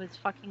somebody was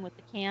fucking with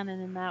the canon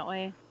in that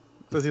way.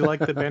 Does he like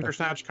the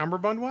Bandersnatch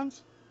Cumberbund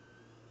ones?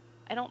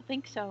 I don't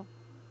think so.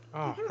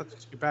 Oh,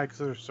 that's too bad because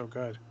they're so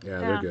good. Yeah, Yeah.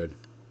 they're good.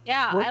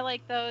 Yeah, Well- I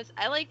like those.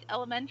 I liked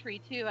Elementary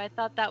too. I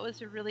thought that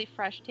was a really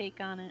fresh take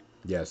on it.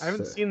 Yes. I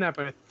haven't seen that,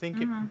 but I think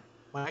it Mhm.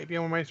 might be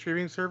on my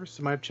streaming service.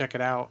 I might check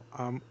it out.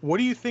 What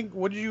do you think?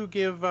 What did you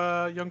give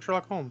Young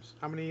Sherlock Holmes?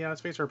 How many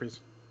space herpes?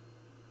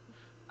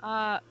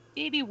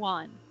 Maybe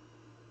one.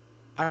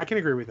 I can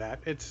agree with that.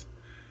 It's,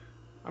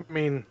 I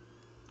mean,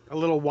 a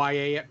little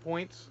YA at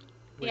points.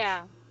 which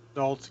Yeah.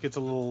 Adults gets a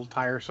little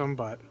tiresome,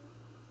 but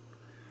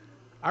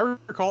I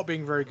recall it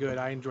being very good.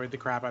 I enjoyed the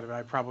crap out of it.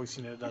 I've probably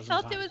seen it a I dozen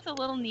felt times. it was a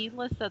little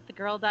needless that the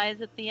girl dies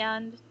at the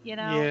end, you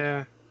know?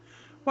 Yeah.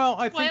 Well,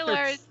 I think Spoilers!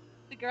 that's,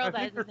 The girl I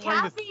dies think at the they're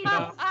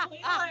end.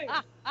 trying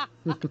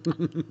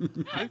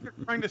I think they're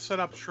trying to set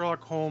up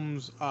Sherlock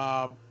Holmes,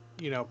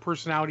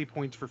 personality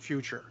points for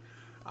future.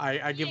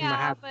 I give them a Yeah,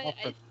 hat but off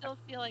I to- still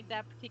feel like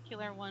that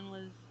particular one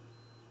was,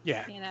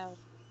 Yeah. you know.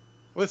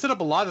 Well, they set up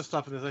a lot of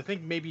stuff in this. I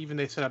think maybe even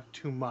they set up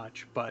too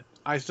much, but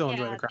I still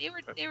enjoy Yeah, the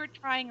crap. they were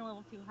trying a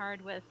little too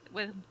hard with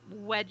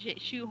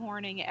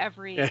shoehorning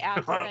every Yeah.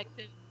 aspect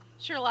of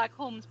Sherlock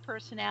Holmes'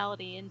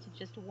 personality into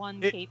just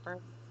one It- caper.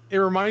 It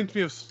reminds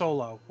me of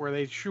Solo, where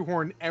they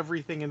shoehorn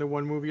everything into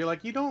one movie. You're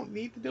like, you don't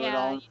need to do it Yeah,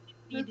 all. you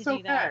need It's to do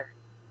okay. that.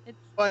 It's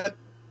But,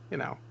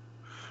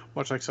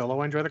 much like Solo,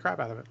 I enjoy the crap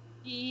out of it.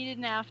 he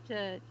didn't have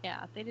to.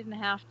 Yeah, they didn't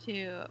have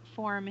to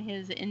form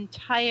his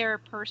entire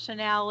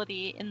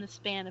personality in the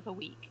span of a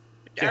week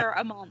Yeah. or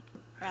a month,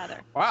 rather.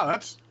 Wow,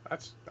 that's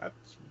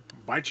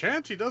by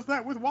chance he does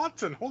that with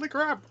Watson. Holy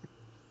crap!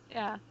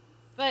 Yeah,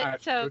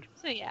 But so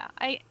yeah,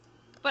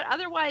 but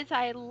otherwise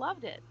I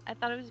loved it. I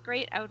thought it was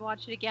great. I would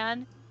watch it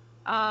again.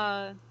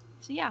 So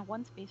yeah,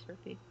 One Space for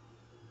Fee.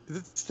 Is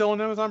it still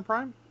on Amazon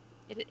Prime?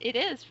 It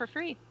is for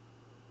free.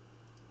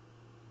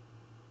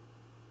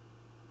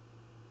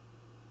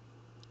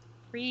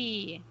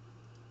 Free.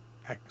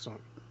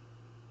 Excellent.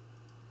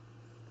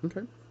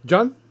 Okay.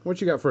 John, what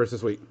you got for us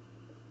this week?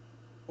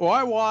 Well,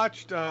 I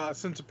watched,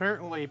 since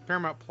apparently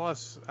Paramount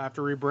Plus,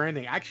 after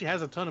rebranding, actually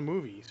has a ton of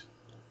movies.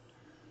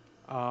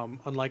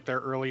 Unlike their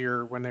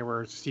earlier, when they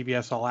were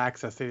CBS All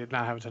Access, they did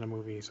not have a ton of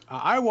movies.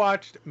 I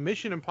watched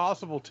Mission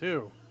Impossible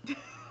 2.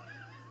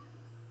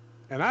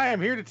 And I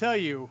am here to tell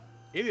you,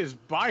 it is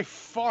by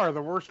far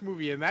the worst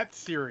movie in that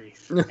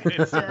series. And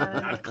it's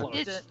not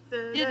close.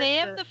 Do they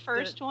have the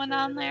first one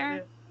on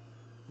there?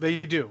 They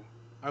do.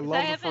 I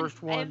love the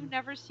first one. I've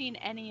never seen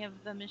any of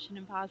the Mission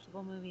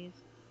Impossible movies.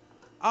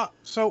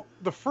 So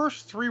the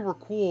first three were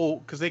cool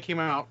because they came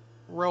out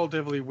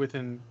relatively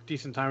within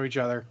decent time of each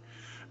other,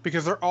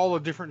 because they're all a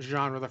different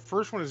genre. The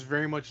first one is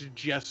very much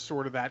just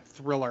sort of that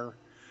thriller.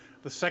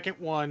 The second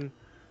one,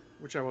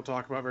 which I will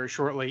talk about very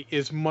shortly,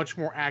 is much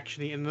more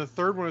actiony, and the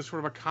third one is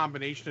sort of a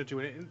combination of two,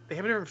 and they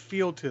have a different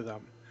feel to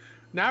them.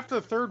 Now after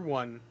the third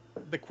one,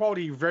 the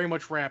quality very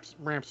much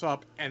ramps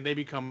up, and they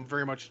become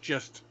very much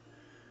just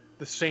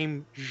the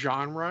same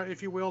genre,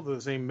 if you will,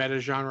 the same meta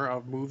genre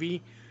of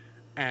movie,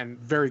 and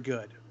very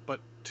good.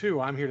 But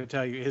 2, I'm here to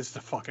tell you, is the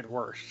fucking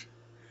worst.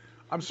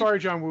 I'm sorry,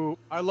 John Woo.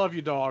 I love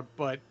you, dog,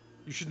 but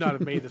you should not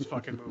have made this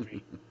fucking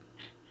movie.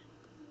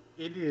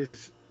 It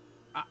is...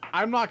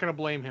 I'm not going to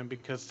blame him,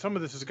 because some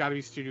of this has got to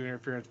be studio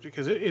interference,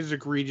 because it is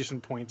egregious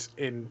in points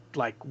in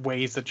like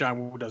ways that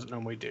John Woo doesn't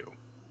normally do.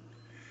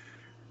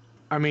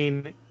 I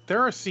mean,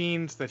 there are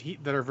scenes that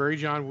are very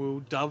John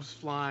Woo, doves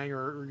flying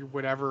or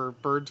whatever,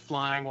 birds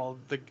flying while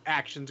the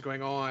action's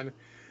going on,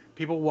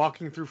 people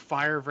walking through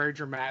fire very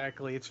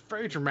dramatically. It's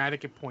very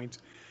dramatic at points,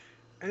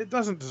 and it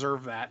doesn't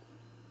deserve that.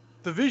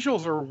 The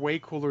visuals are way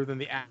cooler than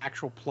the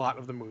actual plot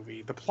of the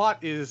movie. The plot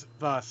is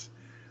thus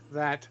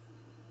that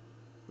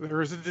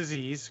there is a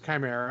disease,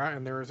 Chimera,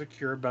 and there is a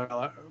cure,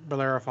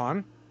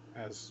 Bellerophon,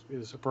 as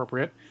is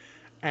appropriate.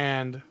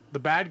 And the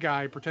bad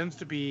guy pretends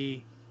to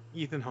be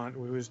Ethan Hunt,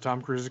 who is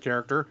Tom Cruise's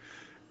character,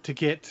 to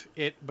get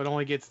it, but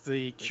only gets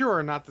the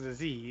cure, not the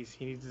disease.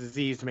 He needs the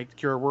disease to make the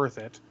cure worth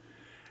it.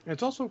 And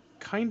it's also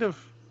kind of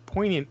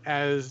poignant,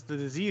 as the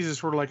disease is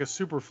sort of like a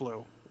super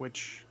flu,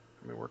 which,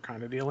 I mean, we're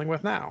kind of dealing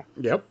with now.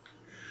 Yep.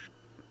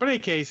 But in any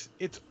case,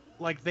 it's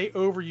like they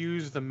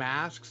overuse the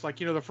masks. Like,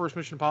 the first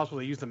Mission Impossible,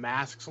 they use the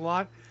masks a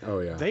lot. Oh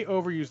yeah. They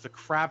overuse the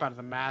crap out of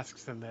the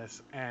masks in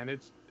this, and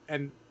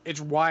it's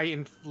why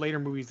in later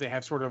movies they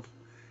have sort of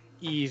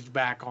eased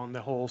back on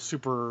the whole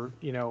super,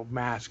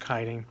 mask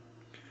hiding.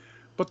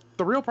 But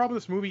the real problem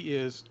with this movie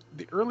is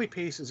the early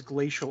pace is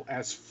glacial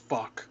as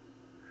fuck.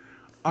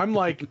 I'm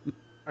like,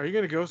 are you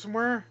gonna go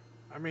somewhere?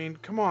 I mean,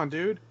 come on,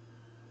 dude.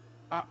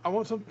 I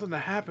want something to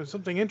happen,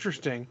 something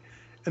interesting,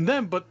 and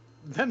then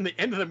the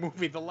end of the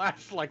movie, the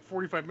last like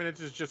 45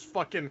 minutes is just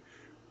fucking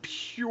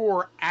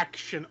pure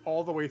action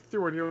all the way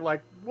through, and you're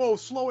like, whoa,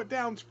 slow it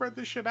down, spread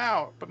this shit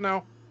out. But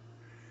no,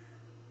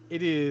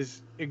 it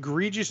is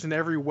egregious in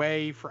every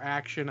way for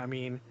action. I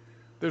mean,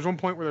 there's one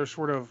point where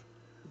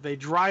they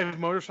drive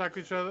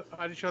motorcycles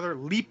at each other,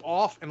 leap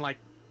off, and like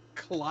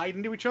collide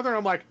into each other, and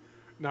I'm like,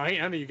 no, I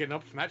ain't none of you getting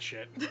up from that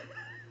shit.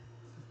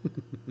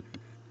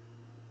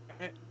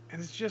 and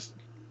it's just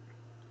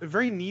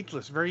very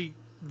needless, very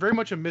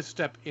much a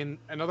misstep in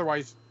an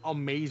otherwise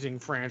amazing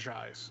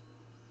franchise.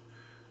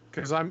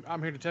 Because I'm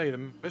here to tell you, the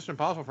Mission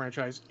Impossible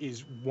franchise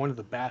is one of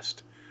the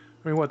best.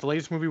 I mean, the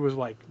latest movie was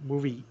like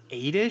movie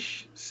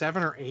 8-ish,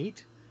 7 or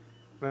 8.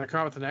 Then I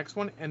come out with the next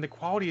one, and the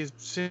quality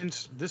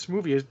since this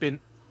movie has been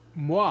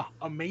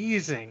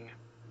amazing.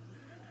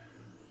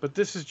 But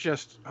this is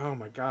just, oh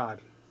my god.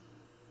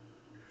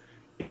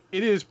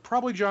 It is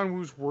probably John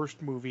Woo's worst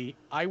movie.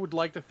 I would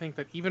like to think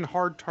that even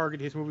Hard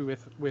Target, his movie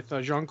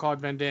with Jean-Claude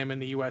Van Damme in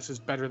the U.S., is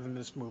better than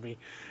this movie.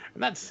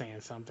 And that's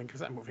saying something, because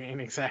that movie ain't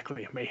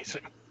exactly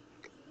amazing.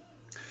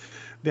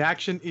 The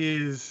action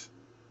is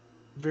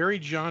very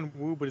John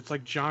Woo, but it's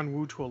like John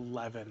Woo to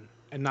 11,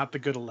 and not the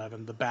good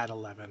 11, the bad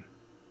 11.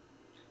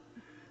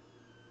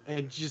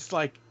 And just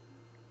like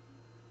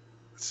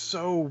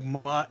so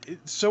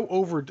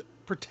over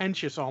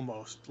pretentious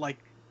almost. Like,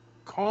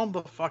 calm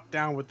the fuck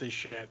down with this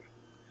shit.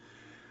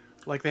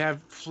 Like, they have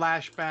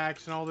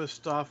flashbacks and all this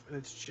stuff, and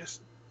it's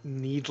just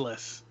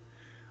needless.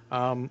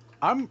 I'm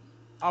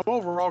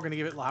overall going to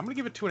give it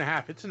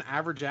 2.5. It's an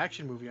average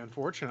action movie,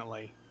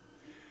 unfortunately.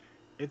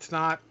 It's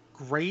not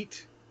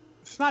great.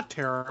 It's not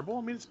terrible.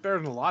 I mean, it's better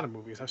than a lot of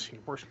movies. I've seen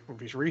worse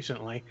movies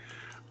recently.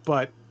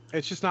 But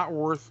it's just not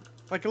worth...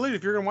 Like,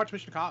 if you're going to watch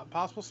Mission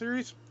Impossible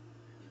series,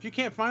 if you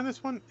can't find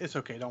this one, it's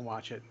okay. Don't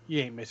watch it. You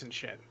ain't missing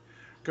shit.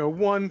 Go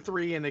 1,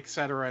 3, and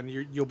etc., and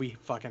you'll be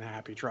fucking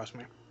happy. Trust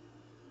me.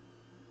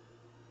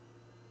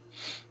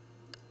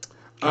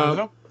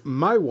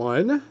 My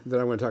one that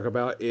I want to talk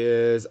about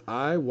is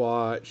I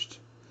watched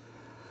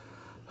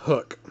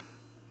Hook.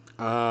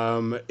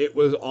 It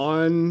was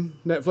on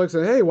Netflix,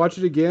 and hey, watch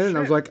it again. And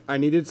I was Shit. like, I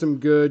needed some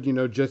good,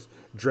 just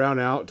drown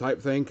out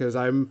type thing because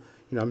I'm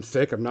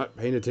sick. I'm not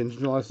paying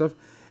attention to all that stuff.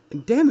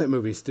 And damn, that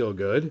movie's still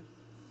good.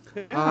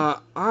 Yeah.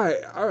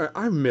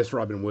 I miss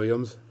Robin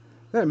Williams.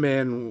 That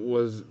man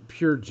was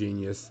pure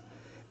genius.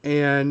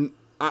 And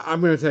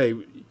I'm going to tell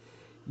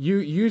you,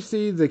 you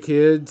see the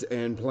kids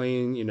and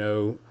playing,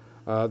 the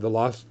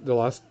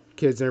lost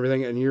kids and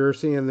everything, and you're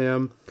seeing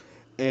them,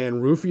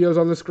 and Rufio's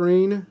on the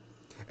screen,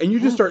 and you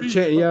just start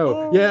chanting,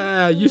 yo,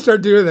 yeah, you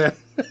start doing that.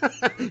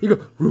 You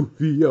go,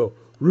 Rufio,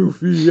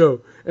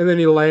 Rufio, and then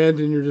he lands,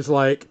 and you're just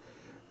like,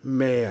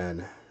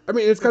 man. I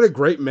mean, it's got a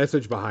great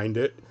message behind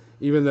it,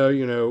 even though,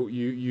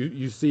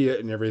 you see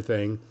it and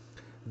everything.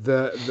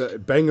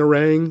 The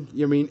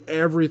bangarang, I mean,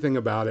 everything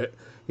about it.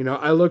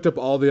 I looked up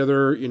all the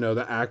other,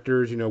 the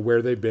actors,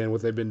 where they've been,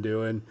 what they've been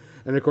doing.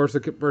 And of course,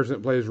 the person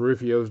that plays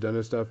Rufio's done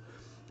his stuff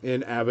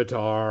in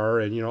Avatar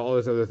and, all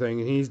this other thing.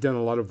 And he's done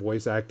a lot of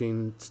voice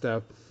acting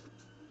stuff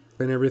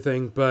and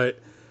everything. But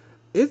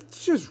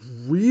it's just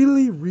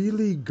really,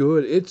 really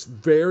good. It's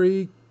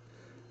very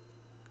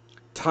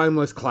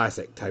timeless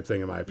classic type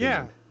thing, in my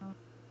opinion.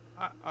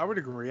 Yeah. I would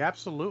agree.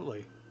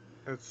 Absolutely.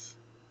 It's.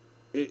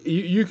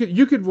 You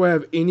could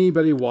have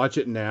anybody watch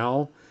it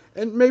now,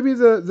 and maybe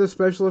the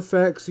special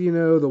effects,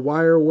 the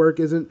wire work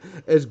isn't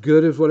as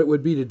good as what it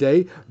would be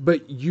today,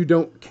 but you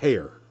don't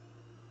care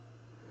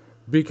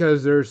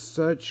because there's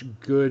such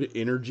good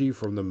energy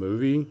from the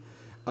movie.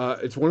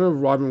 It's one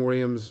of Robin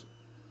Williams'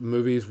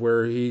 movies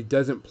where he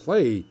doesn't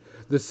play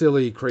the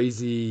silly,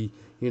 crazy,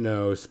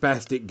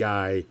 spastic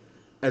guy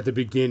at the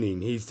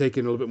beginning. He's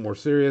taken a little bit more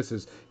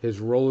serious.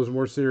 His role is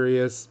more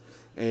serious,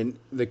 and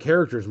the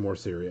character is more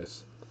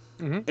serious.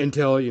 Mm-hmm.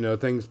 Until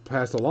things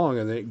pass along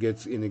and then it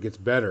gets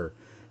better,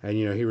 and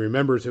he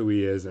remembers who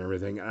he is and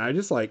everything. And I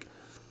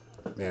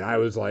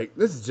was like,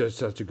 this is just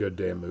such a good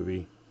damn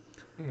movie.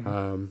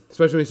 Mm-hmm.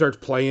 Especially when he starts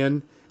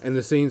playing and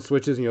the scene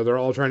switches. They're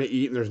all trying to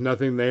eat and there's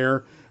nothing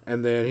there,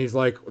 and then he's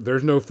like,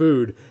 there's no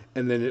food,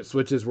 and then it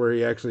switches where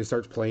he actually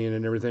starts playing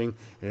and everything,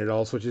 and it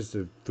all switches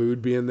to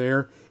food being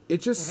there.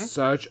 It's just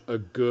such a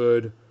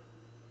good,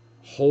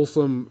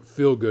 wholesome,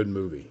 feel good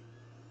movie.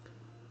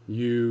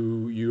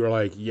 You are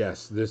like,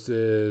 yes, this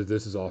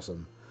is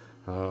awesome.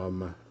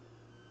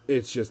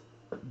 It's just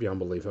beyond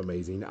belief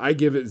amazing. I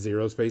give it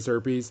 0 space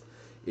herpes.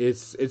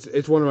 It's it's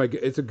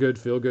a good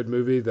feel good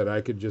movie that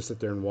I could just sit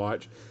there and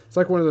watch. It's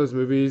like one of those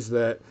movies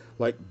that,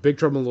 like Big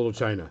Trouble in Little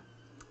China.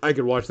 I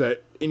could watch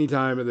that any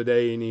time of the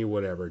day, any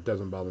whatever. It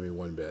doesn't bother me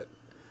one bit.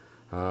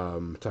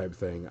 Type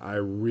thing. I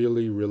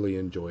really, really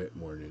enjoy it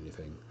more than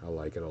anything. I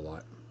like it a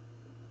lot.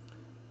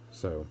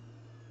 So.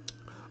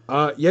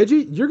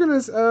 Yeji, you're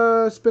going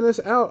to spin us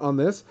out on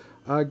this.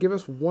 Give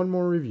us one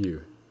more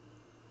review.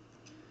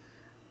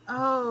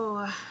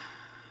 Oh.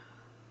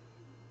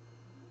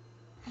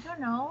 I don't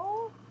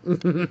know.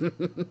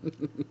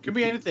 Could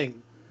be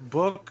anything.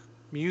 Book,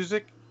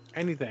 music,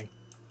 anything.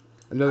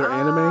 Another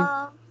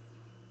anime?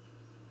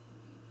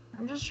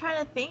 I'm just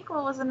trying to think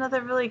what was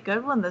another really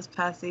good one this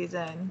past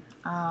season.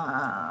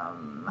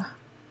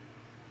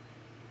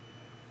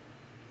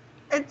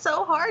 It's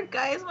so hard,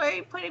 guys. Why are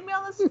you putting me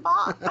on the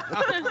spot?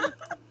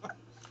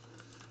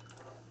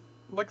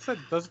 Like I said,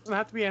 doesn't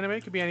have to be anime.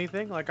 It could be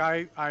anything. Like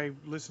I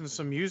listened to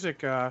some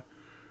music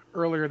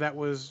earlier that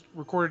was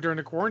recorded during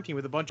the quarantine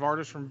with a bunch of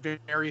artists from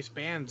various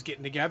bands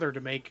getting together to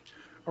make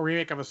a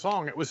remake of a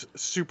song. It was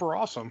super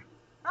awesome.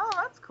 Oh,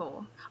 that's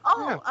cool.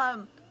 Oh,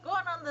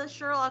 going on the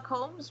Sherlock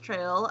Holmes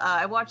trail,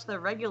 I watched The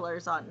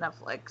Regulars on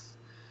Netflix.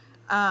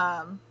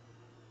 And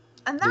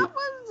that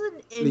was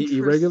an interesting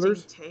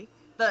Irregulars? take.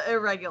 The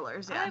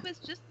Irregulars, yeah. I was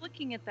just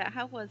looking at that.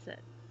 How was it?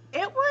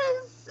 It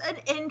was an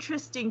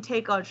interesting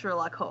take on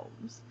Sherlock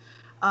Holmes.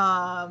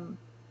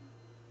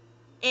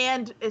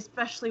 And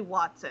especially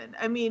Watson.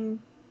 I mean,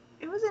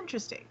 it was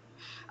interesting.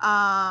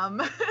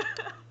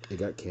 It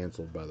got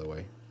canceled, by the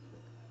way.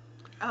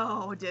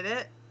 Oh, did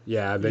it?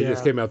 Yeah, they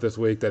just came out this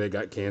week that it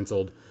got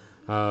canceled.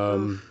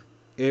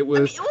 It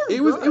was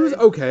it was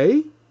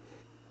okay.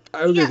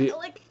 I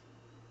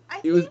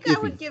think I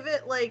would give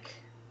it like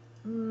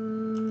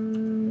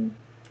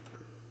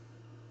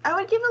I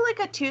would give it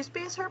like a 2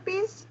 space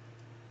herpes.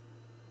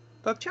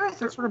 That's 2 or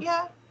 3. sort of,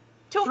 Yeah.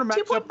 sort of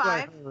matches up 2.5. what I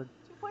heard.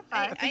 2.5.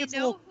 I think it's a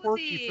little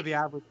quirky for the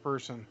average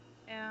person.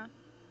 Yeah.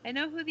 I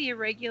know who the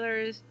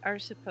irregulars are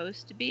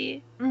supposed to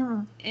be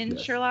Mhm. in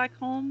Yes. Sherlock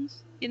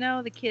Holmes.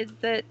 The kids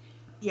that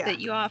Yeah.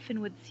 that you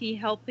often would see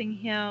helping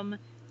him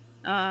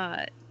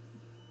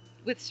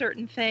with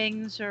certain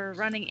things, or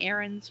running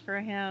errands for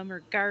him, or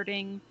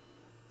guarding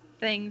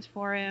things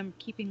for him,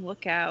 keeping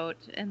lookout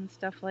and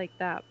stuff like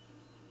that.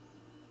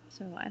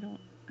 So I don't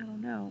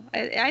know.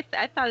 I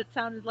thought it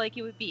sounded like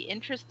it would be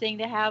interesting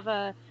to have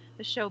a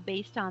show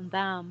based on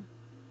them.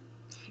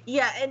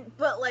 Yeah,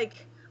 but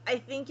like I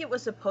think it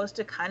was supposed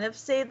to kind of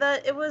say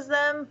that it was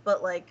them,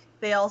 but like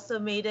they also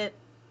made it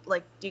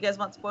like, do you guys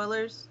want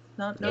spoilers?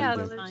 No Yeah,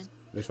 spoilers. that's fine.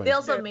 It's fine. They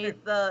also Sure.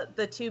 made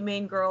the 2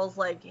 main girls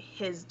like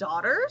his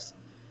daughters.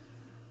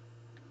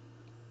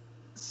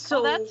 So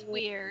Oh, that's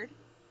weird.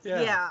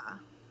 Yeah.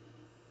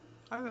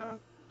 I don't know.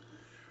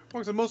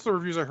 Well, so most of the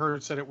reviews I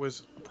heard said it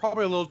was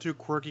probably a little too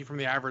quirky from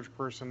the average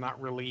person, not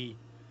really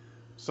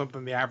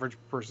something the average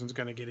person's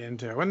going to get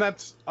into. And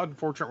that's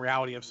unfortunate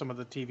reality of some of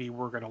the TV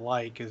we're going to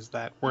like, is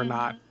that we're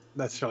not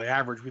necessarily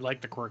average. We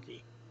like the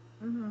quirky.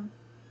 Mm-hmm.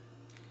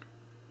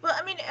 Well,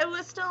 I mean, it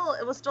was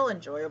still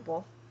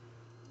enjoyable.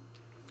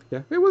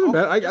 Yeah, it wasn't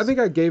bad. I think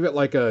I gave it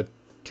like a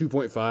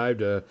 2.5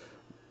 to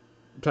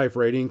type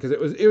rating because it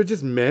was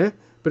just meh,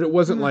 but it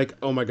wasn't like,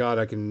 oh my god,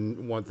 I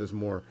can want this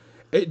more.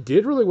 It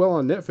did really well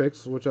on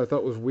Netflix, which I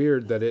thought was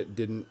weird that it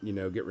didn't,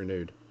 get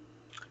renewed.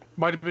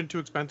 Might have been too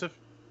expensive.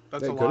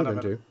 That's It a could lot have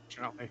of been it,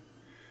 unfortunately.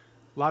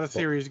 A lot of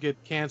series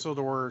get canceled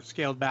or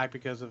scaled back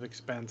because of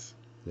expense.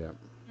 Yeah.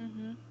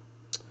 Mm-hmm.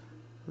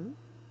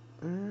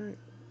 All right.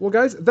 Well,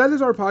 guys, that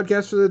is our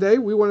podcast for the day.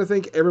 We want to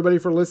thank everybody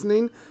for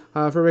listening,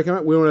 for everybody coming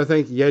out. We want to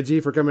thank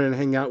Yeji for coming and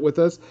hanging out with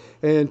us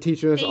and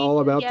teaching us all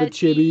about the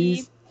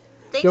chibis.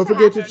 Thanks Don't for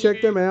forget to having check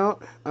me. them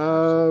out.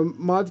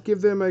 Mods,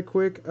 give them a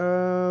quick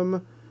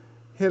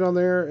hit on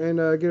there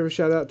and give a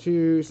shout out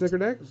to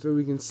Snickernack so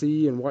we can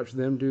see and watch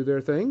them do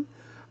their thing.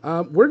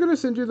 We're going to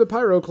send you the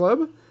Pyro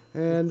Club.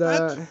 And,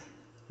 What?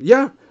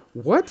 yeah.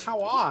 What? How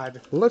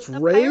odd. Let's The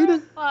raid. Pyro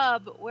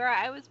Club, where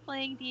I was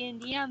playing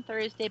D&D on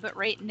Thursday, but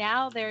right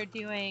now they're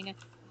doing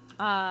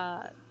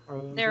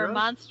their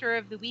Monster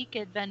of the Week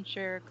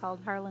adventure called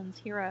Harlan's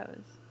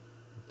Heroes.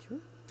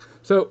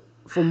 So,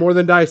 for More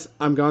Than Dice,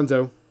 I'm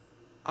Gonzo.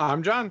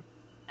 I'm John.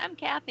 I'm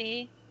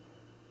Kathy.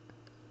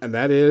 And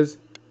that is...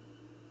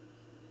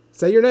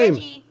 Say your name.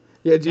 Reggie.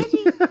 Yeah, G.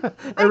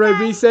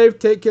 Everybody be safe.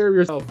 Take care of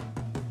yourself.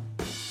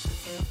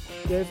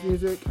 Dance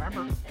music.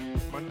 Remember,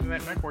 Monday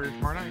Night Mech Warrior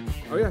tomorrow night.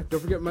 Oh yeah, don't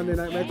forget Monday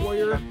Night Mech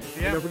Warrior. And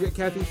Yeah. don't forget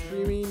Kathy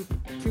streaming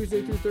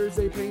Tuesday through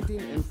Thursday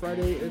painting, and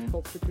Friday is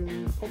Pulp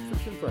Fiction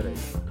Friday.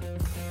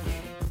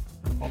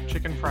 Pulp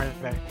Chicken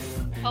Friday.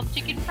 Pulp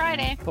Chicken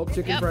Friday. Pulp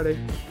Chicken Yep. Friday.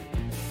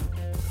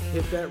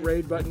 Hit that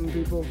raid button,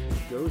 people.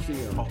 Go see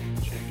them. Pulp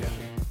Chicken.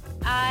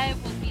 I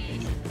will be,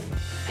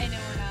 I know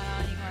we're not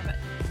on anymore, but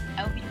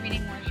I will be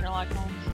reading more Sherlock Holmes.